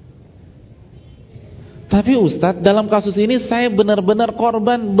 Tapi Ustadz, dalam kasus ini saya benar-benar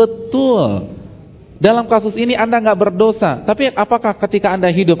korban, betul. Dalam kasus ini Anda nggak berdosa. Tapi apakah ketika Anda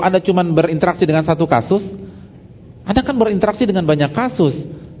hidup Anda cuma berinteraksi dengan satu kasus? Anda kan berinteraksi dengan banyak kasus.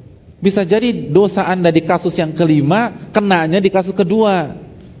 Bisa jadi dosa Anda di kasus yang kelima, kenanya di kasus kedua.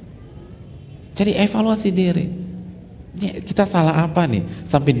 Jadi evaluasi diri. Ini kita salah apa nih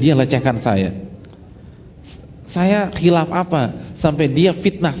sampai dia lecehkan saya? Saya khilaf apa sampai dia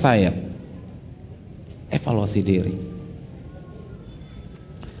fitnah saya? Evaluasi diri.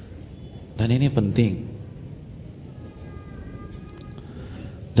 Dan ini penting.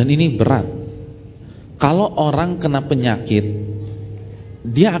 Dan ini berat. Kalau orang kena penyakit,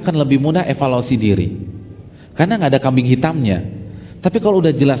 dia akan lebih mudah evaluasi diri. Karena nggak ada kambing hitamnya. Tapi kalau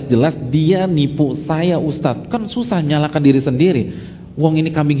udah jelas-jelas dia nipu saya Ustadz, kan susah nyalakan diri sendiri. Wong ini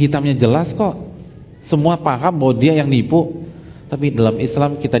kambing hitamnya jelas kok. Semua paham bahwa dia yang nipu. Tapi dalam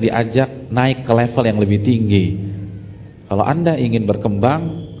Islam kita diajak naik ke level yang lebih tinggi. Kalau Anda ingin berkembang,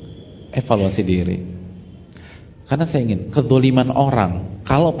 evaluasi diri. Karena saya ingin kedzaliman orang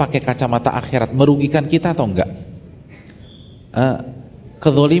kalau pakai kacamata akhirat merugikan kita atau enggak?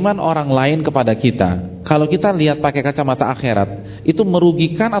 Kedzaliman orang lain kepada kita, kalau kita lihat pakai kacamata akhirat, itu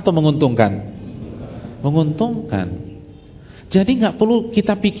merugikan atau menguntungkan? Menguntungkan. Jadi nggak perlu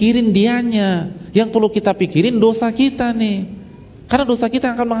kita pikirin dianya, yang perlu kita pikirin dosa kita nih. Karena dosa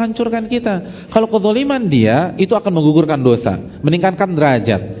kita akan menghancurkan kita. Kalau kedzaliman dia, itu akan menggugurkan dosa, meningkatkan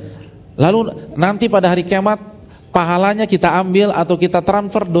derajat. Lalu nanti pada hari kiamat, pahalanya kita ambil atau kita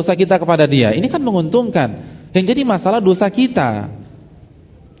transfer dosa kita kepada dia. Ini kan menguntungkan. Yang jadi masalah dosa kita.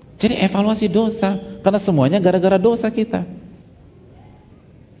 Jadi evaluasi dosa, karena semuanya gara-gara dosa kita.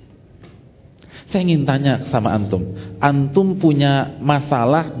 Saya ingin tanya sama antum. Antum punya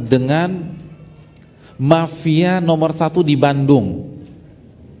masalah dengan mafia nomor 1 di Bandung.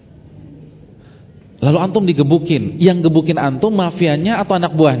 Lalu antum digebukin. Yang gebukin antum mafianya atau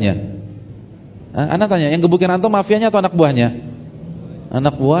anak buahnya? Anda tanya, yang gebukin antum mafianya atau anak buahnya?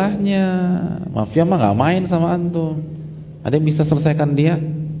 Anak buahnya. Mafia mah gak main sama antum. Ada yang bisa selesaikan dia?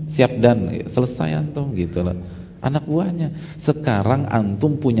 Siap dan selesai antum gitu loh. Anak buahnya. Sekarang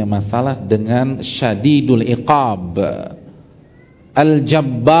antum punya masalah dengan syadidul iqab,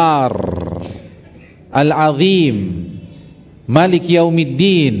 al-jabbar, al-azim, malik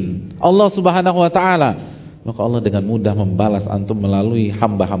yaumiddin, Allah subhanahu wa ta'ala. Maka Allah dengan mudah membalas antum melalui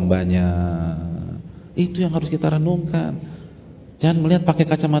hamba-hambanya. Itu yang harus kita renungkan. Jangan melihat pakai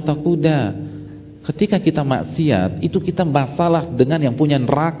kacamata kuda. Ketika kita maksiat, itu kita masalah dengan yang punya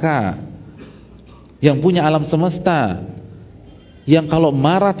neraka, yang punya alam semesta, yang kalau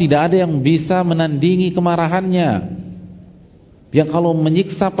marah tidak ada yang bisa menandingi kemarahannya, yang kalau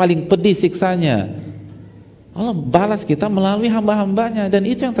menyiksa paling pedih siksanya. Allah balas kita melalui hamba-hambanya. Dan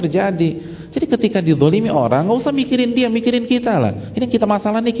itu yang terjadi. Jadi ketika dizalimi orang, gak usah mikirin dia, mikirin kita lah. Ini kita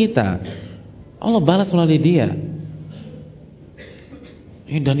masalah nih kita. Allah balas melalui dia.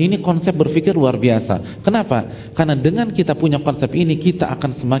 Dan ini konsep berpikir luar biasa. Kenapa? Karena dengan kita punya konsep ini, kita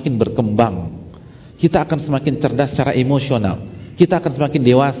akan semakin berkembang. Kita akan semakin cerdas secara emosional. Kita akan semakin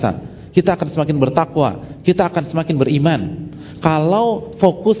dewasa. Kita akan semakin bertakwa. Kita akan semakin beriman. Kalau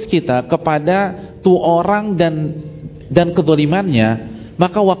fokus kita kepada tuh orang dan kezalimannya,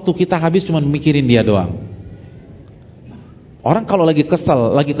 maka waktu kita habis cuma mikirin dia doang. Orang kalau lagi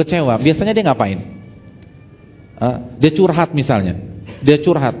kesel, lagi kecewa, biasanya dia ngapain? Dia curhat misalnya. Dia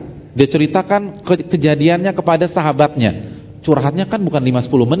curhat, dia ceritakan kejadiannya kepada sahabatnya. Curhatnya kan bukan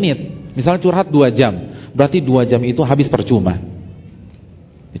 5-10 menit. Misalnya curhat 2 jam, berarti 2 jam itu habis percuma.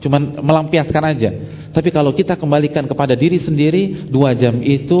 Cuman melampiaskan aja. Tapi kalau kita kembalikan kepada diri sendiri, 2 jam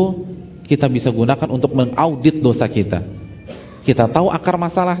itu kita bisa gunakan untuk mengaudit dosa kita. Kita tahu akar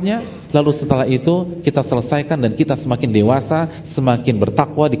masalahnya, lalu setelah itu kita selesaikan dan kita semakin dewasa, semakin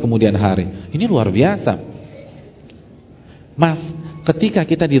bertakwa di kemudian hari. Ini luar biasa. Mas, ketika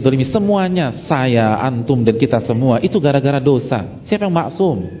kita dizalimi semuanya, saya, antum dan kita semua, itu gara-gara dosa. Siapa yang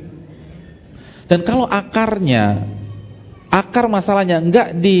maksum? Dan kalau akar masalahnya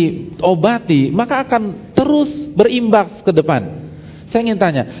enggak diobati, maka akan terus berimbas ke depan. Saya ingin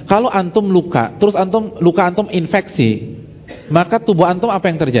tanya, kalau antum luka, terus luka antum infeksi, maka tubuh antum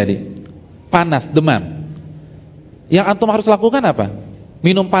apa yang terjadi? Panas, demam. Yang antum harus lakukan apa?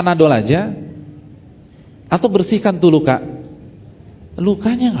 Minum Panadol aja? Atau bersihkan tuh luka?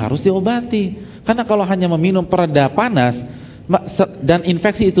 Lukanya harus diobati. Karena kalau hanya meminum pereda panas dan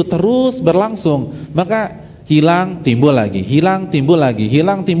infeksi itu terus berlangsung, maka hilang, timbul lagi, hilang, timbul lagi,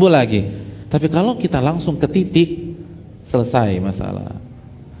 hilang, timbul lagi. Tapi kalau kita langsung ke titik, selesai masalah.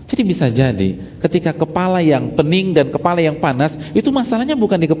 Jadi bisa jadi ketika kepala yang pening dan kepala yang panas, itu masalahnya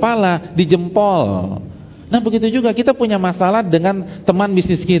bukan di kepala, di jempol. Nah begitu juga kita punya masalah dengan teman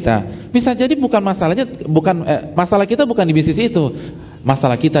bisnis kita. Bisa jadi masalah kita bukan di bisnis itu.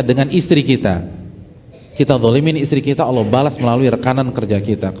 Masalah kita dengan istri kita. Kita zalimin istri kita, Allah balas melalui rekanan kerja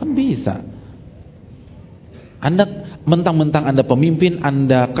kita. Kan bisa. Anda mentang-mentang Anda pemimpin,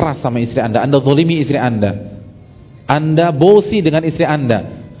 Anda keras sama istri Anda zalimi istri Anda bosi dengan istri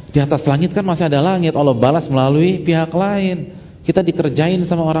Anda. Di atas langit kan masih ada langit, Allah balas melalui pihak lain. Kita dikerjain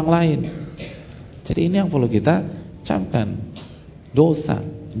sama orang lain. Jadi ini yang perlu kita camkan. Dosa.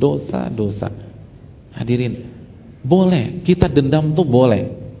 Hadirin, boleh kita dendam tuh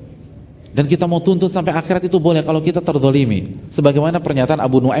boleh. Dan kita mau tuntut sampai akhirat itu boleh kalau kita terzalimi. Sebagaimana pernyataan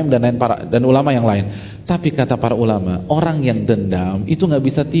Abu Nuaim dan ulama yang lain. Tapi kata para ulama, orang yang dendam itu nggak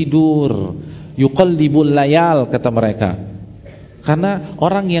bisa tidur. Yuqallibul layal, kata mereka. Karena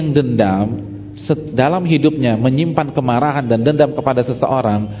orang yang dendam dalam hidupnya menyimpan kemarahan dan dendam kepada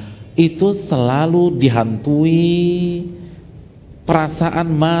seseorang, itu selalu dihantui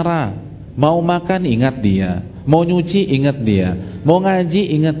perasaan marah. Mau makan ingat dia, mau nyuci ingat dia, mau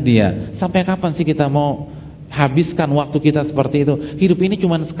ngaji ingat dia. Sampai kapan sih kita mau habiskan waktu kita seperti itu? Hidup ini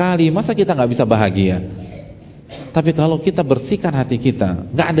cuma sekali, masa kita nggak bisa bahagia? Tapi kalau kita bersihkan hati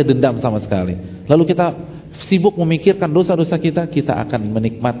kita, nggak ada dendam sama sekali, lalu kita sibuk memikirkan dosa-dosa kita, kita akan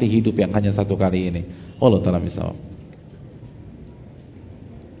menikmati hidup yang hanya satu kali ini. Allah ta'ala bisawab.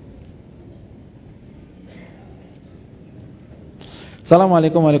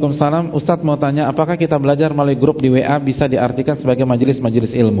 Assalamualaikum warahmatullahi wabarakatuh. Ustadz mau tanya, apakah kita belajar melalui grup di WA bisa diartikan sebagai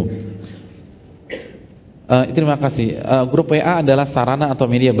majelis-majelis ilmu? Terima kasih. Grup WA adalah sarana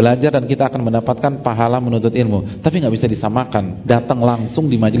atau media belajar dan kita akan mendapatkan pahala menuntut ilmu. Tapi nggak bisa disamakan datang langsung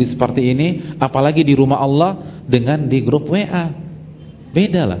di majelis seperti ini, apalagi di rumah Allah, dengan di grup WA.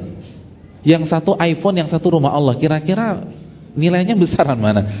 Beda lah. Yang satu iPhone, yang satu rumah Allah. Kira-kira nilainya besaran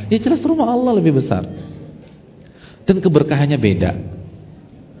mana? Ya jelas rumah Allah lebih besar. Dan keberkahannya beda.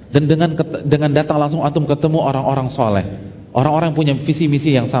 Dan dengan datang langsung antum ketemu orang-orang soleh, orang-orang yang punya visi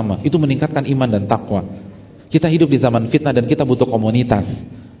misi yang sama, itu meningkatkan iman dan takwa. Kita hidup di zaman fitnah dan kita butuh komunitas.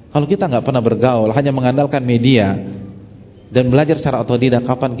 Kalau kita nggak pernah bergaul, hanya mengandalkan media dan belajar secara otodidak,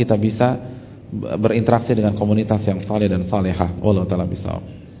 kapan kita bisa berinteraksi dengan komunitas yang saleh dan salehah? Allah ta'ala bisawab.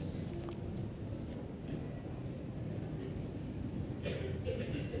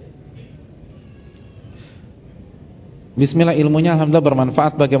 Bismillah, ilmunya alhamdulillah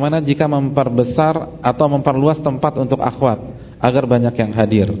bermanfaat. Bagaimana jika memperbesar atau memperluas tempat untuk akhwat agar banyak yang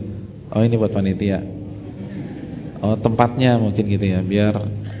hadir? Oh, ini buat panitia. Oh, tempatnya mungkin gitu ya, biar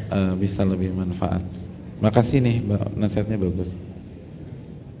bisa lebih manfaat. Makasih nih, nasihatnya bagus.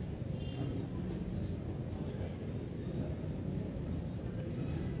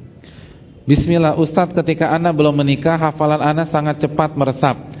 Bismillah, Ustadz, ketika ana belum menikah, hafalan ana sangat cepat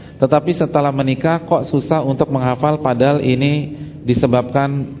meresap. Tetapi setelah menikah kok susah untuk menghafal, padahal ini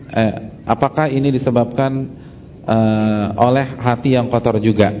disebabkan apakah ini disebabkan oleh hati yang kotor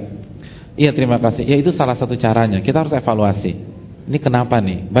juga? Iya, terima kasih. Ya, itu salah satu caranya. Kita harus evaluasi. Ini kenapa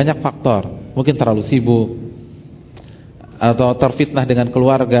nih? Banyak faktor. Mungkin terlalu sibuk atau terfitnah dengan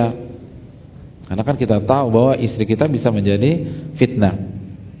keluarga. Karena kan kita tahu bahwa istri kita bisa menjadi fitnah.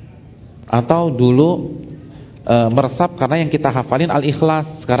 Atau dulu meresap karena yang kita hafalin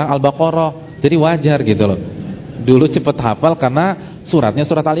Al-Ikhlas, sekarang Al-Baqarah. Jadi wajar gitu loh. Dulu cepet hafal karena suratnya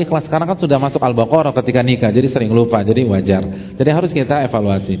surat Al-Ikhlas, sekarang kan sudah masuk Al-Baqarah ketika nikah, jadi sering lupa, jadi wajar. Jadi harus kita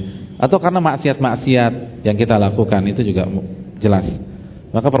evaluasi. Atau karena maksiat-maksiat yang kita lakukan, itu juga jelas.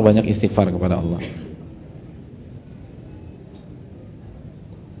 Maka perbanyak istighfar kepada Allah.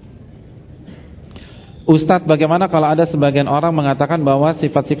 Ustadz, bagaimana kalau ada sebagian orang mengatakan bahwa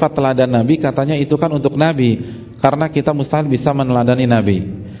sifat-sifat teladan Nabi katanya itu kan untuk Nabi, karena kita mustahil bisa meneladani Nabi.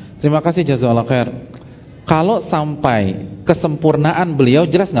 Terima kasih, jazakallahu khair. Kalau sampai kesempurnaan beliau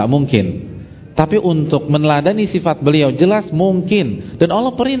jelas nggak mungkin. Tapi untuk meneladani sifat beliau jelas mungkin. Dan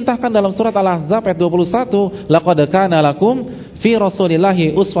Allah perintahkan dalam surat Al-Ahzab ayat 21, laqad kana lakum fi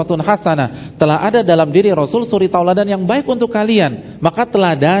rasulillahi uswatun hasanah. Telah ada dalam diri Rasul suri tauladan yang baik untuk kalian, maka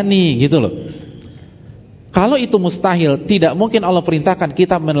teladani, gitu loh. Kalau itu mustahil, tidak mungkin Allah perintahkan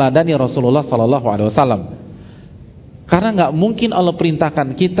kita meneladani Rasulullah sallallahu alaihi wasallam. Karena nggak mungkin Allah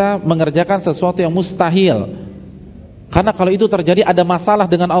perintahkan kita mengerjakan sesuatu yang mustahil. Karena kalau itu terjadi ada masalah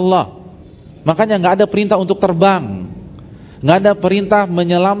dengan Allah. Makanya nggak ada perintah untuk terbang, nggak ada perintah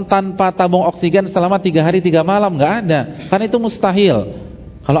menyelam tanpa tabung oksigen selama 3 hari 3 malam, nggak ada. Karena itu mustahil.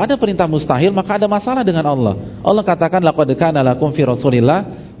 Kalau ada perintah mustahil, maka ada masalah dengan Allah. Allah katakan laqad kana lakum fi rasulillah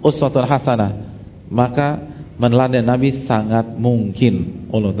uswatun hasanah. Maka meneladani Nabi sangat mungkin.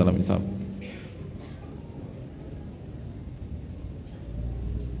 Allah Ta'ala misal.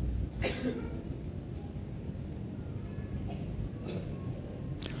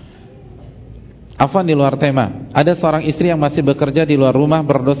 Afwan, di luar tema. Ada seorang istri yang masih bekerja di luar rumah,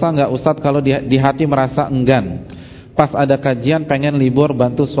 berdosa nggak Ustadz kalau di hati merasa enggan? Pas ada kajian pengen libur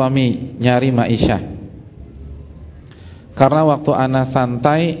bantu suami nyari ma'isyah. Karena waktu ana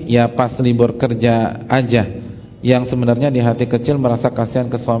santai ya pas libur kerja aja. Yang sebenarnya di hati kecil merasa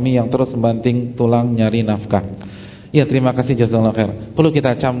kasihan ke suami yang terus membanting tulang nyari nafkah. Ya, terima kasih, jazakallahu khair. Perlu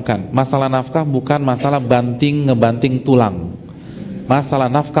kita camkan, masalah nafkah bukan masalah ngebanting tulang.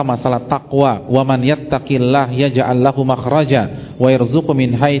 Masalah nafkah, masalah takwa. Wa man yattaqillah yaj'al lahu makhraja wa yarzuqhu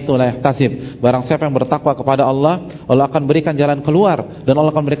min haitsu la yahtasib. Barang siapa yang bertakwa kepada Allah, Allah akan berikan jalan keluar dan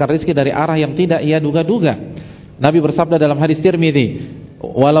Allah akan berikan rezeki dari arah yang tidak ia duga-duga. Nabi bersabda dalam hadis Tirmidzi,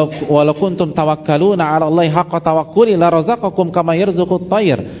 walau kuntum tawakkaluna 'ala Allahi haqqa tawakkuli la razaqakum kama yarzuqut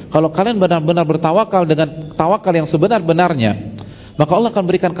tayr. Kalau kalian benar-benar bertawakal dengan tawakal yang sebenar-benarnya, maka Allah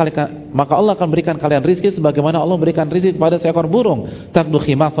akan berikan kalian rizki sebagaimana Allah berikan rizki kepada seekor burung. Taqdu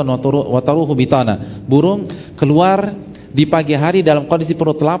khimasan wa taruhu bitana. Burung keluar di pagi hari dalam kondisi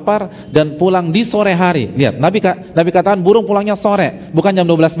perut lapar dan pulang di sore hari. Lihat, Nabi katakan burung pulangnya sore, bukan jam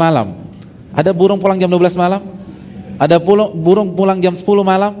 12 malam. Ada burung pulang jam 12 malam? Ada burung pulang jam 10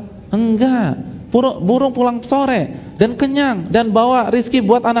 malam? Enggak. Burung pulang sore dan kenyang dan bawa rizki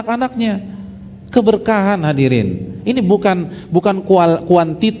buat anak-anaknya. Keberkahan, hadirin. Ini bukan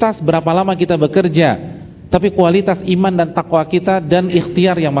kuantitas berapa lama kita bekerja, tapi kualitas iman dan takwa kita dan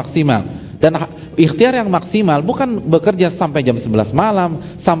ikhtiar yang maksimal. Dan ikhtiar yang maksimal bukan bekerja sampai jam 11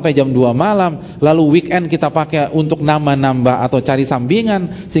 malam, sampai jam 2 malam, lalu weekend kita pakai untuk nambah-nambah atau cari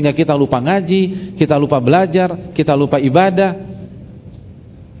sampingan sehingga kita lupa ngaji, kita lupa belajar, kita lupa ibadah.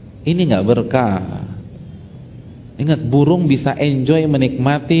 Ini enggak berkah. Ingat, burung bisa enjoy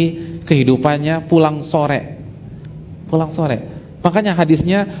menikmati kehidupannya pulang sore. Makanya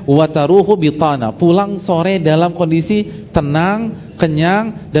hadisnya wataruhu bitana, pulang sore dalam kondisi tenang,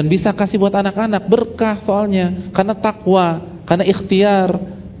 kenyang dan bisa kasih buat anak-anak. Berkah soalnya, karena takwa, karena ikhtiar,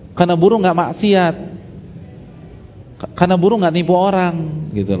 karena burung enggak maksiat, karena burung enggak nipu orang,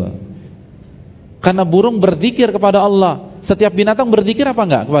 gitu loh. Karena burung berzikir kepada Allah. Setiap binatang berzikir apa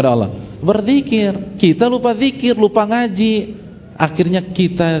enggak kepada Allah? Berzikir. Kita lupa zikir, lupa ngaji. Akhirnya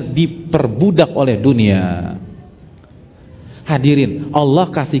kita diperbudak oleh dunia. Hadirin, Allah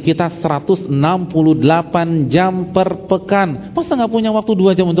kasih kita 168 jam per pekan. Masa gak punya waktu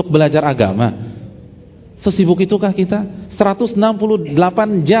 2 jam untuk belajar agama? Sesibuk itukah kita?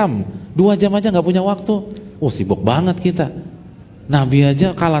 168 jam, 2 jam aja gak punya waktu. Oh, sibuk banget kita. Nabi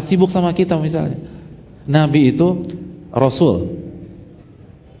aja kalah sibuk sama kita misalnya. Nabi itu Rasul,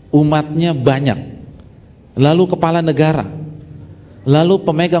 umatnya banyak, lalu kepala negara, lalu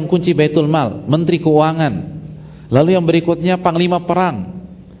pemegang kunci Baitul Mal, menteri keuangan, lalu yang berikutnya panglima perang,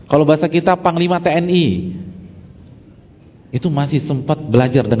 kalau bahasa kita panglima TNI. Itu masih sempat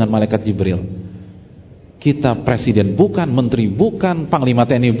belajar dengan malaikat Jibril. Kita presiden bukan, menteri bukan, panglima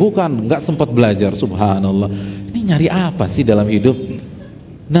TNI bukan, nggak sempat belajar. Subhanallah. Ini nyari apa sih dalam hidup?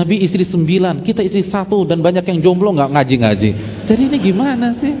 Nabi istri 9, kita istri 1, dan banyak yang jomblo nggak ngaji-ngaji. Jadi ini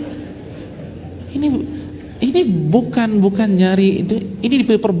gimana sih? Ini bukan nyari, ini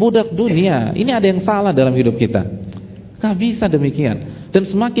diperbudak dunia. Ini ada yang salah dalam hidup kita. Gak bisa demikian. Dan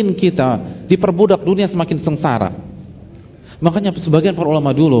semakin kita diperbudak dunia, semakin sengsara. Makanya sebagian para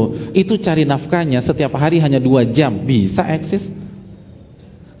ulama dulu itu cari nafkahnya setiap hari hanya 2 jam, bisa eksis.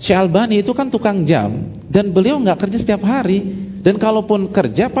 Syekh Albani itu kan tukang jam, dan beliau nggak kerja setiap hari. Dan kalaupun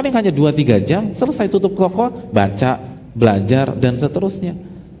kerja paling hanya 2-3 jam, selesai tutup toko, baca, belajar dan seterusnya.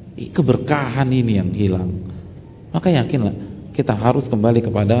 Keberkahan ini yang hilang. Maka yakinlah kita harus kembali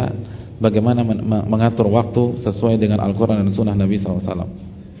kepada bagaimana mengatur waktu sesuai dengan Al-Quran dan Sunnah Nabi SAW.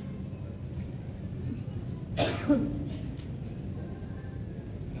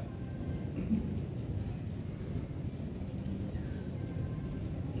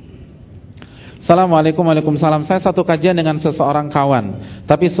 Assalamualaikum, waalaikumsalam. Saya satu kajian dengan seseorang kawan,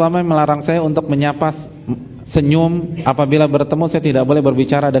 tapi suami melarang saya untuk menyapa, senyum. Apabila bertemu saya tidak boleh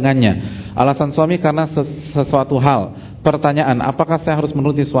berbicara dengannya. Alasan suami karena sesuatu hal. Pertanyaan, apakah saya harus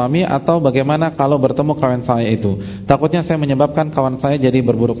menuruti suami atau bagaimana kalau bertemu kawan saya itu? Takutnya saya menyebabkan kawan saya jadi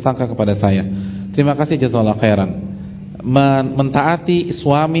berburuk sangka kepada saya. Terima kasih, jazakallahu khairan. Mentaati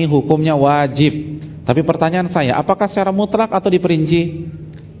suami hukumnya wajib. Tapi pertanyaan saya, apakah secara mutlak atau diperinci?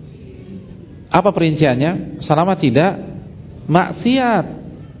 Apa perinciannya? Selama tidak maksiat.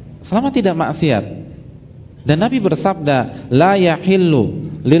 Selama tidak maksiat. Dan Nabi bersabda, la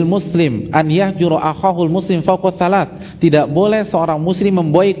yahillu lil muslim an yahjuru akhahul muslim fawqa thalath. Tidak boleh seorang muslim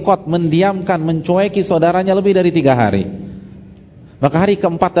memboikot, mendiamkan, mencueki saudaranya lebih dari 3 hari. Maka hari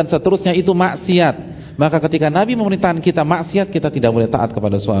keempat dan seterusnya itu maksiat. Maka ketika Nabi memerintahkan kita maksiat, kita tidak boleh taat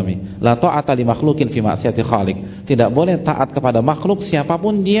kepada suami. La ta'ata li makhluqin fi maksiati khaliq. Tidak boleh taat kepada makhluk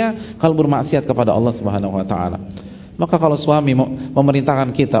siapapun dia kalau bermaksiat kepada Allah Subhanahu wa taala. Maka kalau suami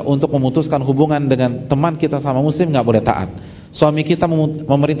memerintahkan kita untuk memutuskan hubungan dengan teman kita sama muslim, enggak boleh taat. Suami kita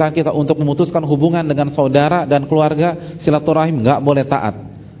memerintahkan kita untuk memutuskan hubungan dengan saudara dan keluarga, silaturahim, enggak boleh taat.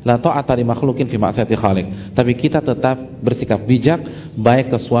 La ta'ata li makhluqin fi maksiati khaliq. Tapi kita tetap bersikap bijak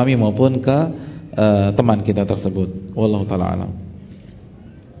baik ke suami maupun ke teman kita tersebut. Wallahu taala alam.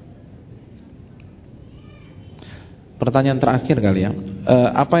 Pertanyaan terakhir kali ya.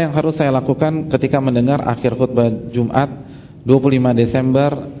 Apa yang harus saya lakukan ketika mendengar akhir khutbah Jumat 25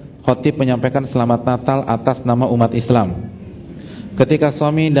 Desember khatib menyampaikan selamat Natal atas nama umat Islam? Ketika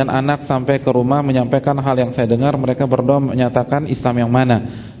suami dan anak sampai ke rumah menyampaikan hal yang saya dengar, mereka berdoa menyatakan Islam yang mana?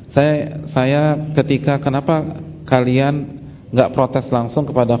 Saya ketika kenapa kalian enggak protes langsung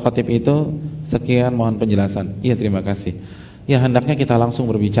kepada khatib itu? Sekian, mohon penjelasan. Iya, terima kasih. Ya, hendaknya kita langsung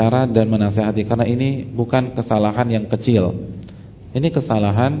berbicara dan menasihati, karena ini bukan kesalahan yang kecil. Ini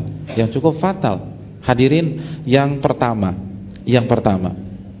kesalahan yang cukup fatal. Hadirin, yang pertama,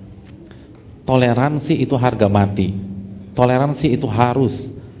 toleransi itu harga mati. Toleransi itu harus.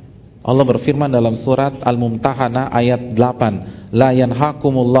 Allah berfirman dalam surat Al-Mumtahanah ayat 8, la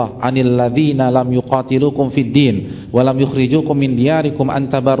yanhakumullah 'anil ladzina lam yuqatilukum fid din wa lam yukhrijukum min diyarikum an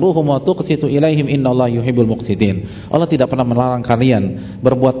tabarruhum wa tuqsitu ilaihim innallaha yuhibbul muqsitin. Allah tidak pernah melarang kalian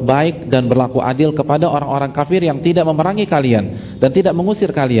berbuat baik dan berlaku adil kepada orang-orang kafir yang tidak memerangi kalian dan tidak mengusir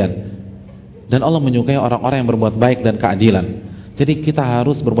kalian. Dan Allah menyukai orang-orang yang berbuat baik dan keadilan. Jadi kita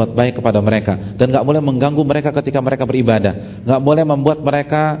harus berbuat baik kepada mereka dan enggak boleh mengganggu mereka ketika mereka beribadah. Enggak boleh membuat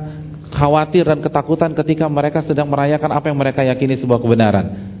mereka khawatir dan ketakutan ketika mereka sedang merayakan apa yang mereka yakini sebuah kebenaran.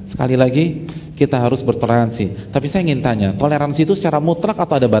 Sekali lagi, kita harus bertoleransi. Tapi saya ingin tanya, toleransi itu secara mutlak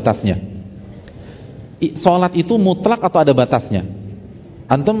atau ada batasnya? Sholat itu mutlak atau ada batasnya?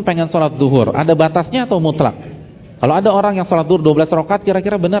 Antum pengen sholat zuhur, ada batasnya atau mutlak? Kalau ada orang yang sholat zuhur 12 rakaat,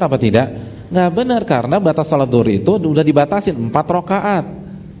 kira-kira benar apa tidak? Nggak benar, karena batas sholat zuhur itu sudah dibatasin 4 rakaat.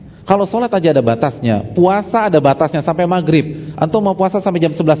 Kalau sholat aja ada batasnya, puasa ada batasnya sampai maghrib. Antum mau puasa sampai jam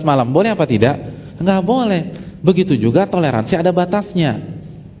 11 malam, boleh apa tidak? Enggak boleh. Begitu juga toleransi ada batasnya.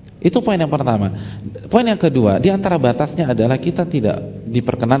 Itu poin yang pertama. Poin yang kedua, di antara batasnya adalah kita tidak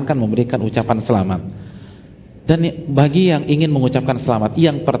diperkenankan memberikan ucapan selamat. Dan bagi yang ingin mengucapkan selamat,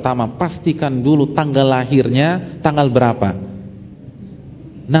 yang pertama pastikan dulu tanggal lahirnya, tanggal berapa.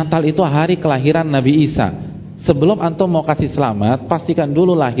 Natal itu hari kelahiran Nabi Isa. Sebelum antum mau kasih selamat, pastikan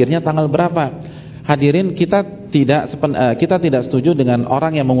dulu lahirnya tanggal berapa. Hadirin, kita tidak setuju dengan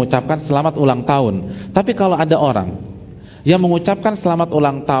orang yang mengucapkan selamat ulang tahun. Tapi kalau ada orang yang mengucapkan selamat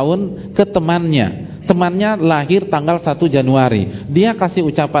ulang tahun ke temannya lahir tanggal 1 Januari, dia kasih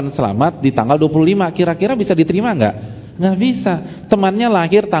ucapan selamat di tanggal 25, kira-kira bisa diterima enggak? Nggak bisa. Temannya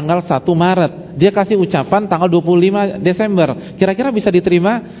lahir tanggal 1 Maret, dia kasih ucapan tanggal 25 Desember, kira-kira bisa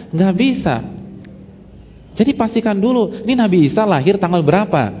diterima? Nggak bisa. Jadi pastikan dulu, ini Nabi Isa lahir tanggal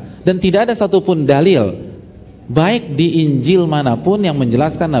berapa. Dan tidak ada satupun dalil baik di Injil manapun yang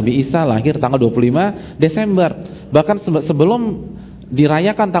menjelaskan Nabi Isa lahir tanggal 25 Desember. Bahkan sebelum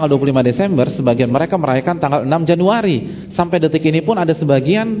dirayakan tanggal 25 Desember, sebagian mereka merayakan tanggal 6 Januari. Sampai detik ini pun ada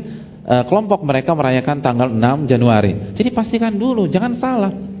sebagian kelompok mereka merayakan tanggal 6 Januari. Jadi pastikan dulu, jangan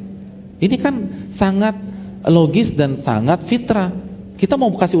salah. Ini kan sangat logis dan sangat fitrah. Kita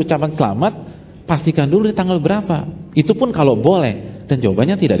mau kasih ucapan selamat, pastikan dulu di tanggal berapa. Itu pun kalau boleh. Dan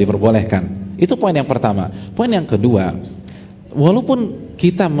jawabannya tidak diperbolehkan. Itu poin yang pertama. Poin yang kedua, walaupun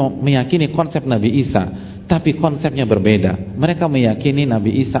kita meyakini konsep Nabi Isa, tapi konsepnya berbeda. Mereka meyakini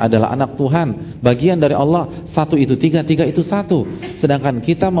Nabi Isa adalah anak Tuhan, bagian dari Allah. 1 itu 3, 3 itu 1. Sedangkan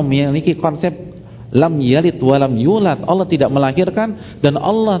kita memiliki konsep lam yalid wa lam yulad. Allah tidak melahirkan dan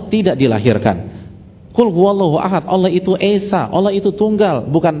Allah tidak dilahirkan. Qul huwallahu ahad. Allah itu Esa, Allah itu tunggal,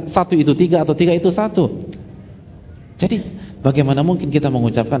 bukan 1 itu 3 atau 3 itu 1. Jadi bagaimana mungkin kita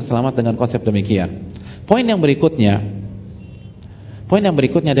mengucapkan selamat dengan konsep demikian? Poin yang berikutnya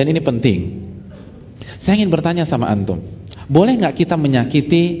dan ini penting. Saya ingin bertanya sama antum, boleh nggak kita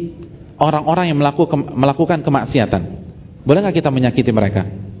menyakiti orang-orang yang melakukan kemaksiatan? Boleh nggak kita menyakiti mereka?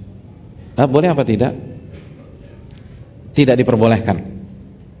 Boleh apa tidak? Tidak diperbolehkan.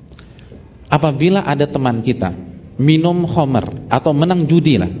 Apabila ada teman kita minum khamr atau menang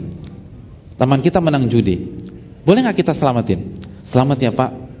judi lah, teman kita menang judi, boleh nggak kita selamatin? Selamat ya Pak,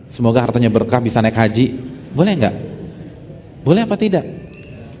 semoga hartanya berkah, bisa naik haji. Boleh nggak? Boleh apa tidak?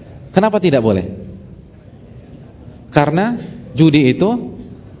 Kenapa tidak boleh? Karena judi itu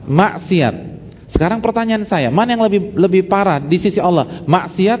maksiat. Sekarang pertanyaan saya, mana yang lebih parah di sisi Allah?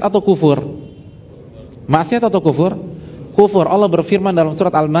 Maksiat atau kufur? Maksiat atau kufur? Kufur. Allah berfirman dalam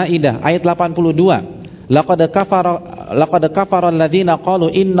surat Al-Maidah ayat 82. Laqad kafara alladziina qalu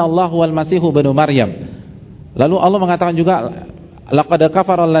innallaha wal masiihu ibnu Maryam. Lalu Allah mengatakan juga laqad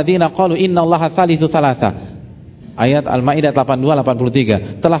kafara alladziina qalu innallaha tsalitsu tsalatsa. Ayat Al-Maidah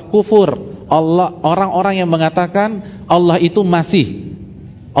 82-83. Telah kufur Allah orang-orang yang mengatakan Allah itu Masih,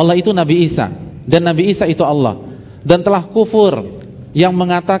 Allah itu Nabi Isa, dan Nabi Isa itu Allah. Dan telah kufur yang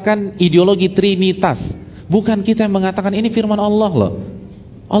mengatakan ideologi Trinitas. Bukan kita yang mengatakan, ini firman Allah loh.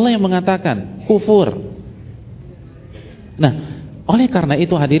 Allah yang mengatakan, kufur. Nah, oleh karena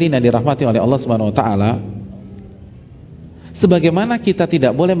itu hadirin yang dirahmati oleh Allah Subhanahu wa taala, sebagaimana kita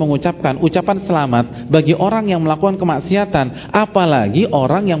tidak boleh mengucapkan ucapan selamat bagi orang yang melakukan kemaksiatan, apalagi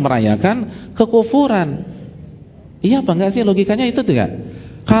orang yang merayakan kekufuran. Iya apa enggak sih logikanya itu tidak?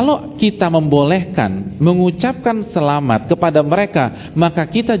 Kalau kita membolehkan mengucapkan selamat kepada mereka, maka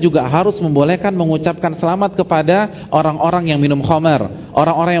kita juga harus membolehkan mengucapkan selamat kepada orang-orang yang minum khamar,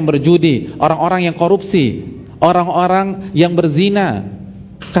 orang-orang yang berjudi, orang-orang yang korupsi, orang-orang yang berzina.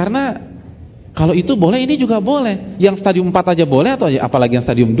 Karena kalau itu boleh, ini juga boleh. Yang stadium 4 aja boleh, atau apalagi yang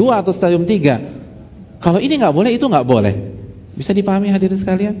stadium 2 atau stadium 3. Kalau ini nggak boleh, itu nggak boleh. Bisa dipahami hadirin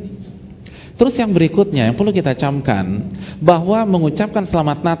sekalian? Terus yang berikutnya yang perlu kita camkan, bahwa mengucapkan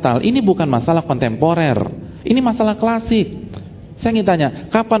selamat Natal ini bukan masalah kontemporer. Ini masalah klasik. Saya ingin tanya,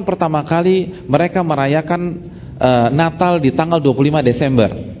 kapan pertama kali mereka merayakan Natal di tanggal 25 Desember?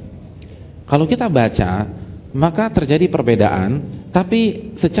 Kalau kita baca, maka terjadi perbedaan.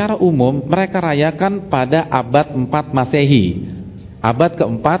 Tapi secara umum mereka rayakan pada abad 4 Masehi. Abad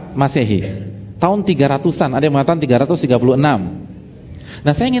ke-4 Masehi. Tahun 300-an, ada yang mengatakan 336.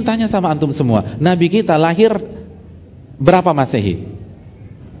 Nah, saya ingin tanya sama antum semua, Nabi kita lahir berapa Masehi?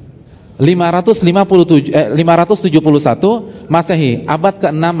 571 Masehi, abad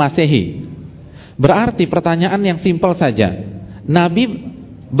ke-6 Masehi. Berarti pertanyaan yang simpel saja, Nabi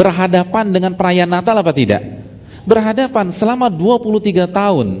berhadapan dengan perayaan Natal apa tidak? Berhadapan. Selama 23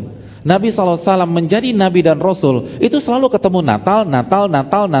 tahun Nabi SAW menjadi Nabi dan Rasul, itu selalu ketemu Natal,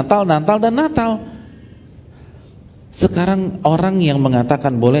 dan Natal. Sekarang orang yang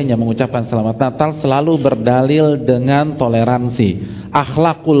mengatakan bolehnya mengucapkan selamat Natal selalu berdalil dengan toleransi,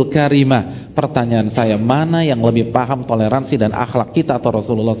 akhlakul karimah. Pertanyaan saya, mana yang lebih paham toleransi dan akhlak, kita atau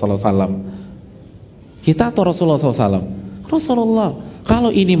Rasulullah SAW? Kita atau Rasulullah SAW? Rasulullah.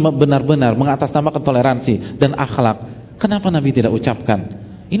 Kalau ini benar-benar mengatasnamakan toleransi dan akhlak, kenapa Nabi tidak ucapkan?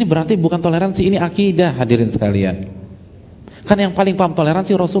 Ini berarti bukan toleransi, ini akidah hadirin sekalian. Kan yang paling paham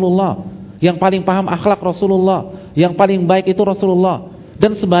toleransi Rasulullah, yang paling paham akhlak Rasulullah, yang paling baik itu Rasulullah.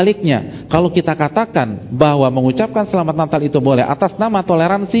 Dan sebaliknya, kalau kita katakan bahwa mengucapkan selamat Natal itu boleh atas nama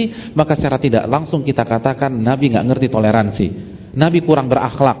toleransi, maka secara tidak langsung kita katakan Nabi nggak ngerti toleransi, Nabi kurang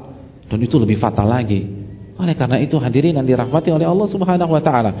berakhlak, dan itu lebih fatal lagi. Oleh karena itu hadirin yang dirahmati oleh Allah Subhanahu wa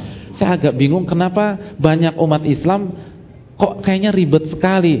taala, saya agak bingung kenapa banyak umat Islam kok kayaknya ribet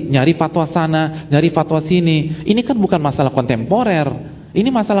sekali nyari fatwa sana, nyari fatwa sini. Ini kan bukan masalah kontemporer, ini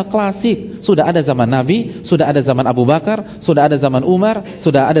masalah klasik. Sudah ada zaman Nabi, sudah ada zaman Abu Bakar, sudah ada zaman Umar,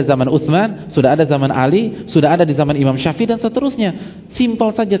 sudah ada zaman Utsman, sudah ada zaman Ali, sudah ada di zaman Imam Syafi'i dan seterusnya. Simpel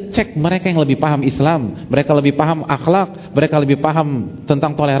saja, cek mereka yang lebih paham Islam, mereka lebih paham akhlak, mereka lebih paham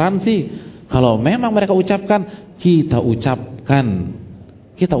tentang toleransi. Kalau memang mereka ucapkan, kita ucapkan.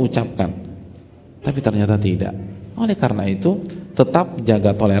 Tapi ternyata tidak. Oleh karena itu, tetap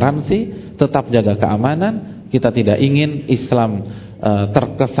jaga toleransi, tetap jaga keamanan. Kita tidak ingin Islam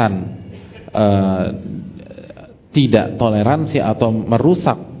terkesan tidak toleransi atau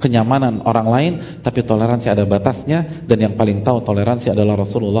merusak kenyamanan orang lain, tapi toleransi ada batasnya, dan yang paling tahu toleransi adalah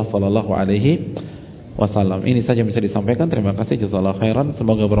Rasulullah sallallahu alaihi wasallam. Ini saja yang bisa disampaikan. Terima kasih, jazakallahu khairan.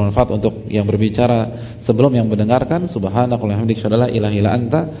 Semoga bermanfaat untuk yang berbicara sebelum yang mendengarkan. Subhanakallahumma wa bihamdika, asyhadu an la ilaha illa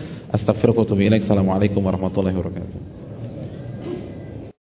anta, astaghfiruka wa atubu ilaik. Assalamualaikum warahmatullahi wabarakatuh.